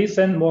 Please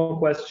send more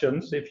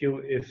questions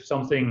if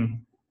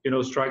something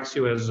strikes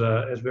you as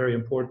very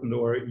important,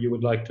 or you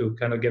would like to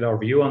kind of get our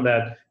view on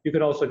that. You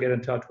can also get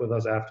in touch with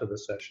us after the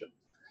session.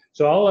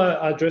 So I'll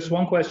address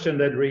one question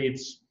that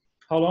reads,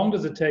 how long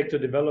does it take to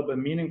develop a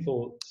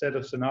meaningful set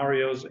of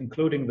scenarios,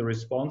 including the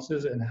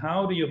responses, and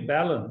how do you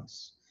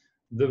balance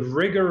the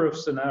rigor of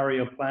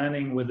scenario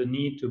planning with the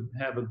need to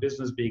have a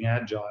business being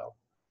agile?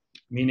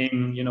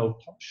 Meaning,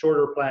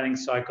 shorter planning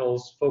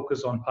cycles,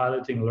 focus on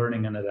piloting,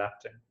 learning, and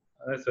adapting.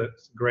 That's a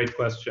great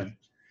question.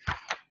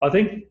 I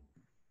think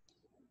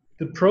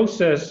the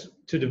process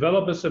to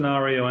develop a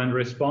scenario and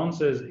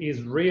responses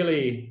is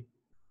really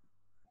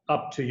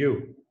up to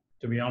you,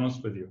 to be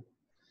honest with you.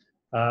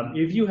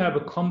 If you have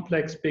a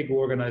complex, big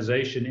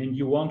organization and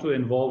you want to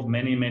involve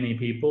many, many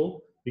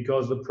people,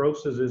 because the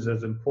process is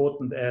as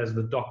important as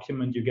the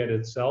document you get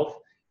itself,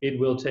 it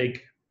will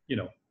take,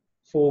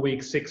 4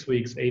 weeks, 6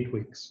 weeks, 8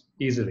 weeks,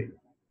 easily.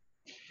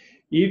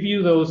 If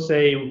you though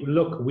say,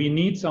 look, we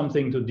need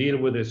something to deal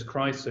with this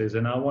crisis,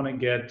 and I want to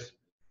get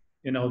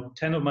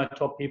 10 of my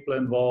top people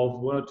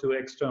involved, 1 or 2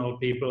 external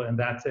people, and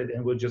that's it,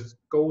 and we'll just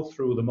go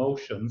through the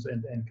motions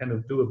and kind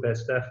of do a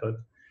best effort,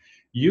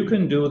 you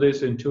can do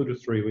this in 2 to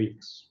 3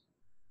 weeks.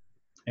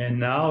 And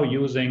now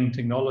using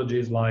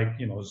technologies like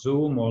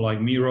Zoom or like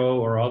Miro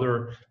or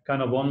other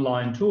kind of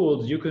online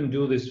tools, you can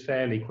do this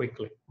fairly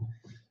quickly.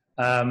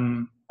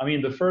 I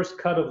mean, the first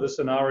cut of the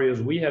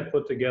scenarios we had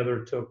put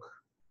together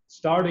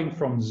starting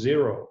from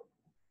 0,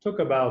 took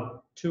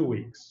about 2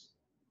 weeks.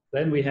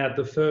 Then we had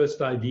the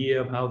first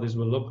idea of how this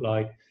will look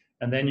like,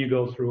 and then you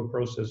go through a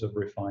process of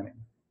refining.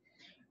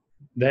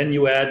 Then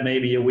you add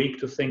maybe a week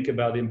to think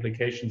about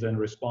implications and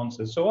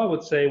responses. So I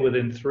would say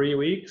within 3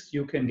 weeks,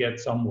 you can get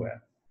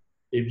somewhere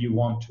if you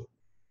want to.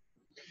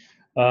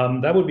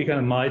 That would be kind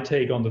of my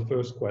take on the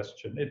first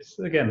question. It's,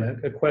 again,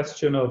 a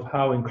question of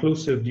how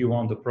inclusive do you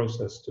want the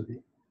process to be.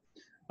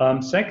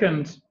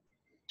 Second,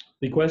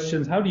 the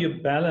question is, how do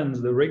you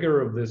balance the rigor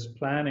of this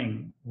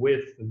planning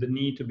with the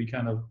need to be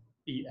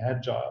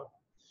agile?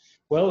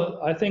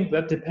 Well, I think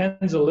that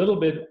depends a little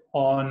bit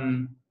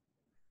on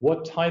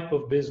what type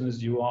of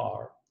business you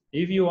are.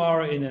 If you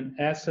are in an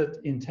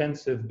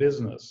asset-intensive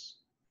business,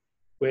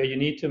 where you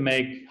need to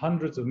make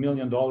hundreds of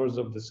 $millions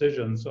of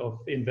decisions of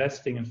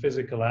investing in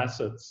physical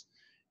assets,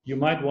 you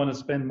might want to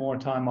spend more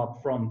time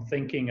up front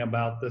thinking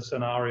about the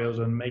scenarios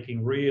and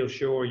making real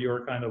sure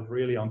you're kind of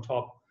really on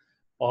top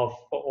of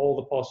all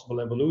the possible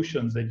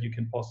evolutions that you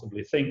can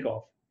possibly think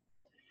of.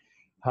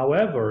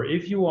 However,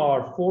 if you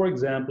are, for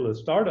example, a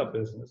startup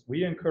business,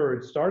 we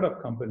encourage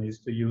startup companies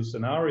to use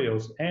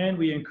scenarios, and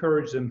we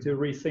encourage them to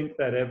rethink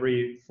that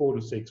every 4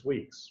 to 6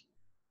 weeks,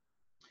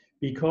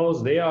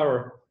 because they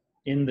are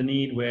in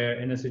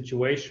a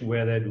situation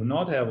where they do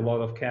not have a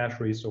lot of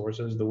cash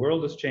resources. The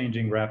world is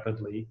changing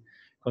rapidly.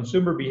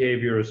 Consumer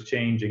behavior is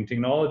changing.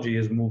 Technology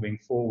is moving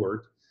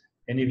forward.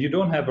 And if you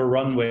don't have a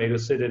runway to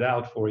sit it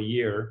out for a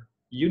year,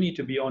 you need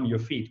to be on your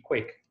feet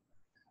quick.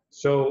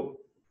 So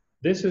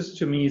this is,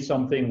 to me,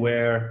 something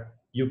where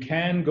you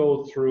can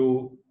go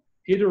through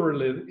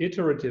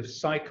iterative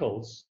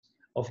cycles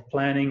of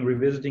planning,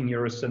 revisiting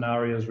your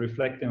scenarios,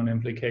 reflecting on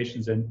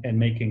implications, and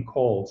making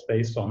calls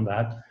based on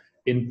that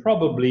in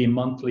probably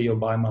monthly or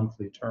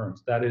bi-monthly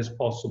terms. That is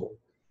possible.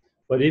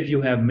 But if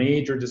you have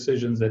major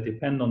decisions that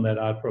depend on that,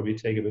 I'd probably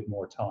take a bit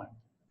more time.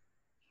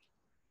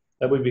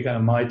 That would be kind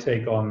of my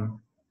take on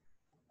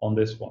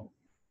this one.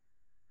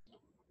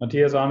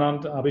 Matthias,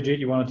 Anand, Abhijit,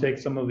 you want to take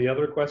some of the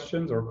other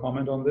questions or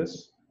comment on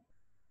this?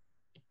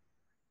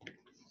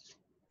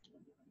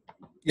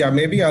 Yeah,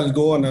 maybe I'll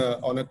go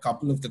on a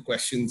couple of the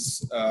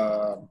questions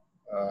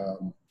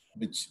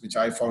which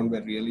I found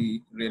were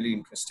really, really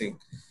interesting.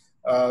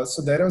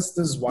 So there was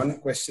this one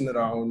question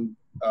around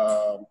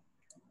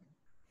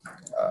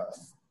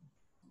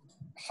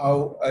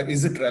how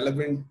is it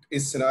relevant?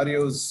 Is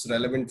scenarios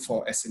relevant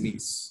for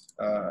SMEs?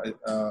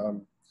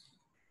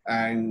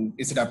 And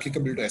is it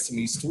applicable to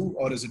SMEs too,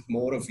 or is it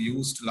more of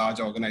use to large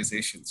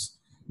organizations?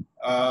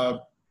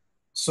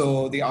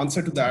 So the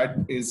answer to that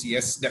is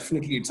yes,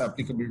 definitely it's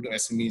applicable to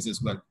SMEs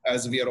as well.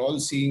 As we are all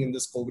seeing in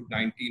this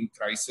COVID-19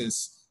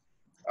 crisis,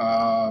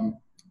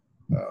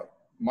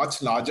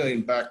 much larger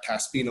impact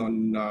has been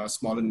on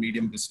small and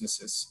medium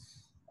businesses.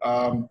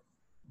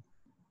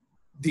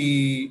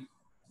 The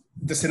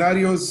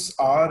scenarios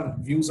are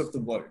views of the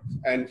world,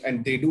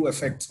 and they do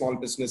affect small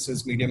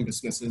businesses, medium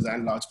businesses,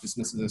 and large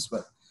businesses as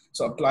well.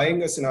 So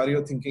applying a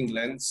scenario thinking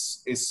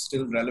lens is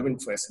still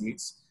relevant for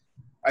SMEs.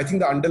 I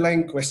think the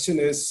underlying question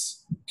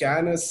is,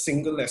 can a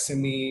single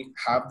SME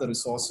have the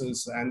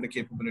resources and the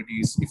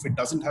capabilities? If it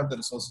doesn't have the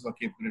resources or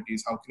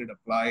capabilities, how can it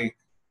apply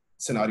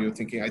scenario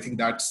thinking. I think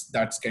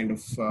that's kind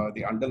of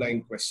the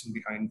underlying question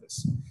behind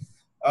this.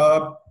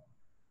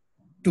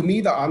 To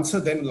me, the answer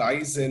then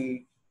lies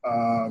in,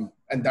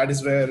 and that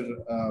is where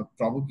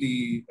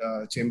probably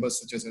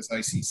chambers such as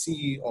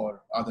SICC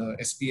or other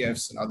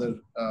SPFs and other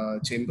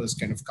chambers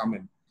kind of come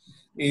in,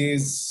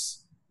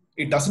 is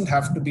it doesn't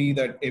have to be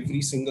that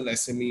every single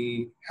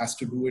SME has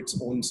to do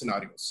its own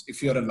scenarios.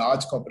 If you're a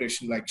large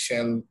corporation like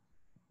Shell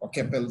or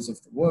Keppels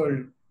of the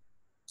world,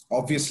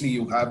 obviously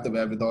you have the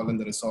wherewithal and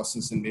the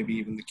resources and maybe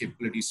even the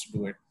capabilities to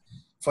do it.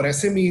 For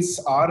SMEs,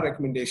 our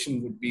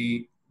recommendation would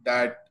be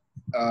that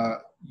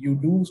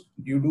you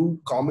do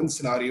common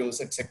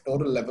scenarios at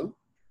sectoral level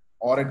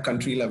or at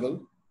country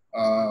level,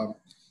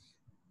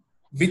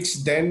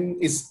 which then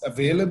is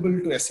available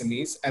to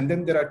SMEs. And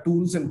then there are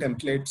tools and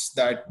templates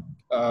that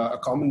a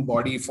common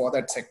body for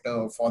that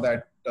sector, for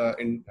that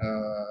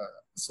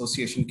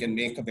association can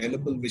make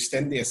available, which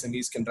then the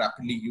SMEs can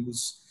rapidly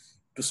use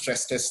to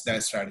stress test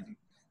their strategy.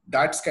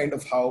 That's kind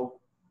of how,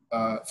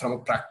 from a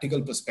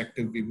practical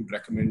perspective, we would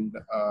recommend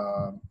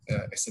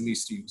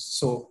SMEs to use.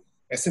 So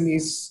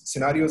SMEs,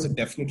 scenarios are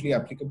definitely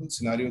applicable,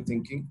 scenario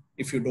thinking.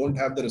 If you don't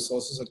have the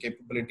resources or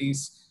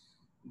capabilities,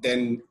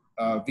 then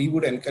we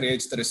would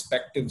encourage the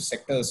respective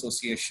sector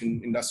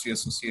association, industry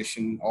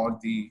association, or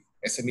the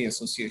SME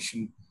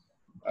association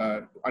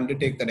to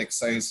undertake that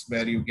exercise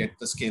where you get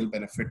the scale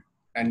benefit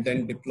and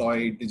then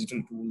deploy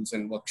digital tools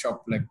and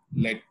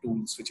workshop-led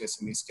tools which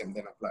SMEs can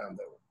then apply on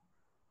their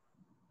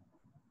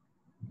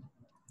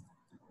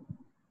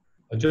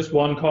own. Just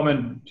one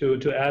comment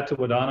to add to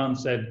what Anand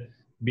said.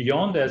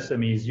 Beyond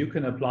SMEs, you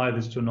can apply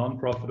this to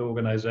non-profit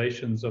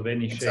organizations of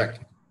any shape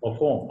or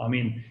form. I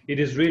mean, it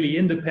is really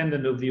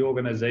independent of the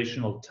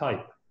organizational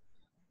type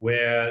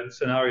where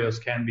scenarios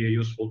can be a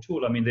useful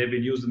tool. I mean, they've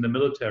been used in the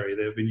military,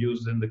 they've been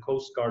used in the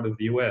Coast Guard of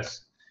the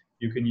US.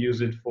 You can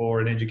use it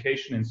for an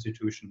education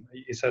institution,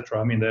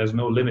 etc. I mean, there's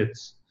no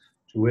limits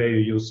to where you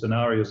use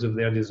scenarios if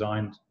they're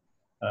designed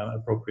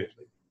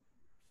appropriately.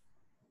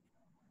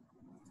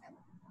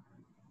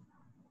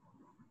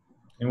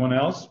 Anyone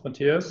else?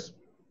 Matthias?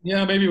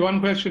 Yeah, maybe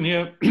one question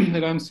here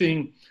that I'm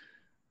seeing.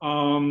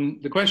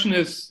 The question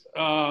is,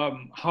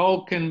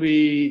 how can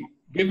we,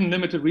 given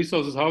limited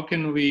resources, how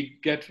can we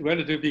get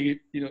relatively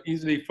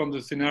easily from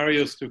the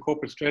scenarios to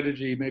corporate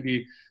strategy,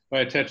 maybe by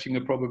attaching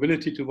a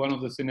probability to one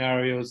of the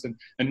scenarios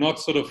and not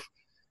sort of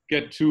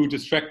get too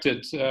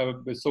distracted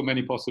with so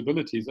many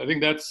possibilities? I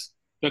think that's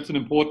an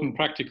important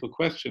practical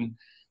question.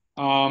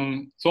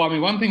 So, I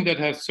mean, one thing that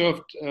has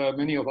served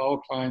many of our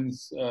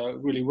clients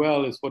really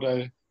well is what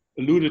I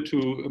alluded to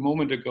a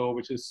moment ago,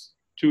 which is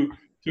to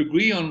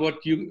agree on what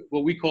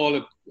we call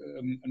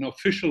an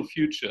official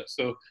future.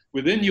 So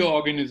within your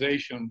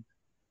organization,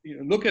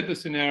 look at the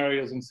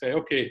scenarios and say,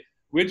 okay,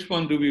 which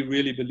one do we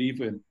really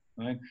believe in,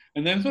 right?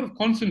 And then sort of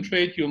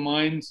concentrate your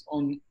minds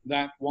on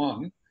that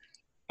one,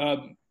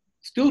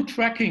 still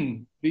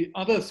tracking the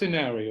other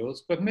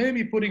scenarios, but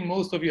maybe putting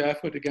most of your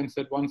effort against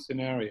that one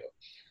scenario.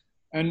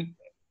 And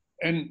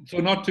so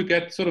not to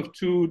get sort of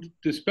too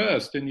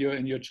dispersed in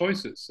your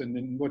choices and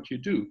in what you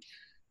do.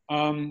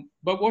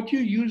 But what you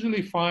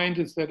usually find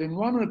is that in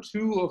one or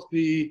two of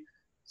the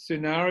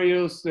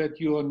scenarios that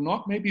you are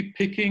not maybe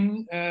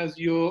picking as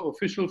your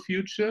official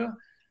future,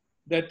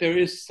 that there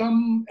is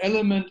some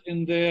element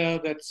in there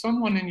that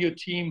someone in your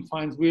team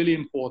finds really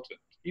important.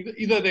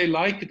 Either they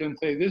like it and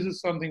say, this is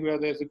something where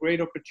there's a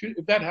great opportunity.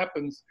 If that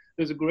happens,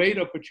 there's a great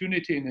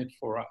opportunity in it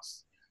for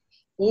us.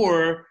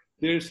 Or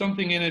there's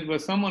something in it where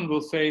someone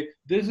will say,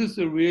 this is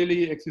a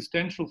really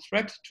existential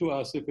threat to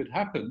us if it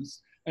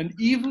happens. And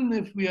even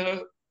if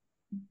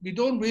we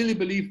don't really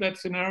believe that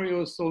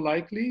scenario is so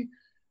likely,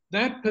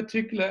 that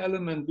particular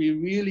element we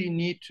really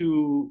need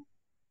to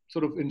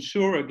sort of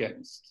insure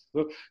against.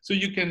 So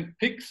you can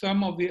pick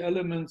some of the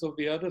elements of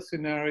the other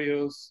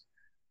scenarios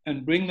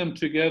and bring them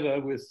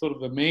together with sort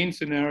of the main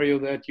scenario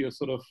that you're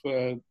sort of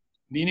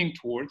leaning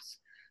towards,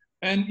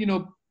 and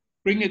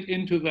bring it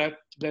into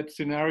that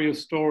scenario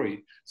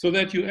story, so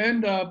that you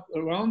end up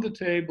around the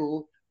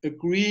table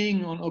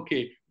agreeing on,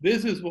 okay,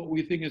 this is what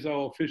we think is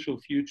our official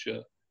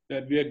future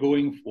that we are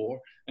going for.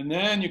 And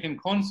then you can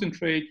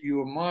concentrate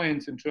your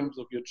minds in terms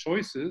of your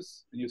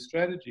choices and your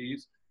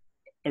strategies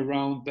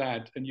around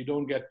that, and you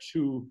don't get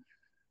too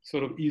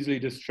sort of easily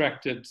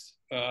distracted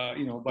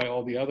by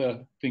all the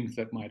other things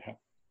that might happen.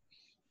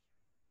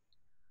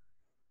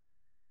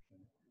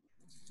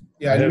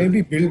 Yeah, and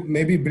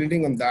maybe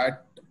building on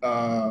that,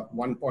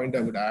 one point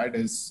I would add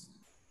is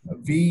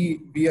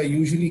we are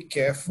usually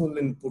careful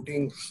in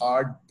putting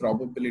hard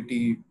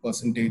probability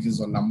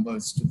percentages or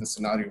numbers to the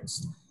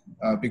scenarios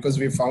because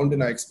we found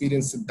in our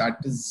experience that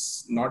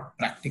is not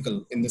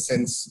practical, in the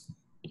sense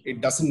it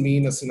doesn't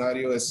mean a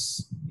scenario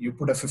is you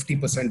put a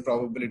 50%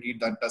 probability.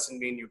 That doesn't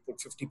mean you put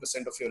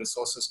 50% of your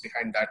resources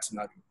behind that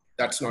scenario.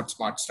 That's not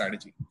smart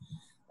strategy.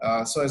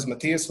 So as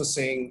Matthias was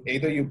saying,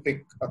 either you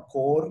pick a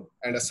core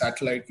and a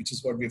satellite, which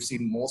is what we've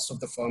seen most of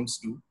the firms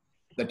do,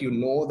 that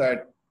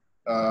that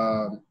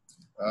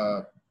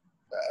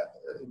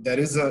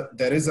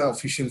there is an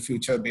official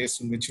future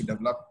based on which you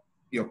develop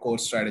your core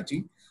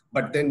strategy,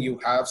 but then you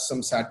have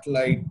some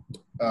satellite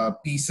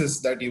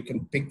pieces that you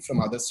can pick from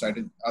other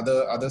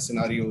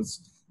scenarios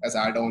as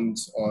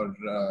add-ons or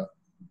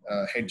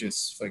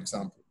hedges, for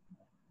example.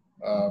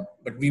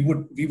 But we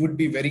would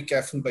be very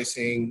careful by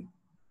saying,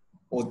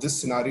 oh, this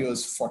scenario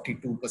is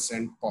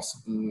 42%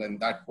 possible and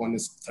that one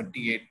is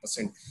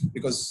 38%,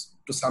 because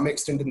to some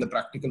extent in the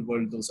practical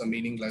world, those are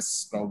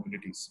meaningless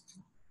probabilities.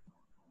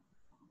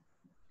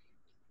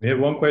 We have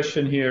one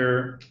question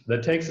here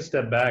that takes a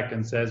step back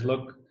and says,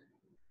 look,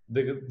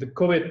 the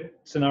COVID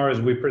scenarios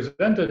we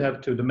presented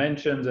have two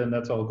dimensions, and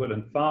that's all good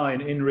and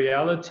fine. In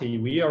reality,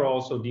 we are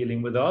also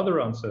dealing with other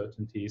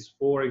uncertainties,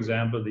 for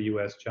example, the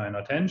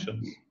US-China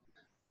tensions.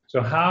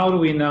 So how do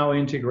we now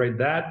integrate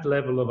that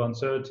level of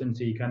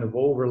uncertainty, kind of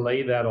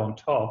overlay that on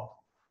top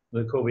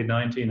of the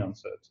COVID-19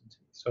 uncertainty?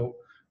 So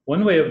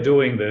one way of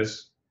doing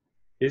this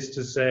is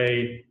to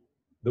say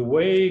the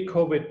way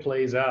COVID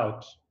plays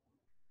out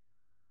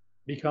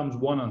becomes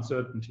one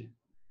uncertainty.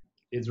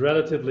 It's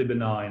relatively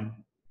benign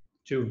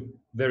to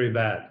very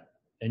bad.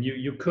 And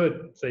you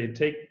could say,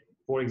 take,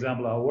 for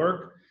example, our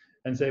work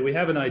and say, we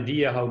have an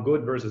idea how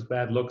good versus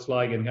bad looks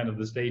like and kind of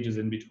the stages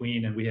in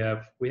between, and we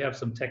have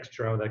some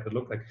texture how that could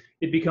look like.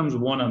 It becomes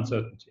one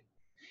uncertainty.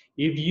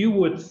 If you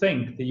would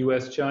think the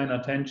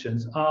US-China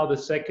tensions are the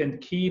second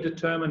key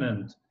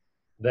determinant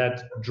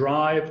that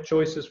drive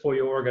choices for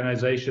your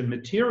organization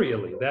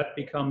materially, that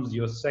becomes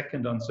your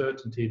second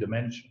uncertainty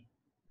dimension.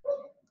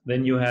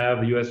 Then you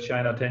have the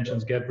US-China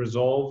tensions get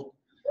resolved,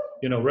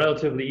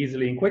 relatively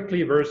easily and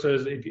quickly,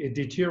 versus it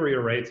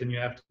deteriorates and you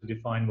have to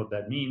define what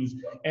that means,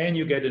 and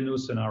you get a new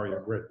scenario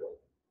grid.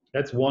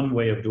 That's one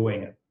way of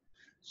doing it.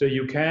 So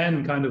you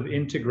can kind of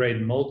integrate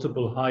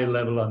multiple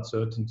high-level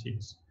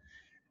uncertainties.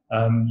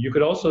 You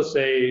could also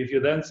say, if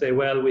you then say,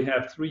 well, we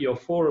have 3 or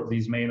 4 of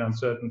these main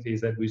uncertainties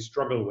that we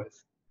struggle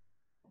with,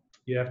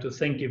 you have to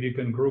think if you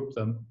can group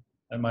them.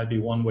 That might be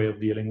one way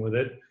of dealing with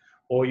it.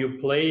 Or you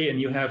play and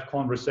you have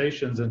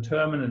conversations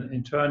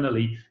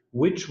internally,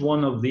 which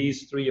one of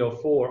these 3 or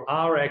 4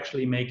 are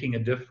actually making a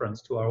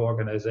difference to our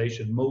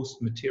organization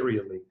most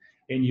materially,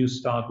 and you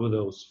start with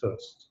those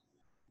first.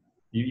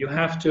 You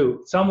have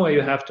to, somewhere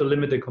you have to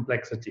limit the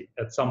complexity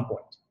at some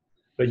point,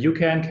 but you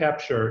can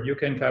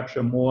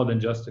capture more than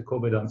just the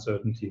COVID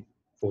uncertainty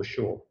for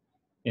sure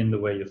in the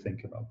way you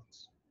think about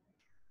this.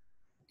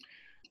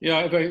 Yeah,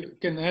 if I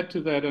can add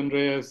to that,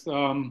 Andreas,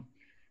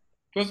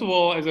 first of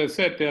all, as I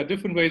said, there are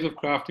different ways of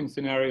crafting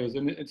scenarios.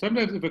 And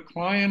sometimes if a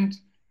client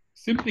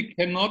simply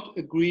cannot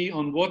agree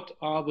on what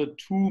are the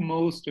 2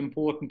 most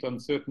important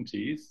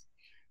uncertainties,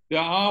 there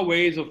are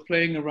ways of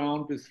playing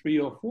around with 3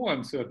 or 4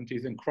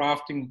 uncertainties and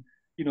crafting,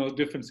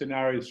 different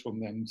scenarios from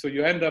them. So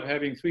you end up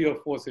having 3 or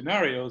 4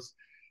 scenarios,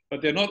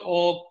 but they're not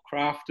all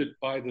crafted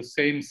by the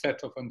same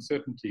set of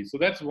uncertainties. So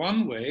that's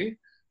one way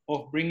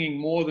of bringing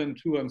more than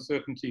 2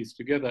 uncertainties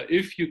together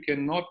if you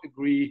cannot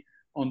agree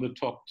on the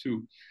top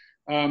 2.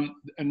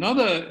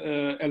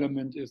 Another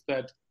element is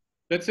that,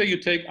 let's say you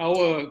take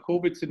our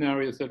COVID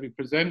scenarios that we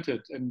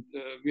presented, and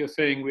we are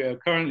saying we are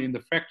currently in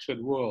the fractured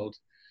world.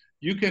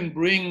 You can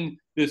bring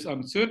this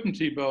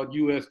uncertainty about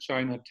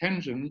US-China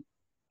tension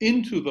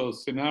into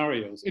those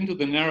scenarios, into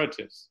the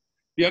narratives.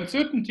 The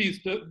uncertainties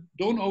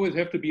don't always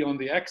have to be on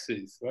the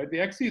axes, right? The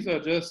axes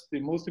are just the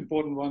most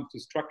important ones to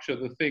structure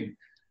the thing.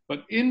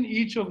 But in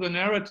each of the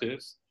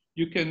narratives,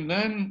 you can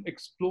then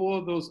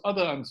explore those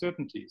other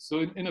uncertainties.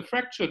 So in a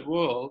fractured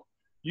world,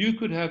 you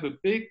could have a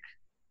big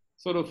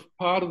sort of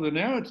part of the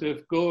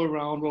narrative go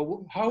around,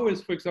 well, how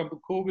is, for example,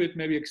 COVID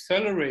maybe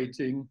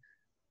accelerating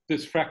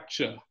this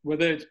fracture,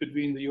 whether it's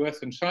between the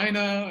US and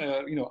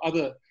China,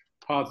 other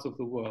parts of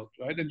the world,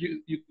 right? And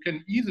you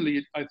can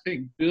easily, I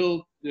think,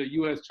 build the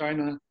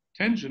US-China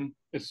tension,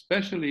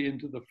 especially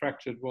into the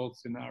fractured world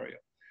scenario.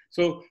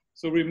 So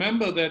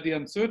remember that the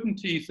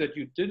uncertainties that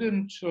you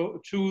didn't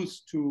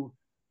choose to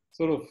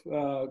sort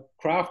of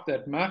craft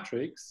that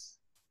matrix,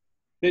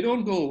 they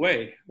don't go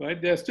away,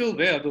 right? They're still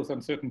there, those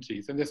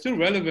uncertainties, and they're still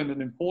relevant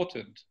and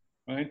important,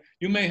 right?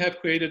 You may have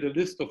created a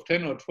list of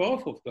 10 or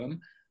 12 of them.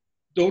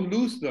 Don't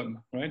lose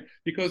them, right?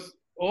 Because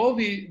all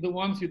the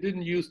ones you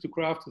didn't use to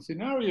craft the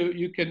scenario,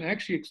 you can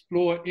actually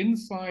explore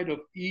inside of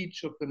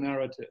each of the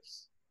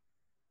narratives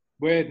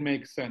where it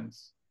makes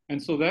sense.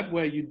 And so that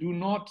way you do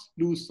not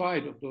lose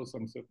sight of those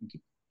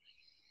uncertainties.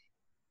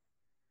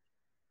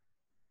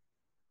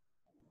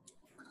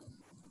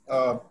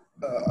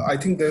 I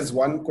think there's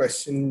one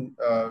question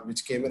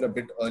which came in a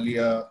bit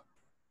earlier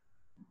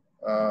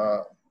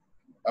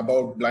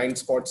about blind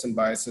spots and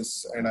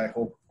biases, and I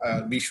hope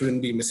we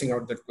shouldn't be missing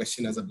out that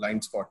question as a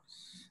blind spot.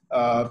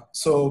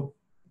 So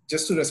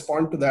just to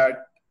respond to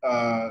that,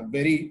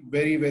 very,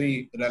 very,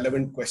 very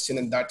relevant question,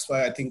 and that's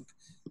why I think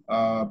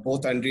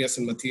both Andreas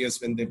and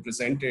Matthias, when they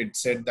presented,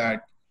 said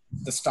that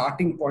the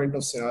starting point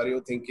of scenario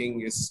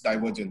thinking is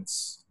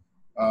divergence.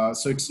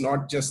 So it's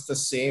not just the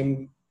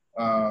same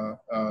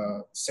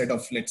set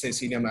of, let's say,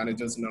 senior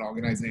managers in an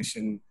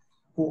organization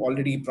who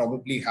already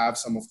probably have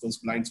some of those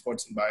blind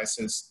spots and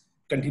biases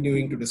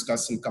continuing to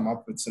discuss and come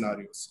up with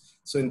scenarios.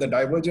 So in the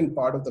divergent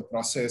part of the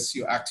process,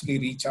 you actually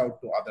reach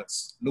out to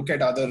others, look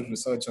at other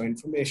research or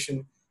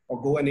information,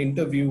 or go and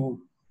interview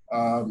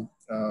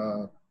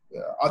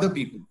other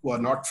people who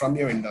are not from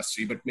your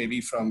industry, but maybe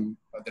from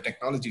the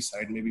technology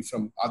side, maybe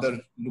from other,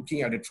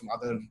 looking at it from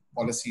other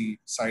policy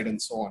side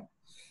and so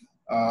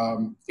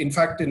on. In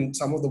fact, in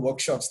some of the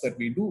workshops that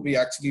we do, we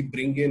actually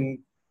bring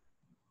in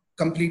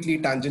completely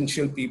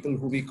tangential people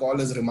who we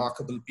call as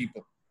remarkable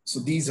people. So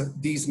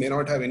these may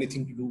not have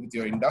anything to do with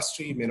your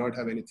industry, may not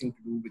have anything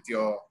to do with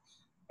your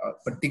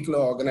particular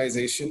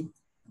organization,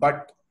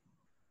 but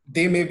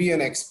they may be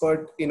an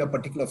expert in a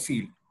particular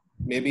field,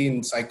 maybe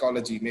in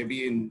psychology,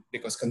 maybe in,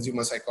 because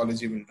consumer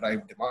psychology will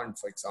drive demand,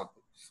 for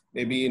example,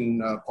 maybe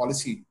in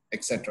policy,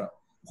 etc.,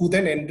 who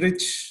then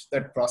enrich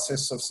that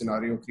process of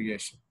scenario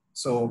creation.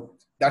 So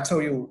that's how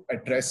you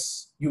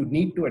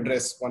need to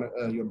address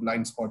your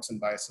blind spots and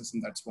biases,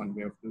 and that's one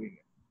way of doing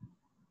it.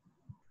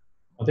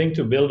 I think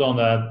to build on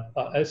that,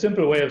 a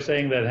simple way of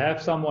saying that,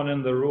 have someone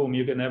in the room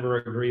you can never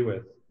agree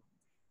with.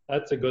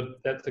 That's a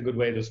good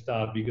way to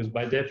start, because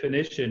by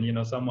definition, you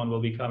know, someone will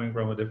be coming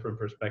from a different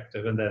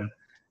perspective, and then,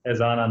 as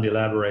Anand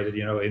elaborated,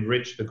 you know,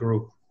 enrich the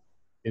group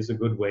is a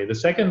good way. The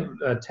second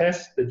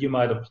test that you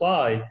might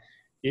apply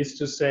is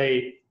to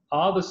say,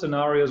 are the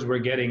scenarios we're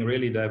getting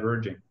really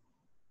diverging?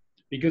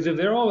 Because if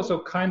they're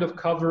also kind of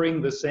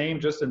covering the same,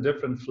 just in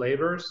different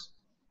flavors,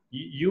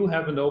 you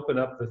haven't opened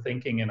up the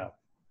thinking enough.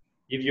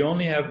 If you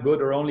only have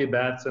good or only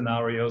bad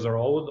scenarios, or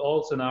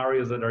all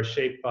scenarios that are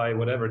shaped by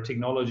whatever,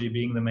 technology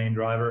being the main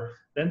driver,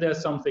 then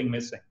there's something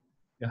missing.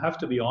 You have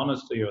to be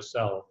honest to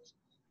yourself.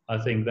 I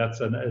think that's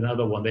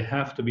another one. They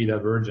have to be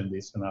divergent,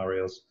 these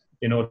scenarios,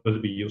 in order to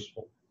be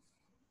useful.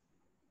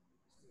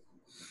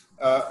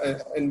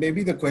 And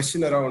maybe the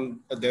question around,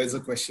 there's a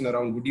question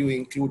around, would you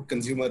include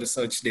consumer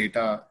research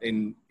data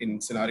in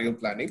scenario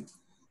planning?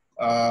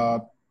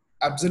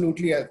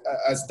 Absolutely,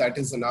 as that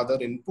is another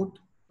input.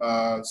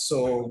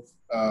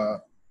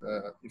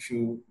 If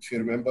you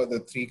remember the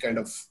three kind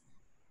of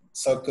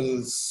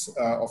circles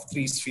of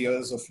three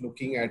spheres of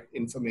looking at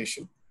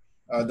information,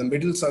 the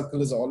middle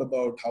circle is all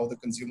about how the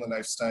consumer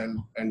lifestyle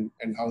and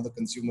how the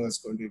consumer is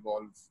going to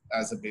evolve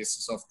as a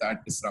basis of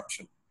that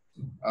disruption.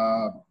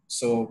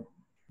 So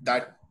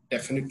that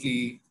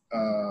definitely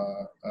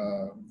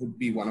would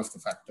be one of the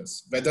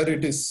factors. Whether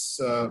it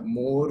is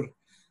more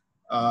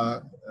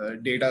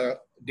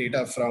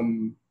data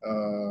from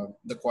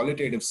the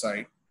qualitative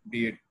side,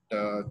 be it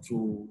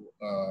through,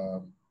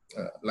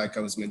 like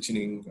I was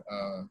mentioning,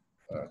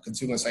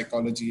 consumer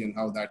psychology and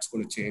how that's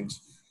going to change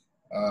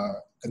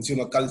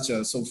consumer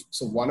culture. So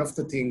one of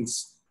the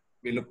things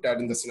we looked at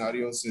in the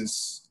scenarios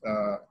is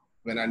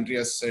when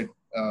Andreas said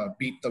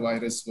beat the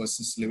virus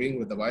versus living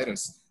with the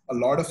virus, a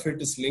lot of it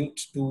is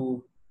linked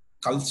to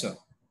culture.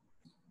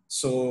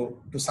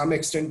 So to some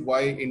extent,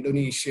 why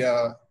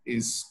Indonesia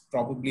is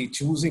probably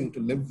choosing to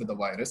live with the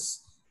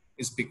virus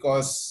is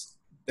because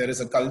there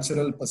is a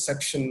cultural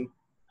perception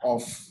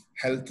of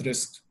health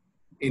risk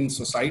in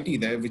society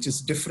there, which is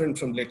different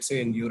from, let's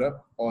say, in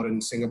Europe or in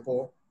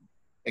Singapore,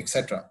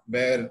 etc.,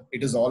 where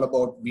it is all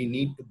about we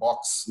need to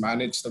box,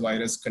 manage the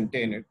virus,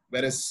 contain it.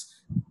 Whereas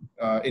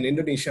in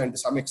Indonesia, and to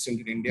some extent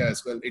in India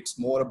as well, it's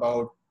more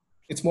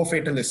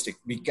fatalistic.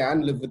 We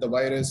can live with the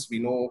virus. We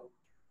know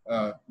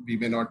we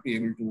may not be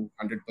able to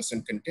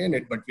 100% contain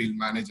it, but we'll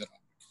manage around it.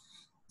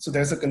 So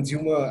there's a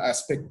consumer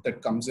aspect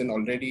that comes in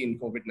already in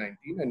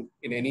COVID-19, and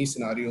in any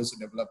scenarios you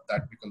develop,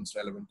 that becomes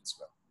relevant as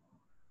well.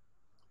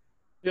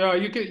 Yeah,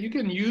 you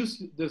can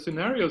use the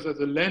scenarios as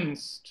a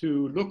lens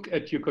to look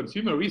at your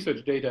consumer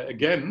research data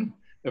again,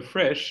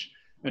 afresh,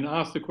 and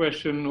ask the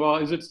question, well,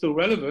 is it still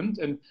relevant?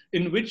 And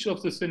in which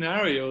of the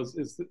scenarios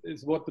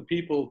is what the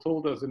people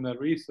told us in that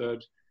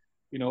research,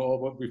 you know, or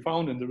what we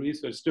found in the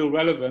research still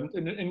relevant?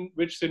 And in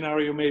which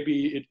scenario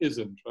maybe it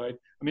isn't, right?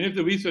 I mean, if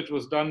the research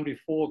was done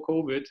before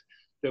COVID,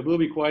 there will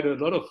be quite a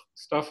lot of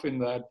stuff in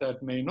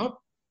that may not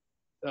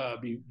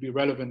be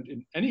relevant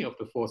in any of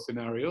the four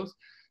scenarios.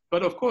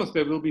 But of course,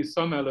 there will be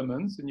some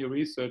elements in your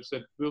research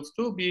that will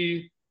still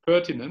be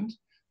pertinent.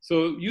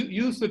 So you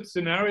use the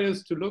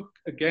scenarios to look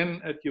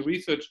again at your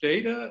research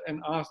data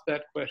and ask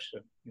that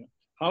question. You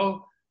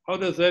know, how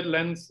does that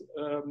lens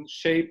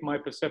shape my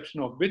perception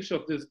of which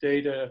of this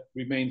data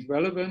remains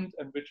relevant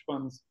and which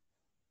ones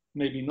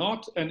maybe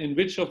not? And in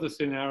which of the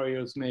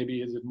scenarios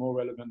maybe is it more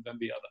relevant than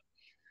the other?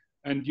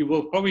 And you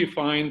will probably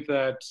find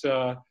that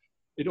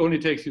it only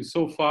takes you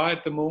so far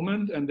at the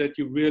moment, and that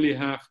you really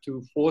have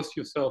to force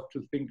yourself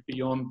to think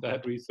beyond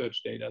that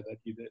research data that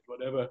you did.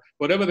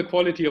 Whatever the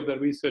quality of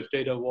that research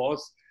data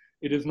was,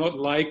 it is not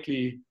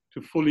likely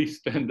to fully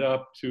stand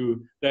up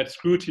to that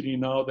scrutiny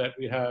now that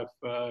we have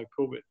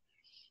COVID.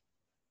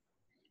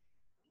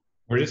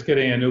 We're just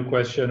getting a new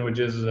question, which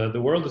is,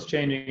 the world is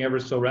changing ever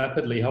so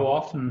rapidly. How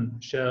often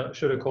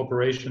should a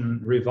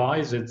corporation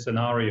revise its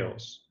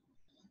scenarios?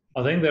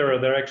 I think there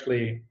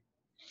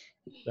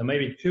may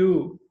be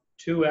two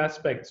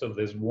aspects of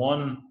this.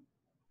 One,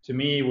 to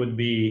me, would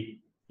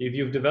be if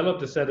you've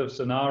developed a set of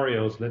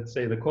scenarios, let's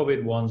say the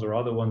COVID ones or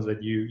other ones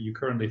that you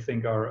currently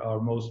think are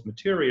most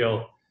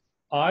material,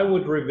 I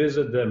would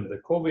revisit them,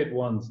 the COVID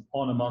ones,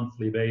 on a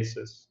monthly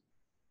basis,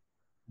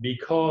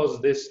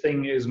 because this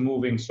thing is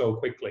moving so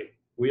quickly.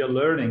 We are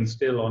learning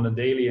still on a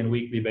daily and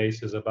weekly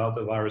basis about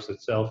the virus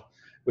itself.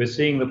 We're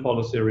seeing the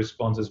policy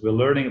responses, we're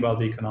learning about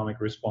the economic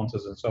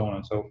responses, and so on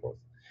and so forth.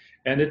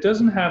 And it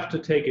doesn't have to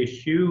take a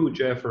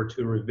huge effort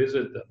to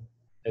revisit them,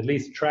 at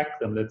least track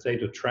them, let's say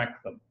to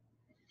track them.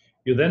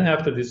 You then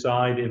have to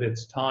decide if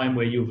it's time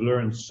where you've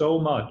learned so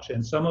much,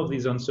 and some of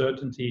these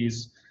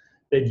uncertainties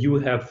that you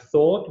have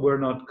thought were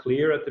not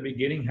clear at the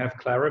beginning have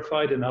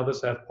clarified, and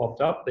others have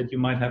popped up, that you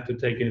might have to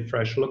take a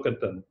fresh look at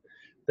them.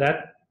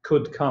 That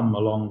could come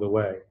along the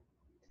way.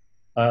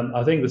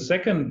 I think the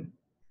second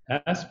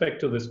aspect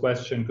to this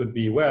question could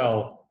be,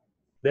 well,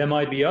 there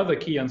might be other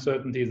key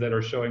uncertainties that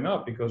are showing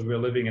up because we're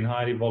living in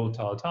highly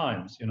volatile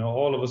times. You know,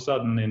 all of a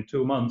sudden in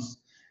 2 months,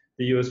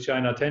 the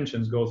US-China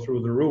tensions go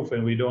through the roof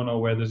and we don't know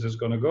where this is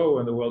going to go,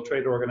 and the World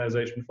Trade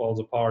Organization falls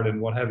apart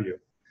and what have you.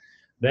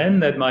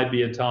 Then that might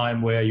be a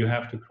time where you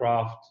have to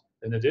craft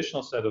an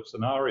additional set of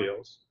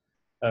scenarios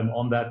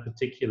on that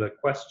particular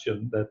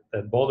question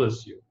that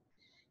bothers you.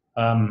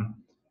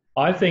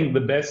 I think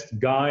the best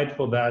guide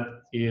for that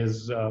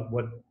is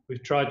what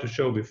we've tried to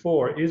show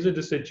before. Is it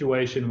a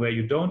situation where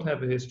you don't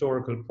have a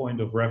historical point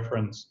of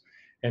reference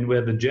and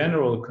where the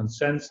general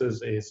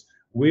consensus is,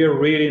 we're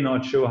really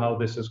not sure how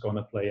this is going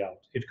to play out?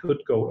 It could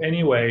go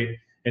any way,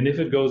 and if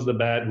it goes the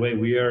bad way,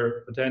 we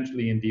are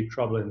potentially in deep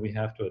trouble and we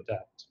have to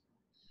adapt.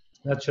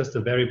 That's just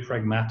a very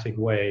pragmatic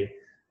way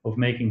of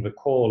making the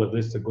call if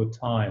this is a good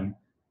time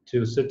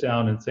to sit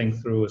down and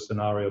think through a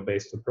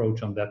scenario-based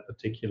approach on that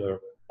particular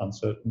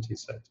uncertainty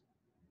set.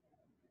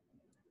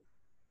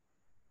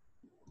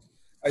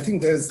 I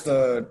think there's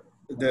a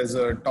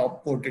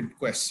top-quoted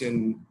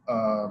question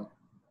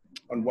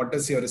on what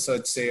does your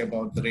research say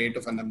about the rate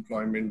of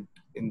unemployment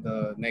in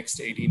the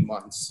next 18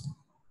 months.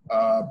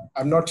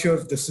 I'm not sure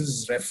if this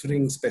is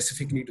referring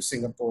specifically to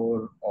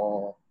Singapore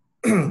or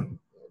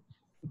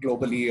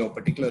globally or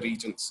particular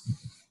regions.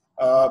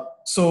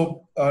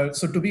 So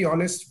to be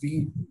honest,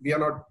 we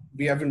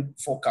haven't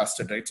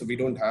forecasted, right? So we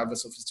don't have a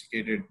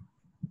sophisticated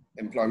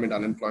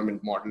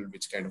employment-unemployment model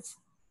which kind of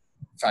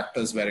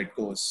factors where it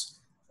goes.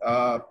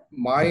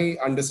 My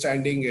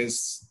understanding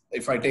is,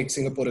 if I take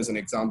Singapore as an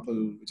example,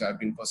 which I've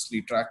been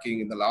personally tracking,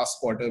 in the last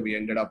quarter, we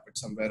ended up at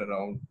somewhere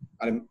around,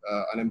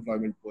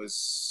 unemployment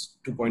was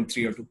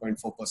 2.3 or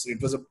 2.4%.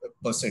 It was a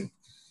percent.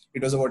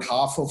 It was about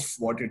half of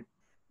what it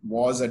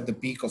was at the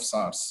peak of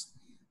SARS.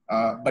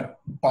 But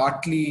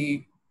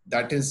partly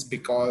that is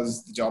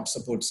because the job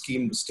support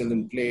scheme was still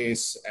in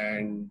place,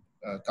 and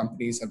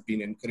companies have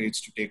been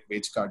encouraged to take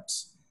wage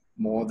cuts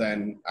more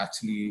than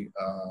actually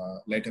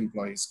let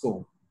employees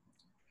go.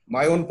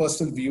 My own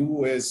personal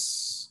view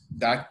is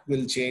that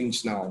will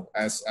change now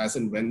as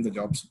and when the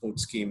job support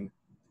scheme,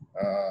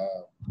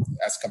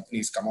 as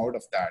companies come out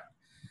of that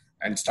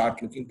and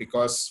start looking,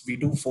 because we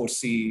do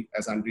foresee,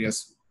 as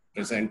Andreas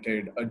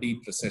presented, a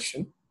deep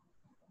recession,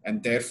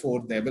 and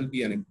therefore there will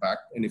be an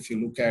impact. And if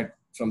you look at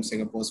from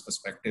Singapore's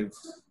perspective,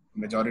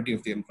 the majority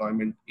of the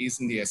employment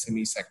is in the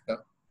SME sector,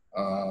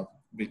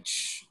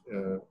 which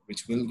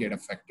will get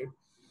affected.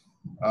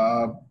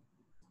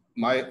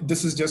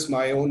 This is just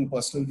my own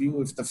personal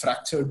view. If the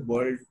fractured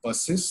world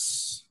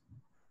persists,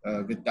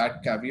 with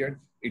that caveat,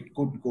 it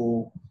could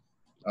go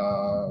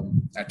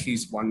at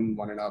least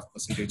 1.5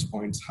 percentage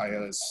points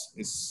higher.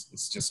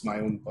 Is just my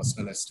own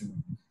personal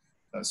estimate.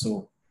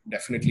 So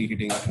definitely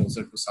hitting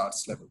closer to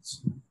SARS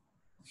levels.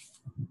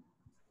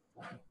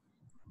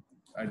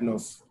 I don't know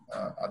if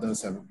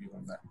others have a view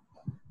on that.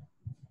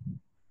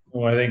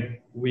 Well, I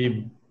think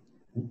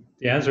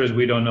the answer is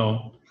we don't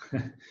know.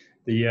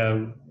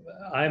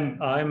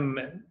 I'm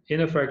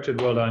in a fractured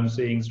world. I'm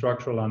seeing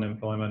structural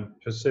unemployment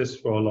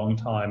persist for a long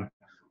time.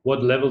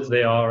 What levels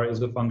they are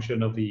is a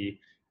function of the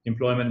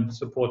employment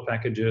support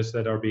packages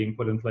that are being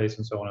put in place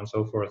and so on and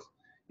so forth.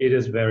 It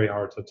is very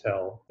hard to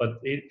tell. But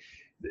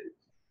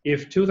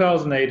if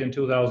 2008 and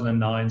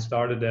 2009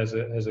 started as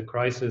a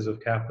crisis of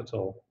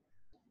capital,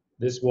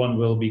 this one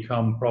will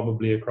become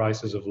probably a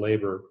crisis of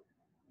labor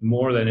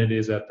more than it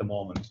is at the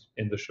moment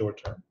in the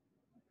short term.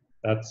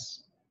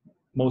 That's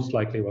most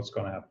likely what's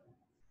going to happen.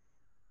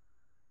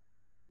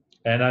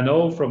 And I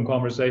know from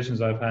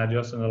conversations I've had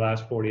just in the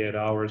last 48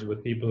 hours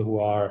with people who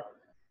are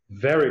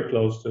very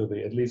close to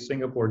the, at least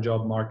Singapore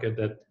job market,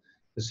 that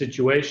the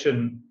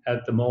situation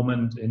at the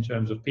moment in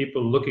terms of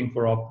people looking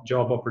for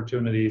job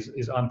opportunities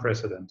is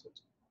unprecedented.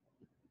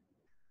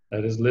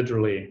 That is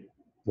literally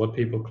what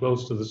people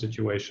close to the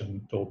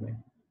situation told me.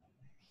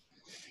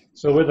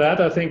 So with that,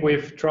 I think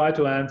we've tried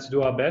to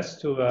do our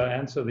best to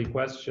answer the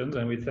questions,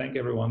 and we thank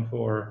everyone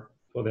for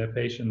their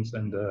patience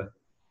and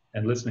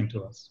listening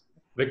to us.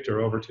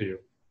 Victor, over to you.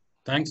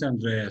 Thanks,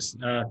 Andreas.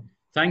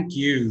 Thank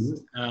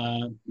you,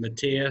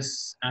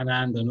 Matthias,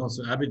 Anand, and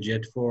also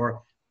Abhijit,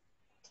 for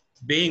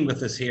being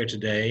with us here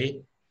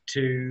today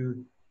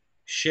to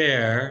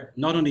share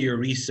not only your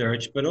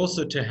research, but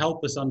also to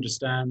help us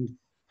understand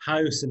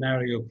how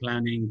scenario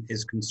planning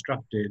is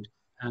constructed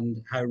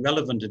and how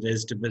relevant it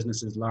is to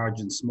businesses large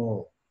and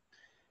small.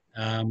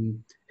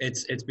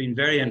 It's been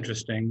very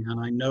interesting, and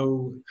I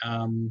know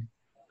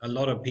a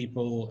lot of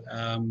people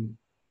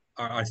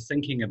are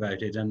thinking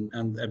about it, and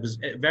it was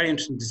very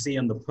interesting to see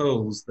in the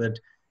polls that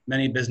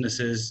many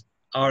businesses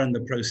are in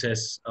the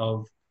process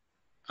of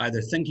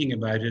either thinking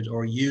about it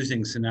or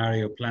using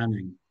scenario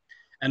planning.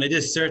 And it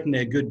is certainly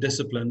a good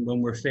discipline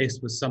when we're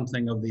faced with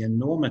something of the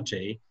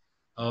enormity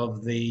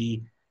of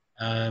the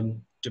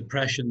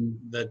depression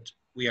that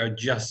we are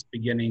just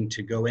beginning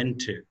to go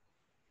into.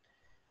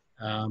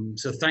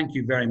 So thank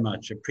you very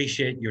much.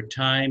 Appreciate your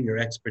time, your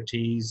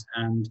expertise,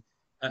 and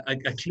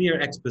a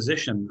clear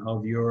exposition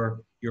of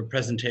your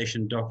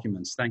presentation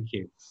documents. Thank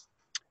you.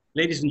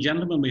 Ladies and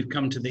gentlemen, we've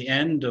come to the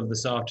end of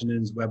this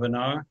afternoon's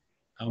webinar.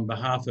 On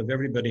behalf of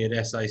everybody at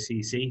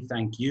SICC,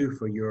 thank you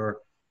for your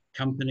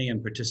company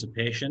and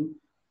participation.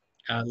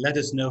 Let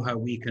us know how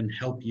we can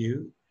help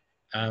you.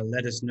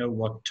 Let us know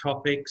what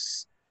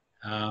topics,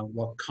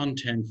 what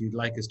content you'd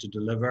like us to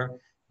deliver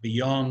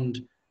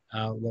beyond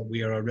what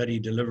we are already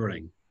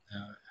delivering.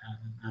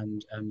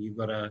 And you've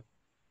got an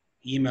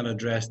email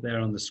address there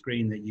on the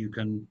screen that you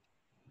can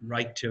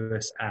write to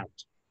us at.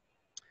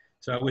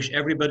 So I wish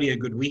everybody a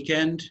good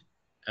weekend.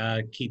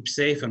 Keep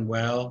safe and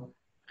well,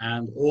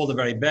 and all the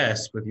very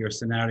best with your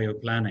scenario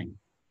planning.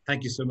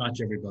 Thank you so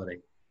much, everybody.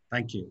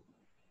 Thank you.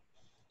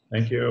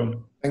 Thank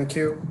you. Thank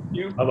you.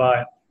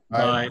 Bye-bye.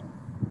 Bye.